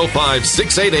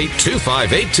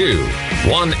 905-688-2582,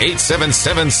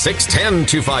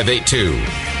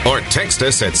 1-877-610-2582, or text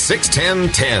us at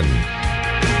 61010.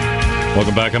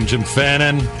 Welcome back. I'm Jim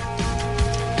Fannin.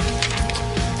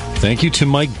 Thank you to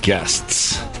my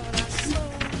guests.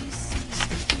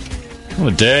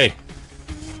 What a day.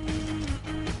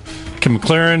 Kim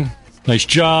McLaren, nice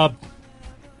job.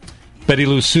 Betty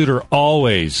Lou Suter,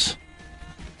 always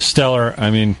stellar.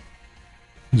 I mean,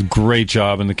 Great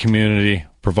job in the community,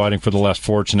 providing for the less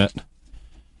fortunate.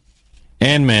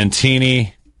 And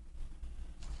Mantini.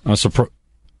 I'm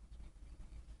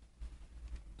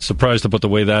surprised about the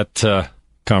way that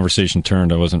conversation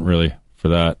turned. I wasn't really for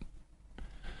that.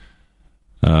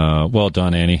 Well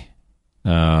done, Annie.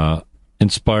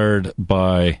 Inspired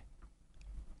by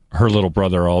her little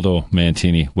brother, Aldo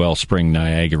Mantini, Wellspring,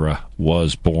 Niagara,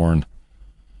 was born.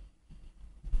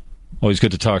 Always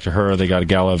good to talk to her. They got a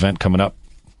gala event coming up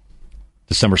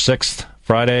December 6th,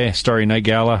 Friday, Starry Night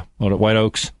Gala out at White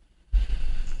Oaks.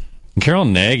 And Carol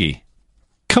Nagy,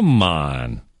 come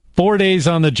on. 4 days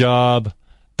on the job,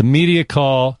 the media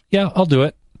call. Yeah, I'll do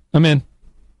it. I'm in.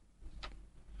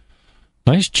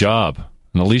 Nice job.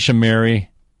 And Alicia Mary,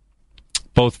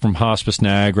 both from Hospice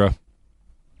Niagara.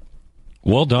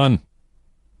 Well done.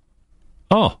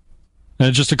 Oh, and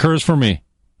it just occurs for me.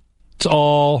 It's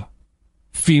all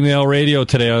female radio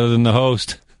today other than the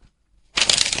host.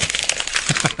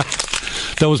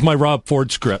 That was my Rob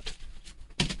Ford script.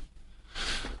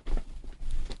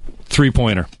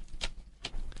 3-pointer.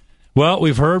 Well,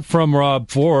 we've heard from Rob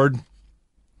Ford.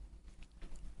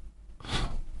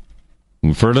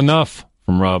 We've heard enough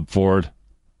from Rob Ford.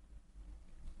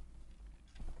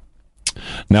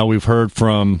 Now we've heard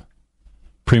from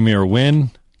Premier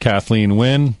Wynne, Kathleen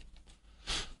Wynne.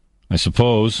 I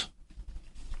suppose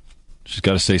she's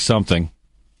got to say something.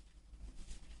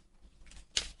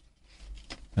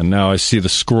 And now I see the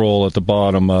scroll at the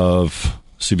bottom of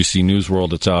CBC News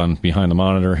World. It's on behind the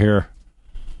monitor here.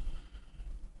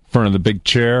 In front of the big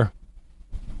chair.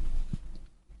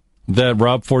 That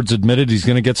Rob Ford's admitted he's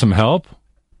going to get some help.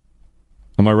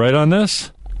 Am I right on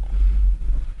this?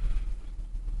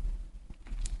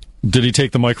 Did he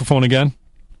take the microphone again?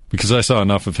 Because I saw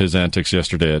enough of his antics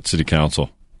yesterday at City Council.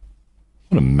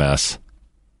 What a mess.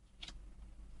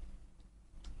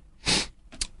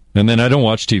 And then I don't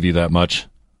watch TV that much.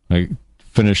 I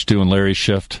finished doing Larry's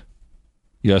shift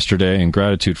yesterday, and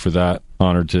gratitude for that.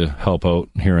 Honored to help out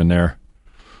here and there.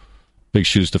 Big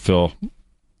shoes to fill.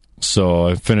 So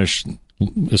I finished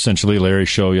essentially Larry's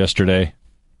show yesterday.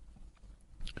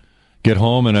 Get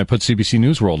home, and I put CBC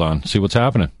News World on, see what's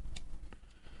happening.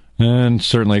 And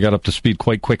certainly got up to speed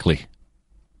quite quickly.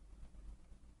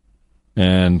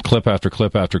 And clip after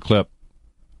clip after clip.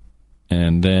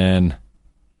 And then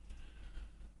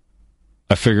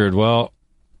I figured, well,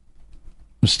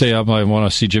 stay up. I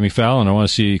want to see Jimmy Fallon. I want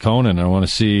to see Conan. I want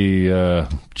to see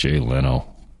Jay Leno.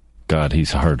 God,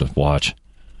 he's hard to watch.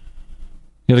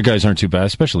 The other guys aren't too bad,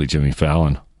 especially Jimmy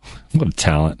Fallon. What a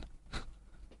talent.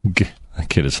 That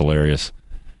kid is hilarious.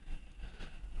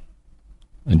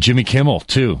 And Jimmy Kimmel,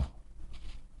 too.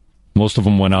 Most of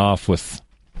them went off with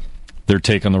their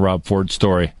take on the Rob Ford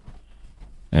story.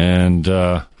 And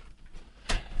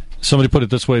somebody put it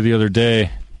this way the other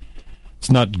day. It's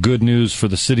not good news for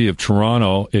the city of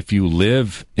Toronto if you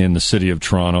live in the city of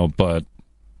Toronto, but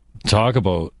talk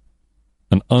about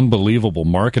an unbelievable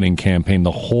marketing campaign.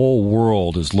 The whole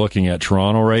world is looking at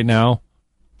Toronto right now,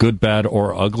 good, bad,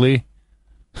 or ugly.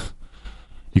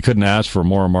 You couldn't ask for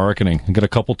more marketing. I got a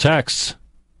couple texts.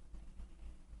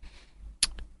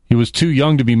 He was too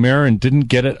young to be mayor and didn't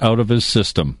get it out of his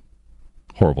system.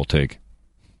 Horrible take.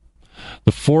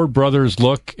 The Ford brothers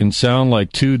look and sound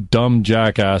like two dumb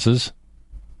jackasses.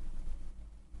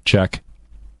 Check.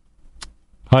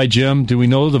 Hi, Jim. Do we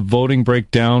know the voting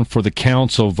breakdown for the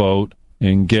council vote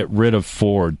and get rid of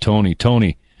Ford?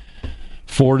 Tony,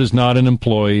 Ford is not an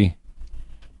employee.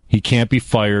 He can't be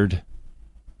fired.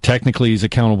 Technically, he's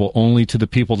accountable only to the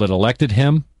people that elected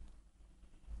him.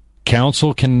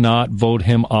 Council cannot vote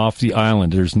him off the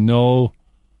island. There's no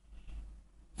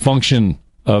function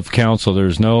of council.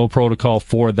 There's no protocol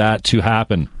for that to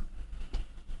happen.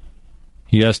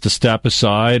 He has to step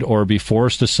aside or be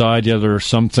forced aside. Yeah, there are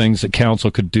some things that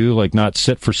council could do, like not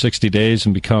sit for 60 days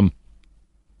and become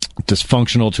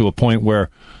dysfunctional to a point where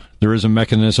there is a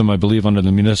mechanism, I believe, under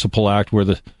the Municipal Act where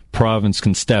the province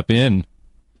can step in.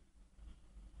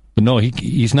 But no,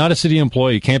 he's not a city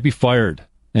employee. He can't be fired.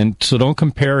 And so don't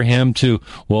compare him to,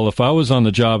 well, if I was on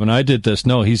the job and I did this.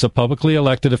 No, he's a publicly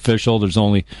elected official.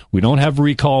 We don't have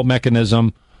recall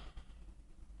mechanism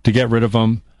to get rid of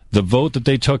him. The vote that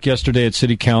they took yesterday at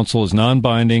City Council is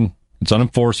non-binding. It's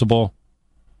unenforceable.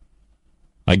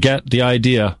 I get the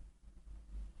idea.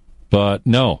 But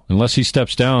no, unless he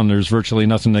steps down, there's virtually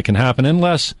nothing that can happen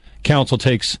unless council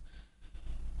takes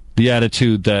the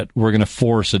attitude that we're going to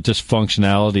force a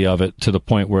dysfunctionality of it to the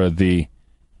point where the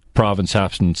province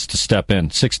happens to step in.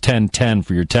 61010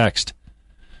 for your text.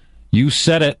 You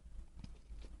said it.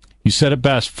 You said it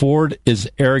best. Ford is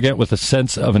arrogant with a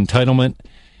sense of entitlement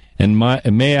and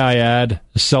may I add,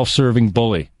 a self-serving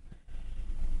bully.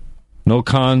 No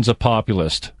Khan's a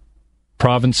populist.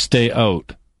 Province stay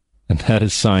out. And that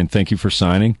is signed. Thank you for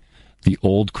signing. The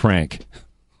old crank.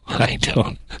 I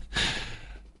don't.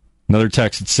 Another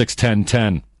text at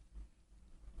 6:10:10.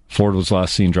 Ford was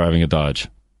last seen driving a Dodge.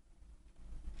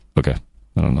 Okay.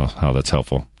 I don't know how that's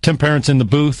helpful. Tim Parent's in the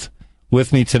booth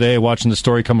with me today, watching the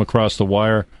story come across the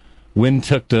wire. Wynn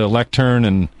took the lectern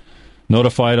and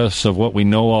notified us of what we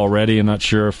know already. I'm not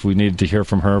sure if we needed to hear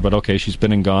from her, but okay, she's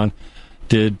been and gone.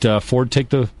 Did Ford take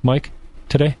the mic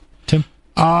today, Tim?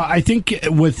 I think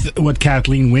with what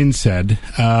Kathleen Wynne said,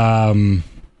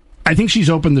 I think she's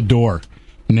opened the door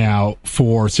now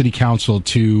for City Council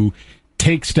to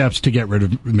take steps to get rid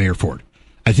of Mayor Ford.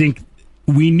 I think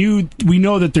we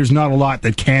know that there's not a lot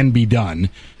that can be done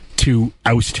to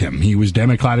oust him. He was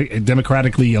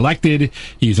democratically elected.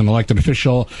 He's an elected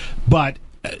official, but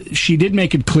she did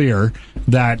make it clear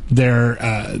that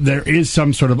there is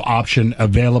some sort of option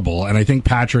available, and I think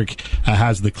Patrick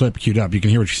has the clip queued up. You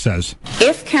can hear what she says.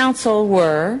 If council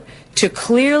were to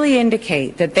clearly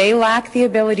indicate that they lack the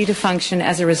ability to function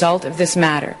as a result of this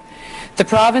matter, the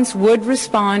province would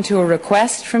respond to a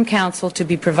request from council to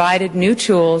be provided new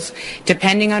tools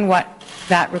depending on what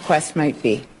that request might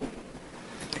be.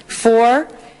 4,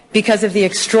 because of the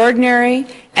extraordinary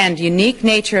and unique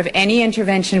nature of any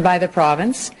intervention by the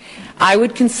province, I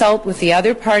would consult with the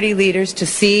other party leaders to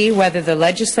see whether the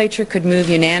legislature could move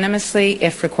unanimously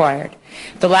if required.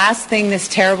 The last thing this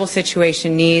terrible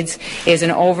situation needs is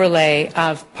an overlay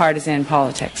of partisan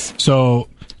politics. So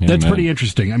that's pretty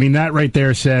interesting. I mean, that right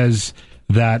there says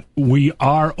that we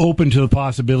are open to the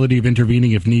possibility of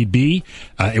intervening if need be.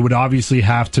 It would obviously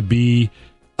have to be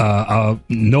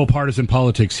no partisan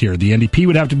politics here. The NDP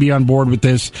would have to be on board with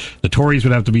this. The Tories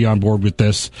would have to be on board with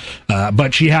this.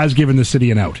 But she has given the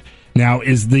city an out. Now,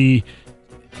 is the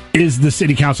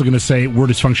city council going to say, we're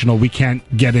dysfunctional, we can't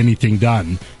get anything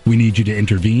done, we need you to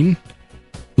intervene?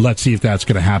 Let's see if that's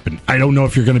going to happen. I don't know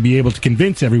if you're going to be able to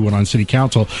convince everyone on city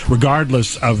council,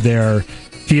 regardless of their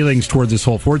feelings toward this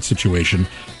whole Ford situation,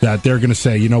 that they're going to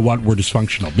say, you know what, we're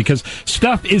dysfunctional. Because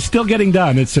stuff is still getting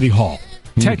done at City Hall.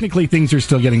 Technically, things are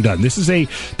still getting done. This is a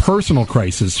personal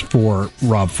crisis for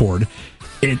Rob Ford.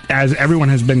 As everyone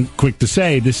has been quick to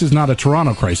say, this is not a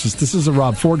Toronto crisis. This is a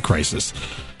Rob Ford crisis.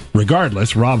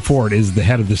 Regardless, Rob Ford is the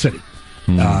head of the city.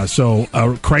 So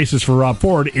a crisis for Rob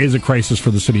Ford is a crisis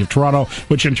for the city of Toronto,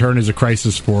 which in turn is a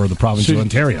crisis for the province of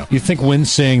Ontario. You think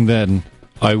Wynn's saying then,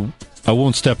 I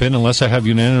won't step in unless I have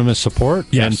unanimous support?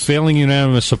 Yes. And failing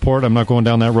unanimous support, I'm not going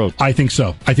down that road? I think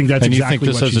so. I think that's exactly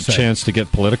what she said. And you think this has a chance to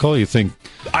get political? You think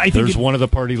there's one of the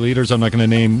party leaders, I'm not going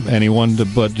to name anyone,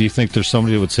 but do you think there's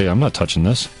somebody who would say, I'm not touching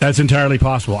this? That's entirely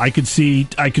possible. I could see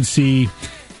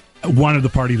one of the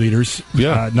party leaders,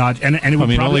 not, and it would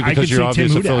probably, only because your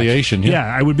obvious affiliation. Yeah,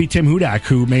 I would be Tim Hudak,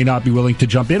 who may not be willing to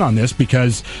jump in on this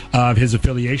because of his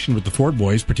affiliation with the Ford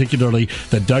boys, particularly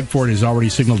that Doug Ford has already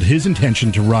signaled his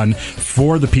intention to run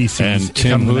for the PCs. And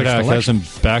Tim Hudak hasn't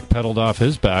backpedaled off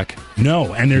his back.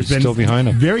 No, and there's been still behind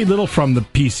him. Very little from the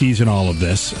PCs in all of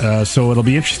this. So it'll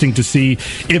be interesting to see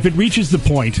if it reaches the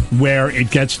point where it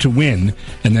gets to Wynn,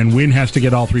 and then Wynn has to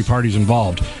get all three parties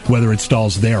involved, whether it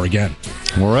stalls there again.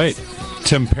 All right.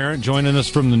 Tim Parent joining us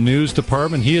from the news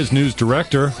department. He is news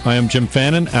director. I am Jim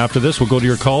Fannin. After this, we'll go to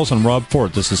your calls on Rob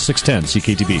Ford. This is 610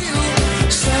 CKTB.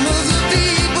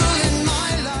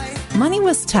 Money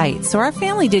was tight, so our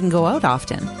family didn't go out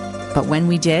often. But when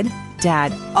we did,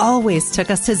 Dad always took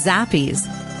us to Zappy's.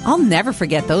 I'll never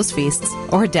forget those feasts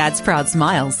or Dad's proud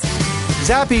smiles.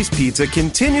 Zappy's Pizza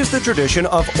continues the tradition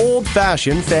of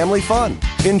old-fashioned family fun.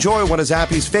 Enjoy one of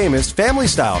Zappy's famous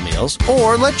family-style meals,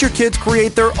 or let your kids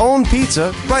create their own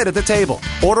pizza right at the table.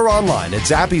 Order online at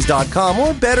Zappys.com,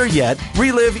 or better yet,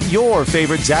 relive your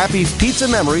favorite Zappy's pizza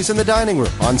memories in the dining room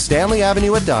on Stanley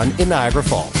Avenue at Dunn in Niagara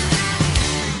Falls.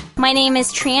 My name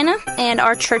is Triana, and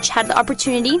our church had the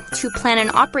opportunity to plan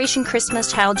an Operation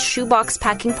Christmas Child shoebox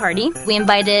packing party. We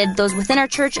invited those within our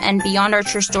church and beyond our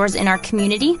church doors in our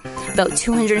community, about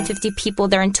 250 people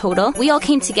there in total. We all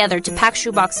came together to pack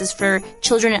shoeboxes for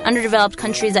children in underdeveloped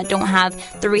countries that don't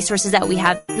have the resources that we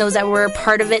have. Those that were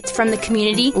part of it from the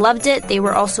community loved it. They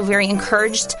were also very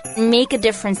encouraged. Make a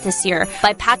difference this year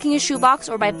by packing a shoebox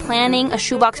or by planning a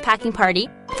shoebox packing party.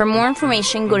 For more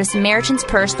information, go to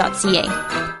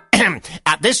SamaritansPurse.ca.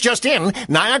 This just in,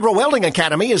 Niagara Welding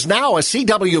Academy is now a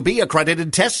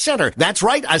CWB-accredited test center. That's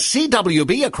right, a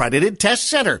CWB-accredited test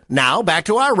center. Now, back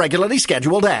to our regularly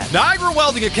scheduled ad. Niagara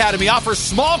Welding Academy offers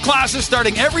small classes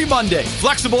starting every Monday,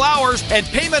 flexible hours, and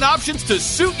payment options to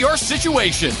suit your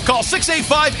situation. Call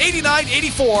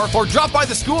 685-8984 or drop by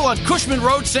the school on Cushman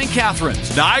Road, St.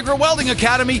 Catharines. Niagara Welding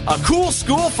Academy, a cool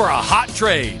school for a hot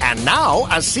trade. And now,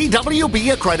 a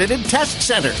CWB-accredited test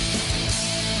center.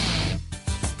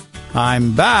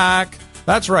 I'm back.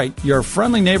 That's right, your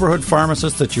friendly neighborhood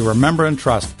pharmacist that you remember and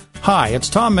trust. Hi, it's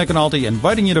Tom McAnulty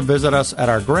inviting you to visit us at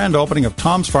our grand opening of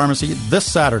Tom's Pharmacy this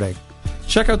Saturday.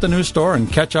 Check out the new store and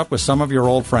catch up with some of your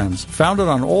old friends. Founded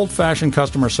on old-fashioned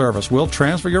customer service, we'll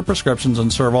transfer your prescriptions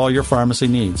and serve all your pharmacy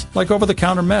needs, like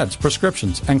over-the-counter meds,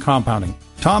 prescriptions, and compounding.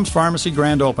 Tom's Pharmacy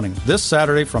grand opening this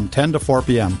Saturday from 10 to 4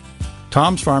 p.m.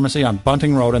 Tom's Pharmacy on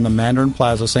Bunting Road in the Mandarin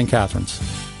Plaza, St. Catharines.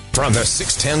 From the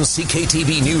 610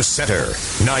 CKTV News Center,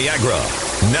 Niagara,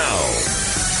 now.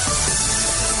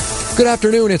 Good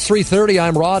afternoon, it's 3:30.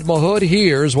 I'm Rod Mahood.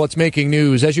 Here's what's making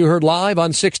news. As you heard live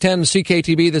on 610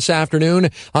 CKTV this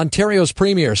afternoon, Ontario's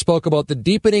Premier spoke about the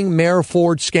deepening Mayor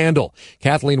Ford scandal.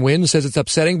 Kathleen Wynne says it's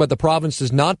upsetting, but the province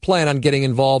does not plan on getting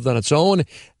involved on its own.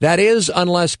 That is,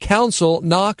 unless council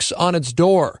knocks on its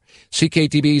door.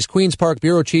 CKTV's Queen's Park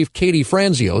Bureau Chief Katie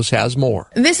Franzios has more.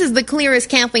 This is the clearest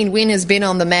Kathleen Wynne has been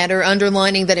on the matter,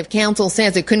 underlining that if council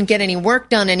says it couldn't get any work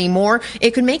done anymore,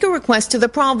 it could make a request to the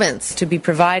province to be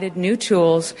provided new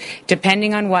tools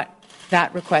depending on what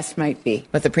that request might be.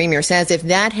 But the Premier says if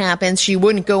that happens, she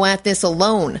wouldn't go at this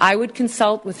alone. I would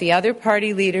consult with the other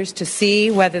party leaders to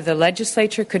see whether the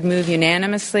legislature could move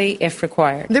unanimously if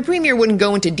required. The Premier wouldn't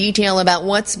go into detail about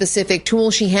what specific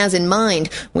tool she has in mind.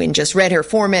 Wynne just read her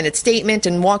 4-minute statement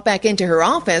and walked back into her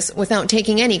office without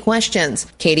taking any questions.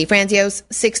 Katie Franzios,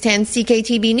 610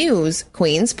 CKTV News,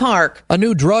 Queen's Park. A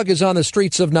new drug is on the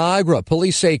streets of Niagara.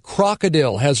 Police say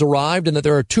Crocodile has arrived and that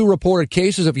there are 2 reported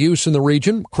cases of use in the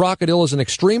region. Crocodile is an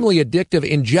extremely addictive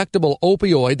injectable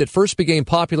opioid that first became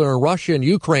popular in Russia and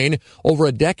Ukraine over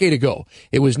a decade ago.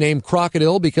 It was named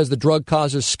Crocodile because the drug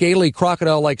causes scaly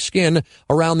crocodile-like skin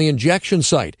around the injection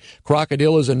site.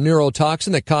 Crocodile is a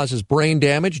neurotoxin that causes brain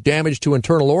damage, damage to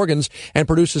internal organs, and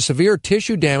produces severe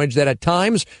tissue damage that at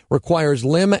times requires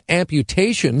limb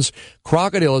amputations.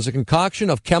 Crocodile is a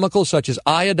concoction of chemicals such as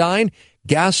iodine,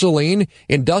 gasoline,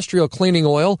 industrial cleaning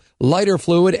oil, lighter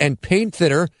fluid, and paint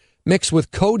thinner mixed with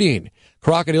codeine.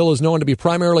 Crocodile is known to be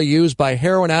primarily used by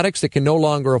heroin addicts that can no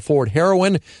longer afford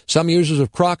heroin. Some users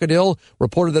of Crocodile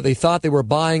reported that they thought they were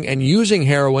buying and using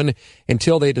heroin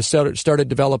until they started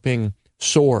developing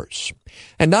sores.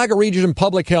 And Niagara Region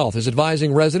Public Health is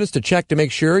advising residents to check to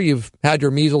make sure you've had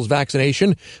your measles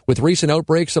vaccination. With recent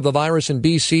outbreaks of the virus in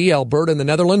BC, Alberta, and the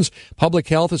Netherlands, Public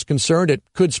Health is concerned it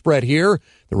could spread here.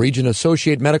 The Region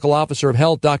Associate Medical Officer of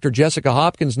Health, Dr. Jessica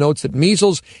Hopkins, notes that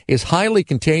measles is highly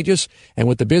contagious, and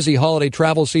with the busy holiday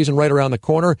travel season right around the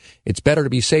corner, it's better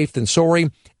to be safe than sorry.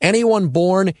 Anyone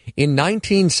born in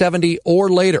 1970 or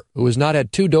later who has not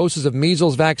had 2 doses of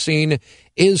measles vaccine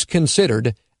is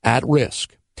considered at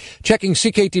risk. Checking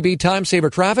CKTB Time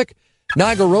Saver traffic.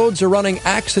 Niagara roads are running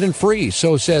accident-free,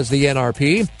 so says the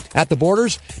NRP. At the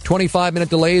borders, 25-minute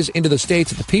delays into the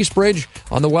States at the Peace Bridge.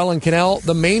 On the Welland Canal,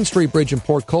 the Main Street Bridge in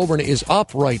Port Colborne is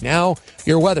up right now.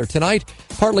 Your weather tonight,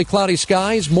 partly cloudy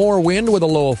skies, more wind with a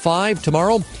low of 5.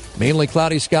 Tomorrow, mainly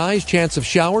cloudy skies, chance of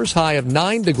showers, high of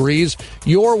 9 degrees.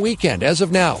 Your weekend, as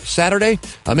of now, Saturday,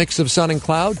 a mix of sun and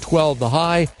cloud, 12 the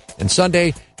high. And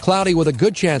Sunday, cloudy with a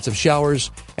good chance of showers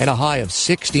and a high of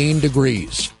 16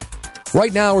 degrees.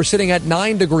 Right now, we're sitting at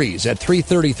 9 degrees at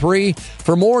 3:33.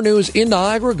 For more news in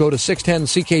Niagara, go to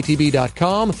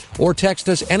 610ckTV.com or text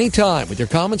us anytime with your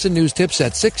comments and news tips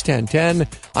at 61010.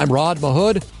 I'm Rod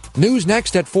Mahood. News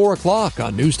next at 4 o'clock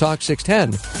on News Talk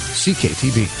 610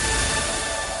 CKTV.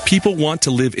 People want to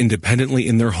live independently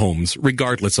in their homes,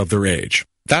 regardless of their age.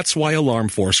 That's why Alarm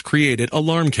Force created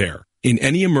Alarm Care. In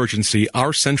any emergency,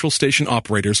 our central station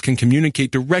operators can communicate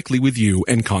directly with you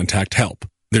and contact help.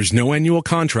 There's no annual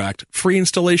contract, free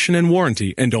installation and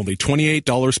warranty, and only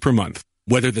 $28 per month.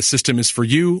 Whether the system is for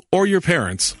you or your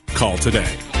parents, call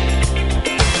today.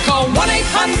 Call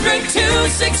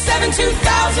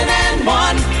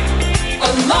 1-800-267-2001.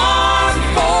 Alarm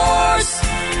Force.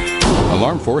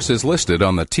 Alarm Force is listed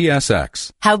on the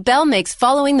TSX. How Bell makes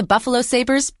following the Buffalo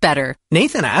Sabres better.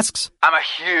 Nathan asks, I'm a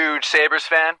huge Sabres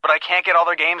fan, but I can't get all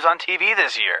their games on TV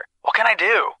this year. What can I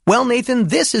do? Well, Nathan,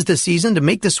 this is the season to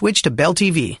make the switch to Bell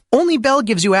TV. Only Bell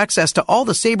gives you access to all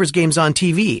the Sabres games on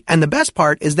TV, and the best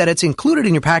part is that it's included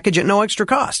in your package at no extra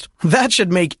cost. That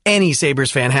should make any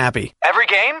Sabres fan happy. Every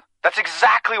game? That's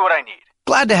exactly what I need.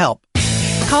 Glad to help.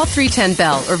 Call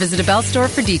 310-BELL or visit a Bell store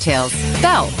for details.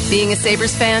 Bell, being a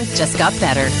Sabres fan just got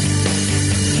better.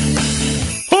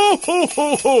 Ho, ho,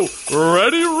 ho, ho!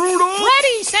 Ready, Rudolph?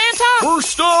 Ready, Santa! First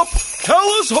stop,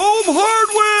 Callis Home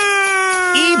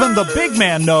Hardware! Even the big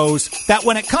man knows that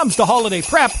when it comes to holiday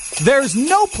prep, there's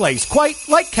no place quite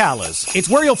like Callis. It's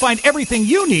where you'll find everything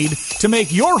you need to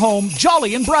make your home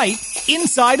jolly and bright,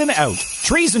 inside and out.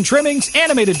 Trees and trimmings,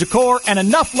 animated decor, and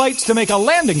enough lights to make a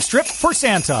landing strip for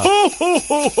Santa. Ho, ho,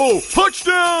 ho, ho!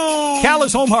 Touchdown!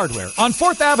 Callis Home Hardware on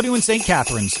 4th Avenue in St.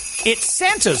 Catharines. It's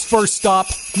Santa's first stop.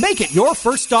 Make it your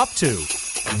first stop, too.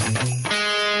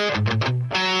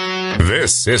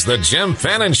 This is the Jim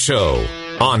Fannin Show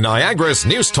on Niagara's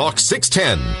News Talk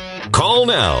 610. Call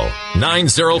now,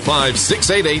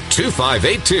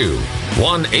 905-688-2582,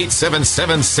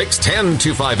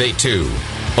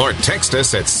 1-877-610-2582, or text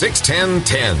us at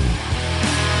 61010.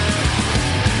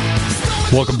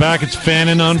 Welcome back. It's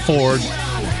Fannin on Ford.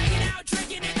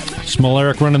 Small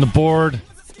Eric running the board.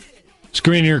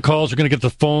 Screening your calls. We're going to get the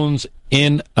phones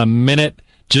in a minute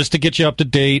just to get you up to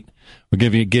date. We'll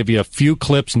give you a few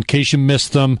clips in case you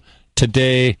missed them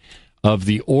today of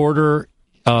the order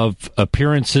of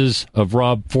appearances of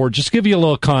Rob Ford. Just to give you a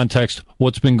little context,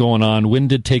 what's been going on. Wynn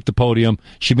did take the podium.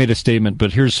 She made a statement,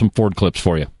 but here's some Ford clips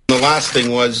for you. The last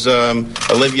thing was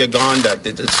Olivia Gondak.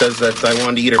 It says that I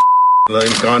wanted to eat her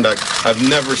Gondak. I've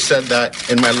never said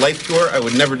that in my life to her. I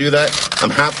would never do that. I'm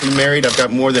happily married. I've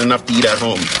got more than enough to eat at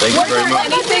home. Thank you very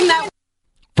much.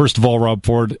 First of all, Rob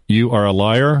Ford, you are a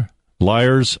liar.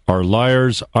 Liars are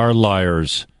liars are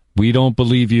liars. We don't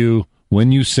believe you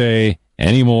when you say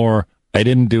anymore, I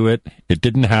didn't do it. It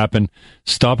didn't happen.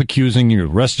 Stop accusing the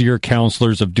rest of your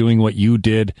counselors of doing what you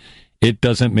did. It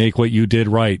doesn't make what you did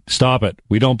right. Stop it.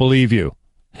 We don't believe you.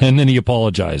 And then he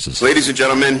apologizes. Ladies and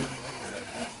gentlemen,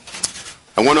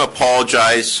 I want to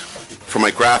apologize for my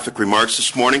graphic remarks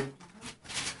this morning.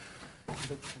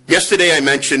 Yesterday I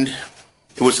mentioned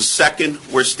it was the second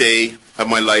worst day of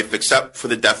my life except for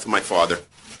the death of my father.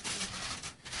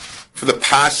 For the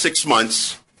past 6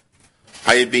 months,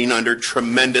 I have been under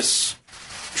tremendous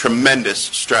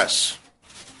stress.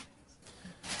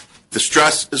 The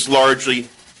stress is largely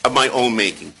of my own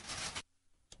making.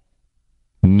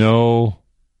 No.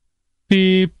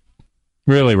 Beep.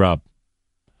 Really, Rob?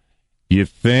 You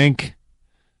think?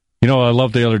 You know, I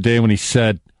loved the other day when he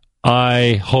said,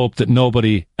 I hope that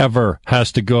nobody ever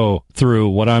has to go through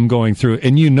what I'm going through.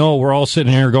 And you know, we're all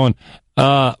sitting here going,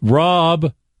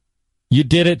 Rob, you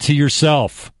did it to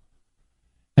yourself.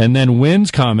 And then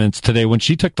Wynn's comments today when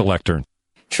she took the lectern.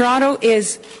 Toronto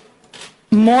is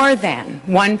more than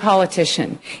one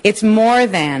politician. It's more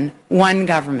than one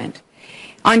government.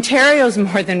 Ontario's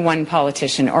more than one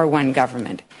politician or one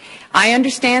government. I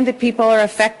understand that people are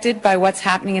affected by what's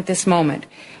happening at this moment,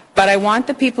 but I want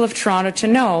the people of Toronto to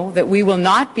know that we will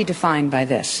not be defined by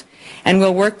this, and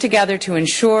we'll work together to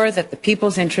ensure that the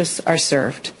people's interests are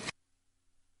served.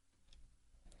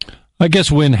 I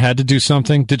guess Wynn had to do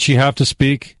something. Did she have to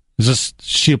speak? Is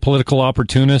she a political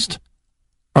opportunist?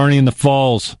 Arnie in the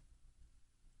Falls.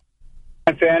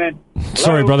 I'm Fannin.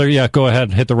 Sorry, brother. Yeah, go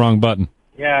ahead. Hit the wrong button.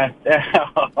 Yeah.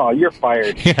 Oh, you're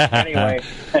fired. Anyway.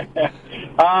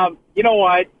 You know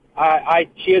what?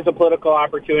 She is a political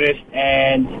opportunist,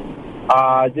 and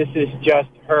this is just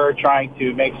her trying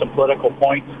to make some political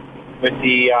points with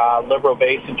the Liberal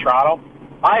base in Toronto.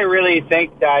 I really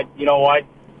think that, you know what,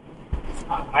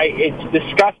 it's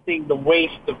disgusting the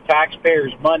waste of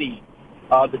taxpayers' money,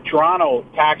 the Toronto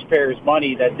taxpayers'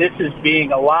 money, that this is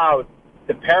being allowed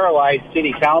to paralyze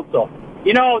City Council.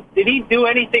 You know, did he do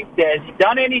anything? Has he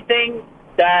done anything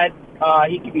that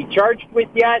he can be charged with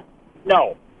yet?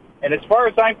 No. And as far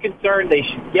as I'm concerned, they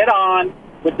should get on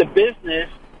with the business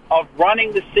of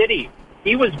running the city.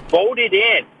 He was voted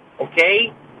in,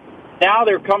 okay? Now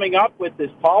they're coming up with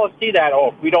this policy that,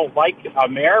 if we don't like a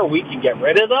mayor, we can get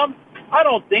rid of them. I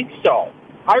don't think so.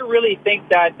 I really think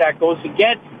that goes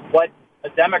against what a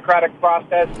democratic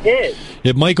process is.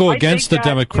 It might go against the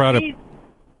democratic...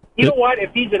 You know what?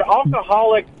 If he's an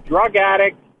alcoholic, drug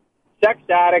addict, sex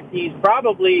addict, he's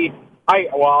probably...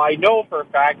 I know for a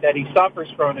fact that he suffers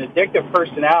from an addictive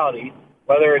personality,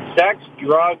 whether it's sex,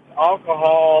 drugs,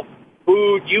 alcohol,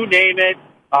 food, you name it.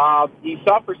 He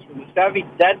suffers from the 7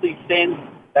 deadly sins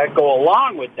that go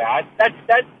along with that.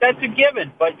 That's a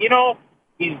given. But, you know,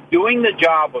 he's doing the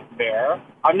job of mayor.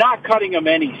 I'm not cutting him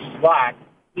any slack.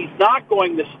 He's not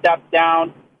going to step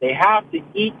down. They have to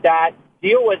eat that,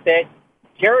 deal with it,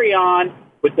 carry on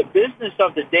with the business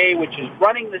of the day, which is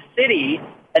running the city.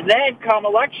 And then come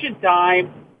election time,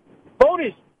 vote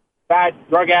his bad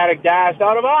drug addict ass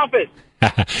out of office.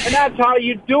 And that's how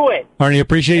you do it. Arnie,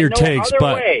 appreciate your takes,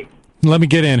 but let me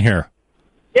get in here.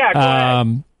 Yeah, go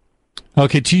ahead.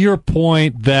 Okay, to your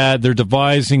point that they're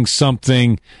devising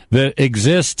something that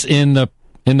exists in the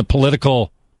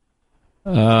political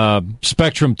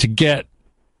spectrum to get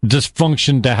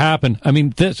dysfunction to happen. I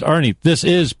mean, Arnie, this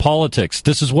is politics.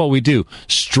 This is what we do.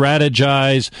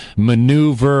 Strategize,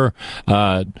 maneuver,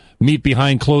 meet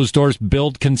behind closed doors,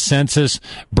 build consensus,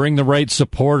 bring the right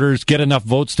supporters, get enough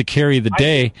votes to carry the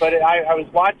day. But I was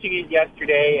watching it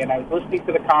yesterday, and I was listening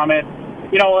to the comments.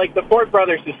 You know, like the Ford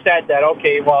brothers have said that,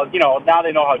 okay, well, you know, now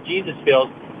they know how Jesus feels.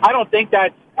 I don't think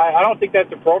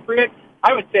that's appropriate.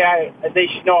 I would say they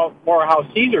should know more how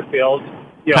Caesar feels,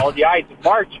 you know, the Ides of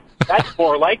March. That's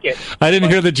more like it. I didn't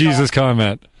hear the Jesus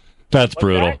comment. That's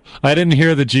brutal. That? I didn't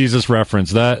hear the Jesus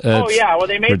reference. That's well,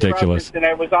 they made ridiculous. The reference, and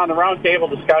it was on the roundtable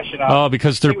discussion.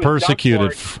 Because they're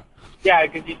persecuted. Yeah,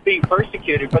 because he's being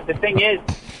persecuted. But the thing is,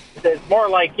 it's more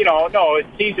like, you know, no, it's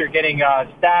Caesar getting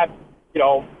stabbed, you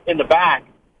know, in the back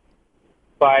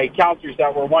by counselors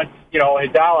that were once, you know,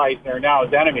 his allies and are now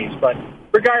his enemies. But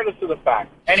regardless of the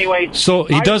fact. Anyway. So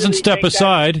he doesn't step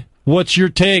aside. What's your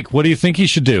take? What do you think he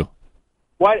should do?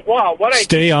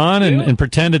 Stay on and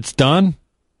pretend it's done?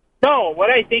 No,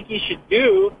 what I think he should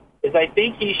do is I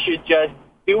think he should just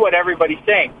do what everybody's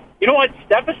saying. You know what?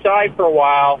 Step aside for a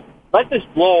while. Let this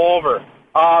blow over.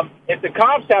 If the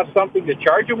cops have something to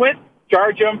charge him with,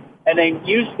 charge him, and then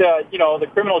use the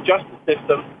criminal justice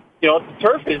system. You know, the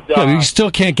turf is... you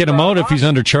still can't get him out if he's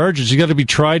under charges. You got to be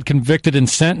tried, convicted, and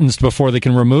sentenced before they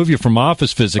can remove you from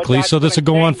office physically, so this will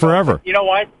go on forever. You know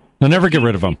what? They'll never get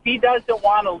rid of him. If he doesn't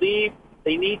want to leave,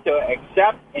 they need to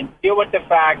accept and deal with the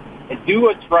fact and do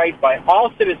what's right by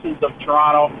all citizens of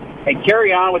Toronto and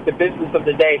carry on with the business of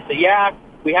the day. So, yeah,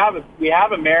 we have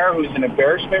a mayor who's an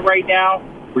embarrassment right now.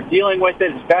 We're dealing with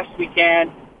it as best we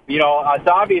can. You know, it's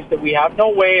obvious that we have no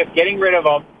way of getting rid of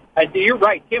him. You're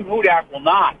right. Tim Hudak will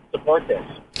not support this.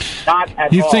 Not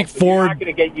at all. You think Ford... You're not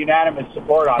going to get unanimous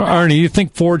support on that. Arnie, you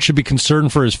think Ford should be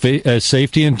concerned for his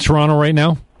safety in Toronto right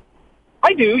now?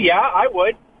 I do, yeah, I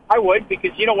would,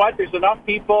 because you know what? There's enough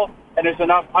people and there's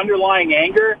enough underlying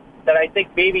anger that I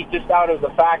think maybe just out of the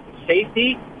fact of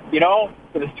safety, you know,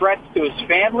 for the threats to his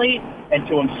family and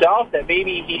to himself, that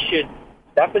maybe he should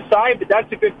step aside. But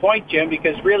that's a good point, Jim,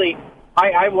 because really,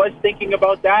 I was thinking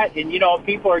about that, and, you know,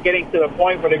 people are getting to the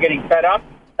point where they're getting fed up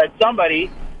that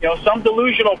somebody, you know, some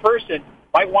delusional person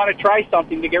might want to try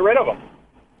something to get rid of him.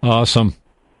 Awesome.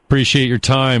 Appreciate your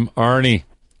time, Arnie.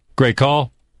 Great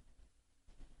call.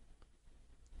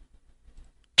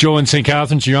 Joe in St.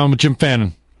 Catharines, you're on with Jim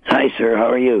Fannin. Hi, sir.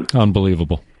 How are you?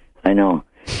 Unbelievable. I know.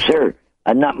 Sir,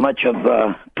 I'm not much of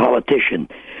a politician,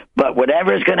 but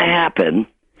whatever's going to happen,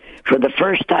 for the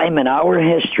first time in our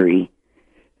history,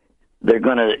 they're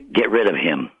going to get rid of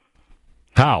him.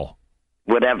 How?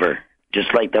 Whatever.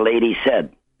 Just like the lady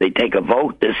said. They take a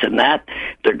vote, this and that.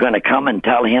 They're going to come and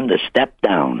tell him to step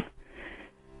down.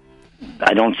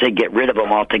 I don't say get rid of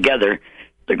him altogether.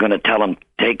 They're going to tell him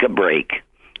take a break.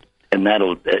 And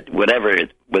that'll,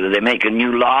 whether they make a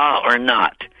new law or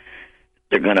not,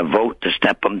 they're going to vote to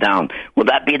step him down. Will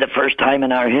that be the first time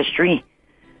in our history?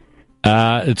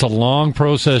 It's a long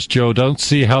process, Joe. Don't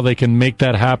see how they can make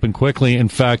that happen quickly. In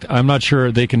fact, I'm not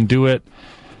sure they can do it.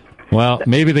 Well,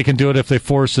 maybe they can do it if they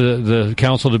force the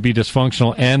council to be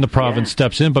dysfunctional and the province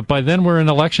steps in. But by then we're in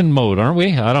election mode, aren't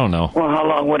we? I don't know. Well, how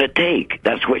long would it take?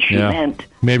 That's what she meant.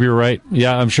 Maybe you're right.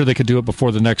 Yeah, I'm sure they could do it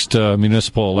before the next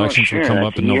municipal elections will come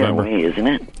up in November. Away, isn't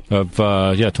it? Of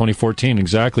 2014,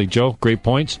 exactly. Joe, great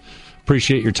points.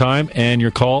 Appreciate your time and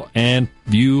your call and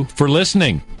you for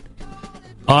listening.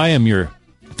 I am your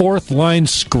fourth line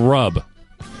scrub.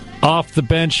 Off the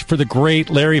bench for the great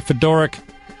Larry Fedoruk.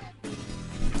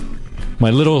 My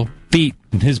little feet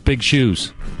in his big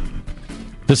shoes.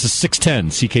 This is 610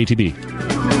 CKTB.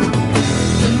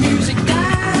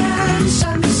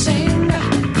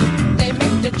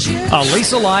 A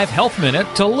Lisa Live Health Minute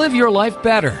to live your life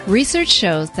better. Research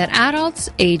shows that adults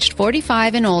aged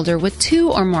 45 and older with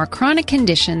 2 or more chronic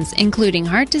conditions, including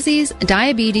heart disease,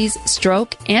 diabetes,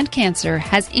 stroke, and cancer,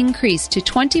 has increased to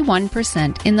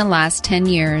 21% in the last 10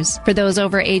 years. For those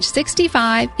over age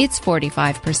 65, it's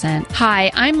 45%.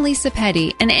 Hi, I'm Lisa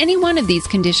Petty, and any one of these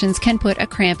conditions can put a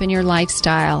cramp in your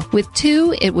lifestyle. With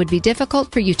 2, it would be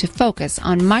difficult for you to focus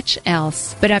on much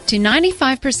else. But up to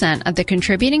 95% of the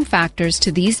contributing factors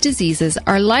to these diseases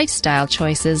are lifestyle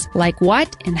choices, like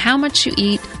what and how much you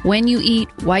eat, when you eat,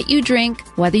 what you drink,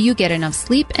 whether you get enough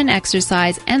sleep and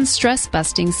exercise, and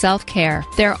stress-busting self-care.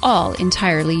 They're all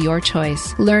entirely your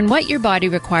choice. Learn what your body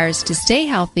requires to stay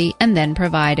healthy and then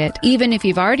provide it. Even if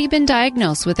you've already been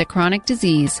diagnosed with a chronic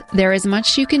disease, there is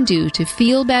much you can do to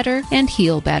feel better and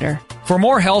heal better. For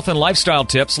more health and lifestyle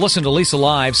tips, listen to Lisa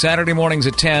Live Saturday mornings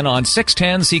at 10 on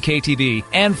 610 CKTV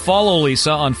and follow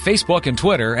Lisa on Facebook and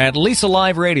Twitter at Lisa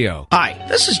Live Radio. Hi,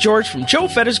 this is George from Joe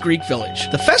Fetta's Greek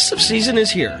Village. The festive season is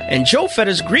here, and Joe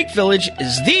Fetta's Greek Village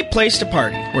is the place to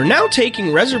party. We're now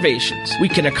taking reservations. We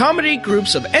can accommodate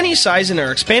groups of any size in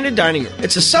our expanded dining room.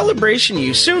 It's a celebration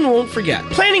you soon won't forget.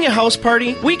 Planning a house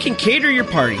party? We can cater your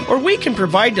party, or we can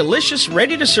provide delicious,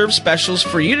 ready-to-serve specials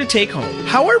for you to take home.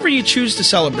 However you choose to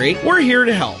celebrate, we're here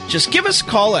to help. Just give us a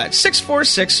call at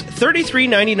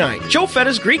 646-3399. Joe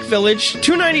Fetta's Greek Village,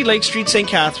 290 Lake Street, St.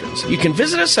 Catharines. You can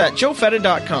visit us at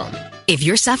joefetta.com. If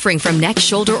you're suffering from neck,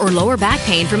 shoulder, or lower back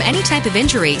pain from any type of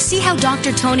injury, see how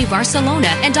Dr. Tony Barcelona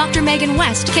and Dr. Megan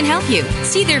West can help you.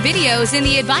 See their videos in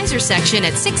the advisor section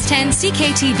at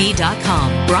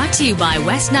 610ckTV.com. Brought to you by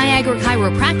West Niagara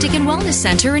Chiropractic and Wellness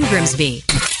Center in Grimsby.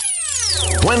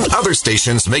 When other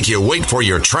stations make you wait for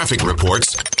your traffic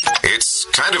reports, it's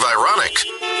kind of ironic.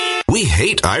 We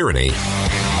hate irony.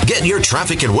 Get your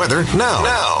traffic and weather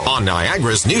now on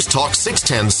Niagara's News Talk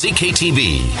 610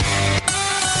 CKTV.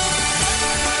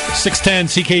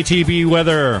 610 CKTV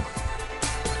weather.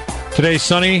 Today,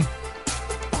 sunny.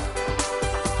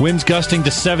 Winds gusting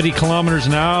to 70 kilometers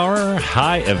an hour.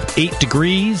 High of 8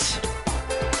 degrees.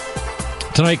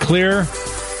 Tonight, clear.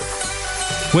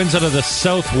 Winds out of the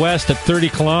southwest at 30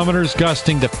 kilometers,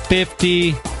 gusting to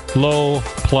 50, low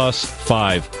plus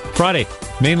 5. Friday,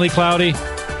 mainly cloudy.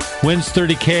 Winds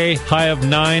 30 high of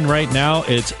 9 right now.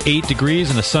 It's 8 degrees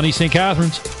in the sunny St.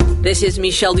 Catharines. This is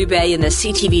Michelle Dubé in the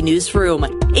CTV Newsroom.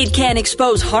 It can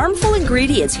expose harmful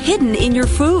ingredients hidden in your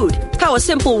food. How a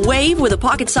simple wave with a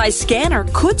pocket-sized scanner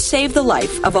could save the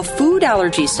life of a food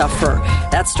allergy sufferer.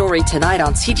 That story tonight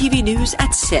on CTV News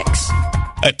at 6.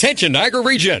 Attention Niagara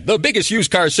Region, the biggest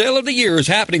used car sale of the year is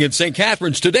happening in St.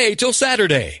 Catharines today till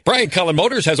Saturday. Brian Cullen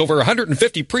Motors has over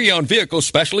 150 pre-owned vehicles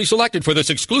specially selected for this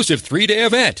exclusive 3-day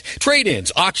event.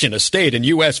 Trade-ins, auction, estate, and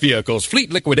U.S. vehicles,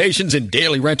 fleet liquidations, and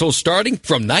daily rentals starting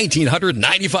from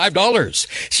 $1,995.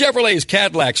 Chevrolets,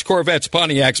 Cadillacs, Corvettes,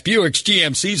 Pontiacs, Buicks,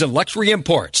 GMCs, and luxury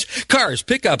imports. Cars,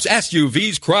 pickups,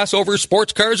 SUVs, crossovers,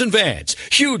 sports cars, and vans.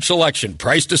 Huge selection,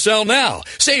 price to sell now.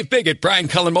 Save big at Brian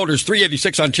Cullen Motors,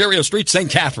 386 Ontario Street,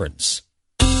 St. Catharines.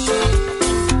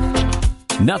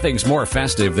 Nothing's more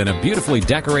festive than a beautifully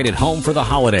decorated home for the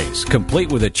holidays,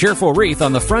 complete with a cheerful wreath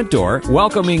on the front door,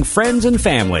 welcoming friends and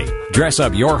family. Dress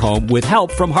up your home with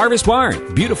help from Harvest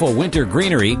Barn. Beautiful winter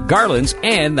greenery, garlands,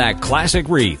 and that classic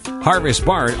wreath. Harvest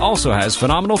Barn also has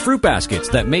phenomenal fruit baskets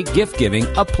that make gift giving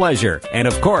a pleasure. And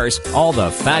of course, all the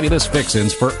fabulous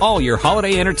fixins for all your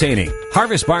holiday entertaining.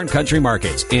 Harvest Barn Country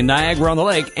Markets in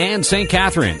Niagara-on-the-Lake and St.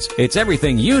 Catharines. It's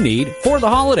everything you need for the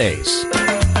holidays.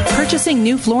 Purchasing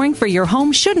new flooring for your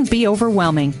home shouldn't be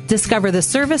overwhelming. Discover the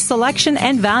service, selection,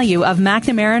 and value of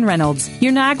McNamara & Reynolds,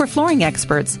 your Niagara flooring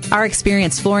experts. Our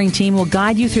experienced flooring team will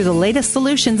guide you through the latest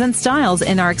solutions and styles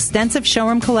in our extensive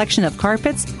showroom collection of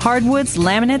carpets, hardwoods,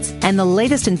 laminates, and the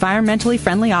latest environmentally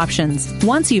friendly options.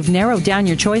 Once you've narrowed down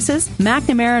your choices,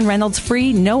 McNamara & Reynolds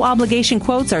free, no-obligation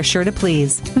quotes are sure to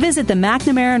please. Visit the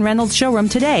McNamara & Reynolds showroom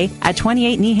today at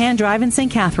 28 Nehan Drive in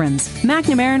St. Catharines.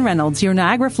 McNamara & Reynolds, your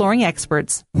Niagara flooring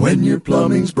experts. When your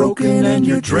plumbing's broken and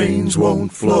your drains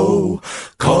won't flow,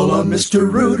 call on Mr.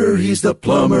 Rooter, he's the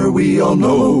plumber we all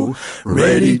know.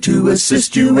 Ready to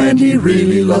assist you and he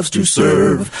really loves to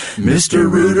serve.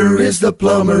 Mr. Rooter is the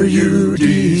plumber you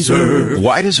deserve.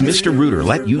 Why does Mr. Rooter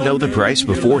let you know the price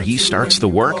before he starts the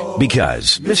work?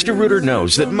 Because Mr. Rooter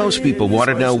knows that most people want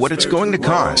to know what it's going to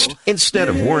cost. Instead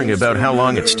of worrying about how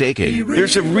long it's taking,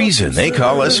 there's a reason they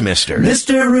call us Mr.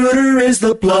 Mr. Rooter is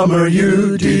the plumber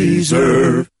you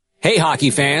deserve. Hey, hockey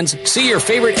fans, see your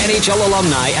favorite NHL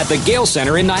alumni at the Gale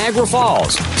Center in Niagara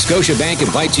Falls. Scotiabank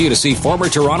invites you to see former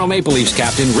Toronto Maple Leafs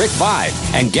captain Rick Vaive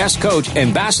and guest coach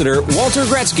Ambassador Walter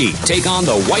Gretzky take on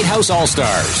the White House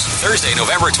All-Stars. Thursday,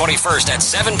 November 21st at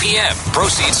 7 p.m.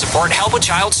 Proceeds support Help a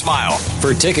Child Smile.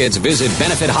 For tickets, visit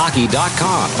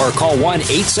benefithockey.com or call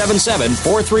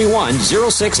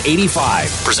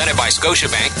 1-877-431-0685. Presented by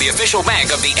Scotiabank, the official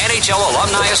bank of the NHL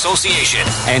Alumni Association,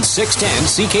 and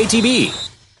 610 CKTB.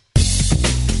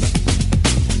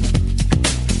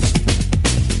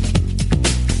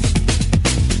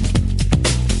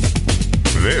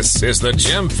 This is the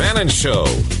Jim Fannin Show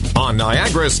on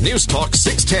Niagara's News Talk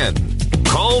 610.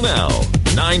 Call now,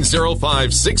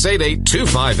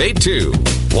 905-688-2582,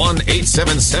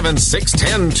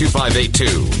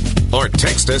 1-877-610-2582, or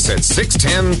text us at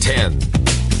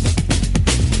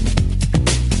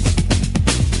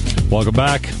 61010. Welcome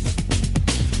back.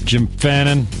 Jim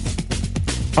Fannin,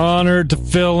 honored to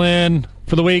fill in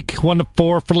for the week, 1 to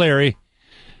 4 for Larry.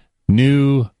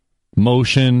 New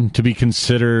motion to be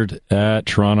considered at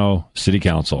Toronto City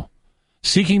Council,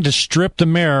 seeking to strip the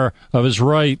mayor of his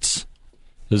rights,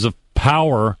 his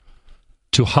power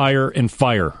to hire and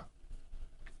fire.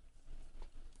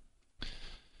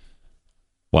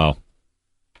 Wow.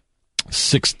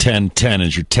 61010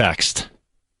 is your text.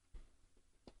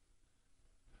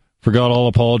 Forgot all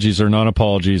apologies are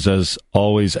non-apologies, as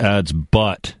always adds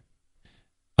but.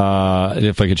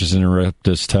 If I could just interrupt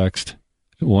this text.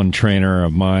 One trainer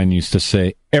of mine used to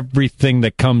say, everything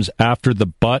that comes after the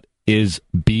but is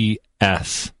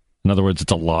BS. In other words,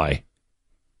 it's a lie.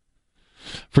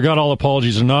 Forgot all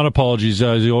apologies are non-apologies,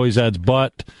 as he always adds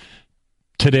but.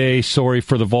 Today, sorry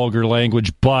for the vulgar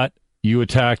language, but you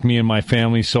attacked me and my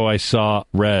family, so I saw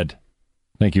red.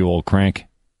 Thank you, old crank.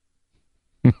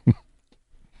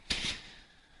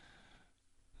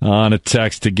 On a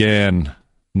text again.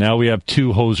 Now we have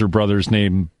two Hoser brothers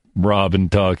named Rob and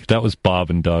Doug. That was Bob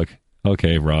and Doug.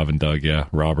 Okay, Rob and Doug, yeah.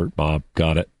 Robert, Bob,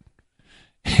 got it.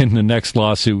 In the next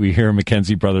lawsuit, we hear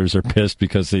McKenzie brothers are pissed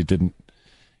because they didn't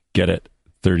get it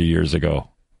 30 years ago.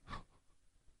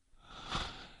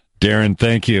 Darren,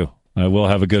 thank you. I will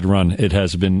have a good run. It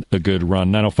has been a good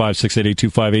run.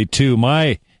 905-688-2582.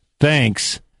 My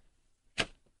thanks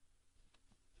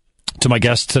to my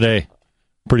guests today.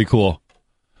 Pretty cool.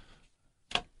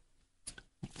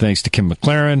 Thanks to Kim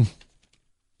McLaren.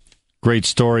 Great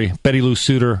story. Betty Lou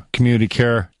Suter, Community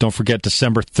Care. Don't forget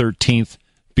December 13th.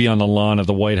 Be on the lawn of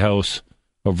the White House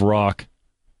of Rock,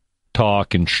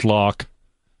 Talk, and Schlock.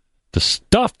 To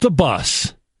stuff the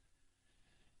bus.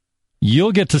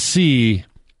 You'll get to see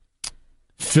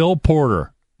Phil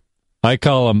Porter. I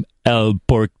call him El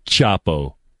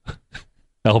Porchapo.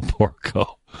 El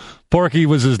Porco. Porky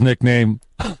was his nickname.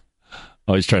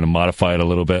 Always trying to modify it a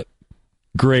little bit.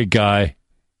 Great guy.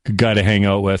 Good guy to hang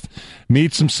out with.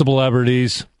 Meet some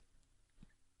celebrities.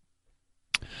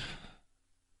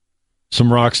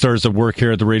 Some rock stars that work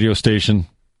here at the radio station.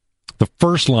 The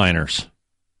first liners.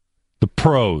 The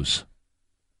pros.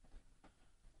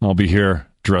 I'll be here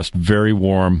dressed very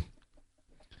warm.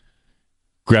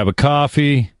 Grab a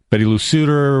coffee. Betty Lou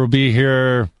Suter will be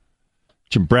here.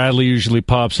 Jim Bradley usually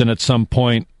pops in at some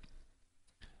point.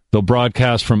 They'll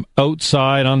broadcast from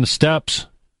outside on the steps.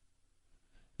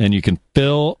 And you can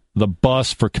fill the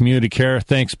bus for Community Care.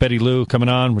 Thanks, Betty Lou, coming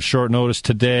on with short notice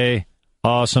today.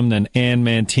 Awesome. Then Ann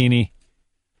Mantini,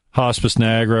 Hospice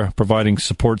Niagara, providing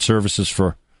support services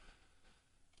for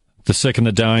the sick and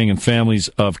the dying and families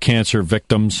of cancer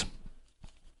victims,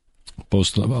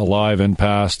 both alive and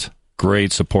past.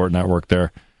 Great support network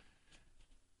there.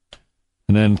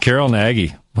 And then Carol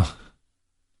Nagy.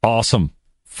 Awesome.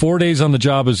 4 days on the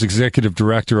job as executive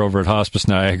director over at Hospice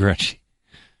Niagara. She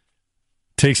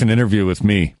takes an interview with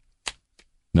me.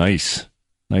 Nice.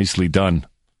 Nicely done.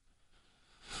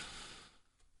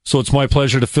 So it's my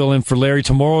pleasure to fill in for Larry.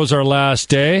 Tomorrow is our last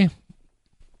day.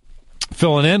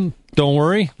 Filling in, don't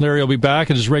worry. Larry will be back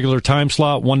at his regular time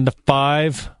slot, 1 to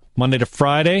 5, Monday to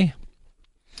Friday.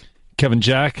 Kevin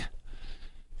Jack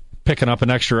picking up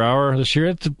an extra hour this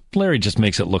year. Larry just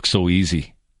makes it look so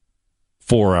easy.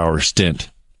 4-hour stint.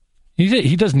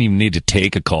 He doesn't even need to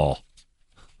take a call.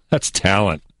 That's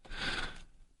talent.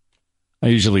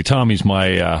 Tommy's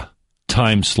my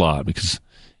time slot because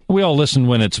we all listen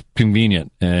when it's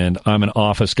convenient, and I'm an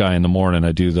office guy in the morning.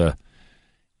 I do the,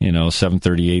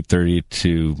 7:30, 8:30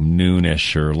 to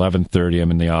noonish or 11:30.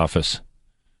 I'm in the office.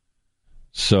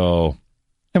 So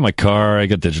in my car, I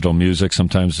get digital music.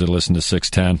 Sometimes I listen to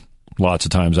 610, lots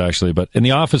of times actually. But in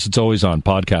the office, it's always on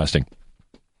podcasting,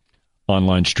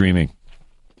 online streaming.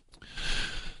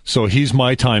 So he's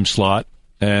my time slot,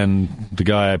 and the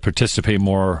guy I participate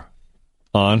more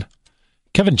on.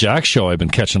 Kevin Jack's show I've been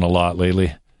catching a lot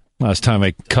lately. Last time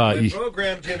I caught you.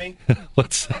 Program, Jimmy.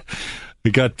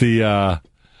 We got the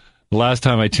last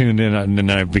time I tuned in, and then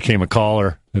I became a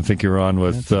caller. I think you were on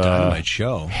with Dynamite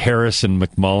show. Harris and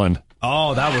McMullen.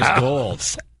 Oh, that was gold.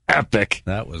 Epic.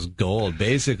 That was gold.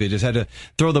 Basically, just had to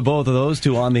throw the both of those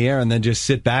two on the air and then just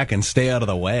sit back and stay out of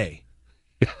the way.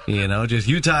 Just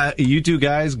you two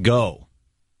guys go.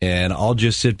 And I'll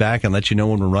just sit back and let you know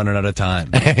when we're running out of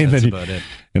time. That's about it.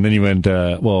 And then you went,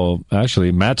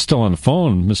 actually, Matt's still on the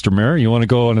phone. Mr. Mayor, you want to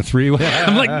go on a three-way?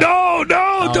 I'm like, no,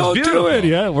 don't do it.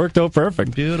 Yeah, it worked out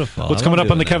perfect. Beautiful. What's coming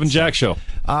up on the Kevin Jack Show?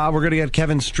 We're going to get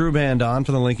Kevin Struband on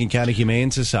from the Lincoln County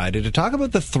Humane Society to talk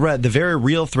about the very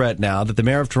real threat now that the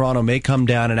mayor of Toronto may come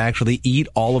down and actually eat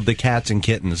all of the cats and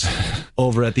kittens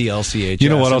over at the LCHS. You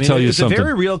know what? I'll tell you something. It's a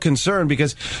very real concern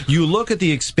because you look at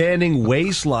the expanding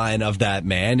waistline of that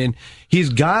man, and he's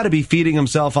got to be feeding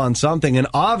himself on something. And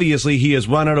obviously he has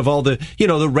run out of all the,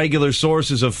 the regular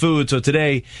sources of food. So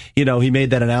today, he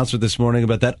made that announcement this morning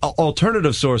about that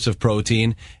alternative source of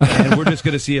protein. And we're just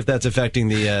going to see if that's affecting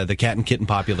the cat and kitten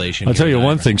population. I'll tell you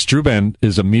one thing. Struban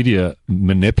is a media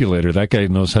manipulator. That guy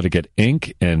knows how to get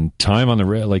ink and time on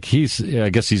the I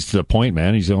guess he's to the point,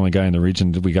 man. He's the only guy in the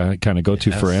region that we kind of go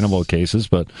to for animal cases.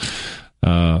 But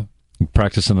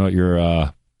practicing about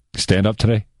your stand-up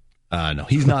today? No,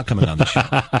 he's not coming on the show.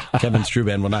 Kevin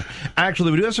Struban will not.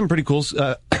 Actually, we do have some pretty cool,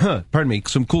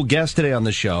 some cool guests today on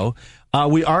the show.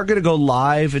 We are going to go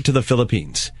live to the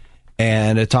Philippines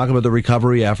and talk about the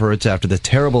recovery efforts after the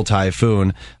terrible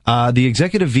typhoon. The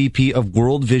executive VP of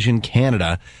World Vision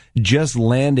Canada just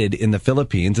landed in the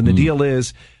Philippines, and the deal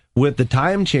is, with the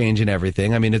time change and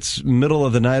everything, I mean, it's middle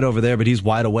of the night over there, but he's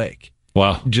wide awake.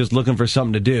 Wow. Just looking for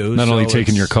something to do. Not only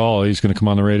taking your call, he's going to come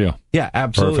on the radio. Yeah,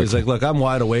 absolutely. Perfect. He's like, look, I'm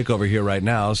wide awake over here right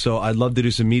now, so I'd love to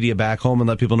do some media back home and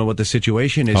let people know what the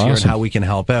situation is here and how we can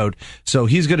help out. So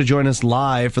he's going to join us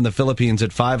live from the Philippines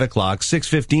at 5 o'clock,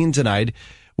 6:15 tonight.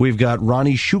 We've got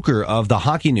Ronnie Schuker of the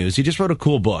Hockey News. He just wrote a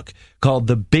cool book called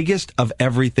The Biggest of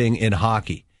Everything in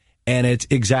Hockey. And it's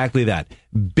exactly that.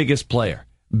 Biggest player,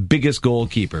 biggest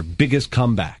goalkeeper, biggest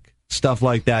comeback. Stuff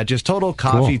like that. Just total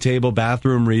coffee table,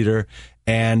 bathroom reader.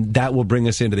 And that will bring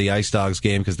us into the Ice Dogs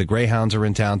game because the Greyhounds are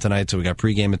in town tonight. So we got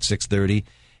pregame at 6:30.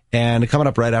 And coming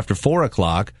up right after 4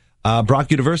 o'clock, Brock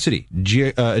University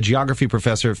geography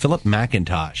professor Philip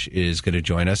McIntosh is going to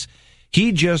join us.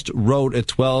 He just wrote a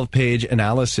 12-page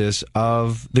analysis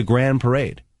of the Grand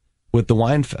Parade with the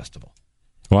Wine Festival.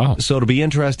 Wow. So it'll be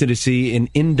interesting to see an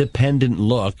independent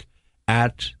look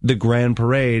at the Grand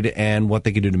Parade and what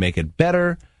they can do to make it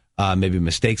better. Maybe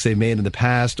mistakes they've made in the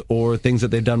past or things that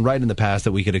they've done right in the past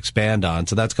that we could expand on.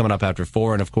 So that's coming up after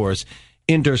 4. And, of course,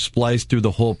 interspliced through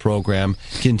the whole program,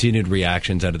 continued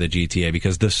reactions out of the GTA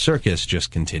because the circus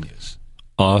just continues.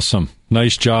 Awesome.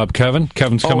 Nice job, Kevin.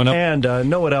 Kevin's coming up. And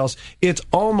know what else? It's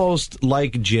almost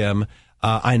like Jim.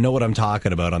 I know what I'm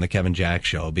talking about on the Kevin Jack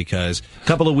Show because a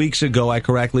couple of weeks ago I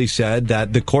correctly said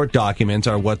that the court documents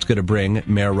are what's going to bring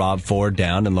Mayor Rob Ford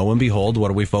down. And lo and behold,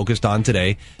 what are we focused on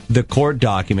today? The court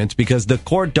documents, because the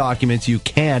court documents you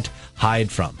can't hide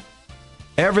from.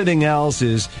 Everything else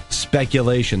is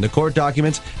speculation. The court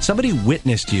documents, somebody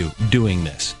witnessed you doing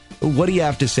this. What do you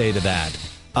have to say to that?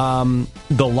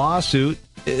 The lawsuit,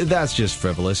 that's just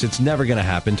frivolous. It's never going to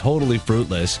happen. Totally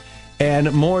fruitless.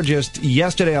 And more just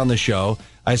yesterday on the show,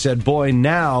 I said, boy,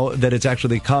 now that it's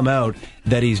actually come out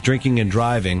that he's drinking and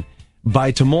driving, by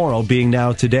tomorrow, being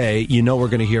now today, we're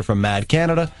going to hear from Mad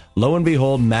Canada. Lo and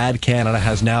behold, Mad Canada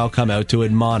has now come out to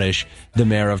admonish the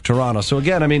mayor of Toronto. So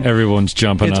again, I mean, everyone's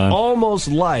jumping on. It's almost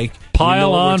like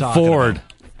pile on Ford.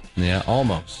 About. Yeah,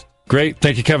 almost. Great.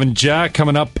 Thank you, Kevin Jack.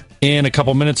 Coming up in a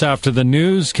couple minutes after the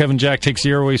news, Kevin Jack takes the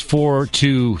airways 4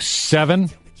 to 7.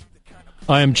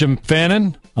 I am Jim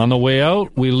Fannin. On the way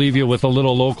out, we leave you with a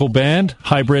little local band,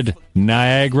 Hybrid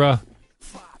Niagara,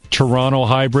 Toronto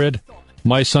Hybrid,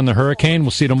 Mice on the Hurricane.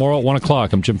 We'll see you tomorrow at 1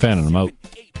 o'clock. I'm Jim Fannin. I'm out.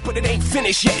 But it ain't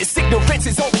finished yet. Its ignorance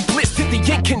is only bliss to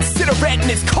the inconsiderate, and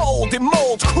it's cold and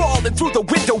mold crawling through the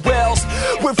window wells.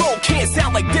 Where roll can't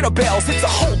sound like dinner bells. It's a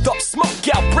hold up,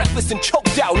 smoke out, breathless and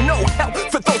choked out. No help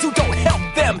for those who don't help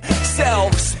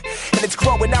themselves. And it's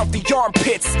growing out the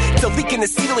armpits. It's a leak in the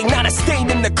ceiling, not a stain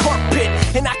in the carpet.